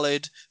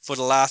solid for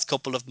the last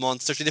couple of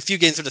months. There's been a few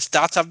games where the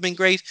stats haven't been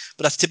great,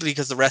 but that's typically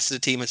because the rest of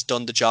the team has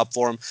done the job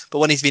for him. But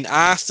when he's been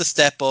asked to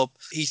step up,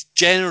 he's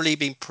generally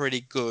been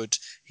pretty good.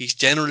 He's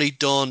generally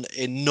done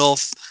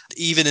enough.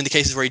 Even in the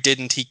cases where he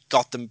didn't, he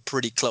got them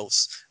pretty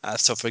close.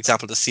 So, for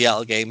example, the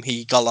Seattle game,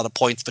 he got a lot of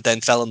points, but then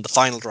fell in the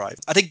final drive.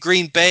 I think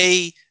Green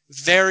Bay,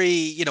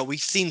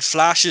 we've seen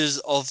flashes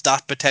of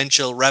that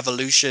potential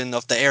revolution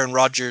of the Aaron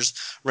Rodgers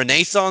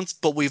renaissance,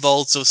 but we've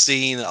also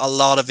seen a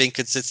lot of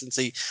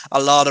inconsistency,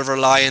 a lot of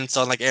reliance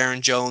on like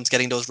Aaron Jones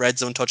getting those red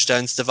zone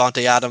touchdowns,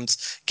 Devontae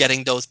Adams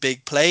getting those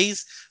big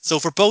plays. So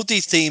for both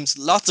these teams,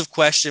 lots of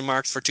question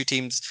marks for two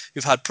teams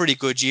who've had pretty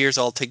good years,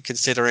 all things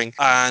considering.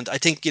 And I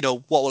think,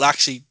 what will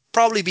actually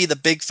probably be the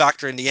big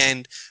factor in the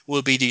end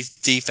will be these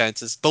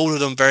defenses. Both of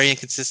them very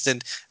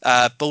inconsistent.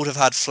 Both have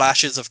had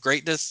flashes of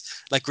greatness.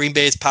 Like Green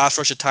Bay's pass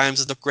rush at times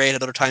has looked great,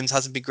 at other times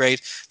hasn't been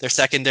great. Their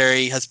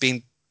secondary has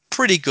been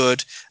pretty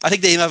good. I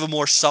think they have a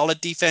more solid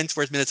defense,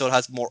 whereas Minnesota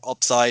has more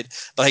upside.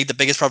 But I think the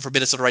biggest problem for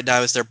Minnesota right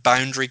now is their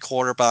boundary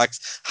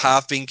quarterbacks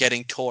have been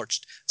getting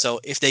torched.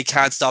 So if they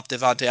can't stop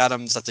Devontae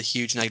Adams, that's a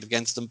huge negative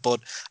against them. But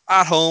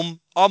at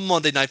home on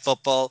Monday Night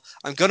Football,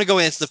 I'm going to go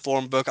against the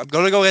form book. I'm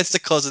going to go against the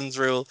Cousins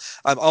rule.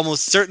 I'm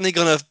almost certainly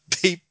going to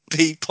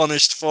be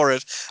punished for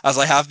it, as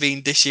I have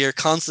been this year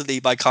constantly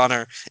by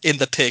Connor in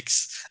the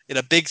picks. In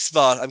a big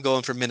spot, I'm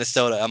going for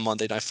Minnesota on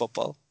Monday Night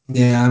Football.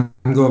 Yeah,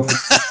 I'm going for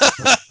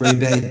Green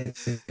Bay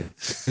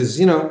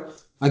because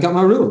I got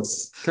my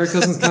rules. Kirk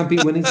Cousins can't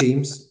beat winning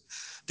teams.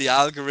 The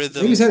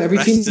algorithm. Like you said, every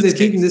team rests its they've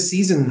beaten case. this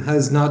season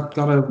has not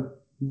got a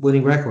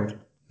winning record.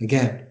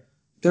 Again,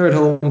 they're at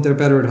home. They're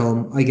better at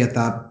home. I get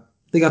that.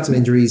 They got some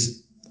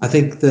injuries. I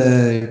think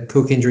the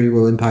Cook injury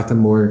will impact them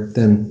more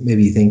than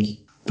maybe you think.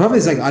 Probably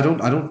is I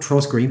don't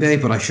trust Green Bay,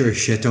 but I sure as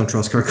shit don't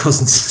trust Kirk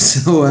Cousins.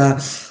 So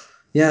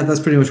yeah, that's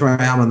pretty much where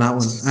I am on that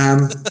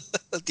one.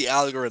 The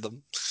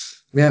algorithm.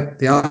 Yeah,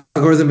 the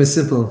algorithm is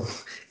simple.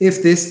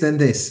 If this, then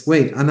this.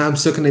 Wait, and I'm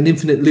stuck in an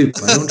infinite loop.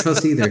 I don't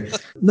trust either.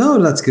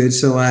 No, that's good.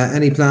 So,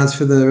 any plans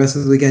for the rest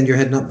of the weekend? You're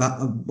heading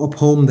up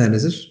home, then,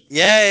 is it?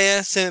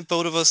 Yeah. Same,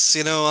 both of us,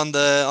 on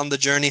the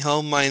journey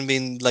home. Mine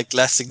being like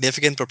less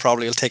significant, but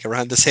probably will take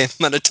around the same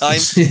amount of time.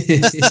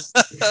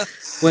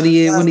 When are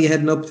you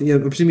heading up? I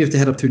presume you have to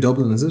head up through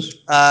Dublin, is it?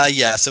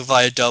 Yeah. So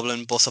via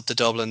Dublin, bus up to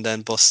Dublin,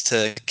 then bus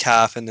to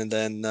Cavan, and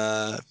then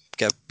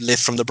get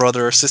lift from the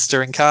brother or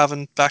sister in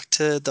Cavan back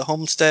to the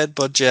homestead.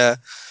 But yeah,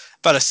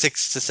 about a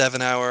 6 to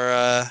 7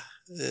 hour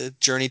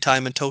journey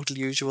time in total.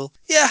 Usual.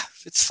 Yeah,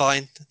 it's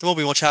fine. There won't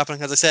be much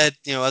happening. As I said,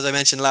 as I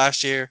mentioned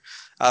last year,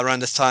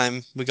 around this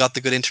time we got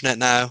the good internet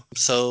now,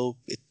 so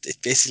it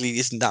basically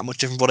isn't that much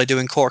different from what I do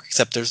in Cork,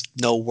 except there's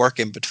no work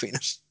in between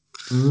it.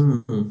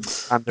 And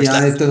there's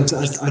Yeah,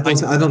 less. I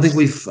don't think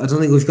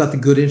we've got the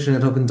good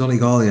internet up in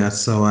Donegal yet.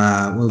 So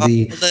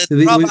The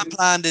broadband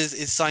plan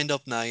is signed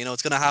up now.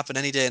 It's going to happen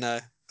any day now.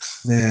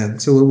 Yeah,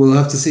 so we'll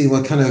have to see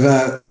what kind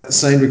of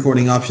sound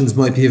recording options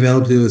might be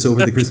available to us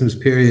over the Christmas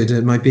period.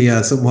 It might be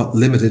somewhat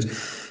limited,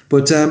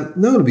 but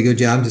no, it'll be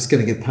good. Yeah, I'm just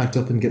going to get packed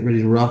up and get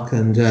ready to rock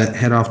and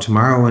head off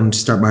tomorrow and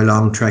start my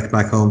long trek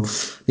back home.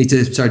 Need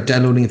to start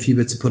downloading a few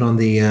bits to put on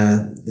the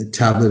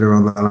tablet or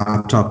on the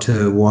laptop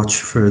to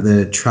watch for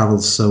the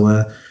travels.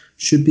 So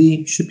should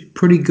be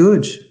pretty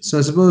good. So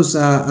I suppose,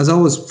 as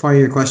always, fire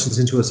your questions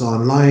into us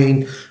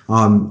online,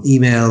 on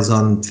emails,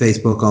 on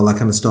Facebook, all that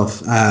kind of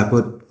stuff.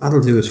 But that'll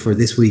do it for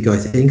this week, I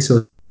think.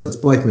 So that's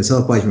bye from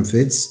myself, bye from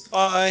Fitz.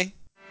 Bye.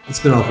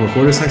 It's been all 4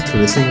 quarters. Thanks for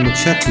listening, and we'll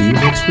chat to you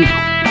next week.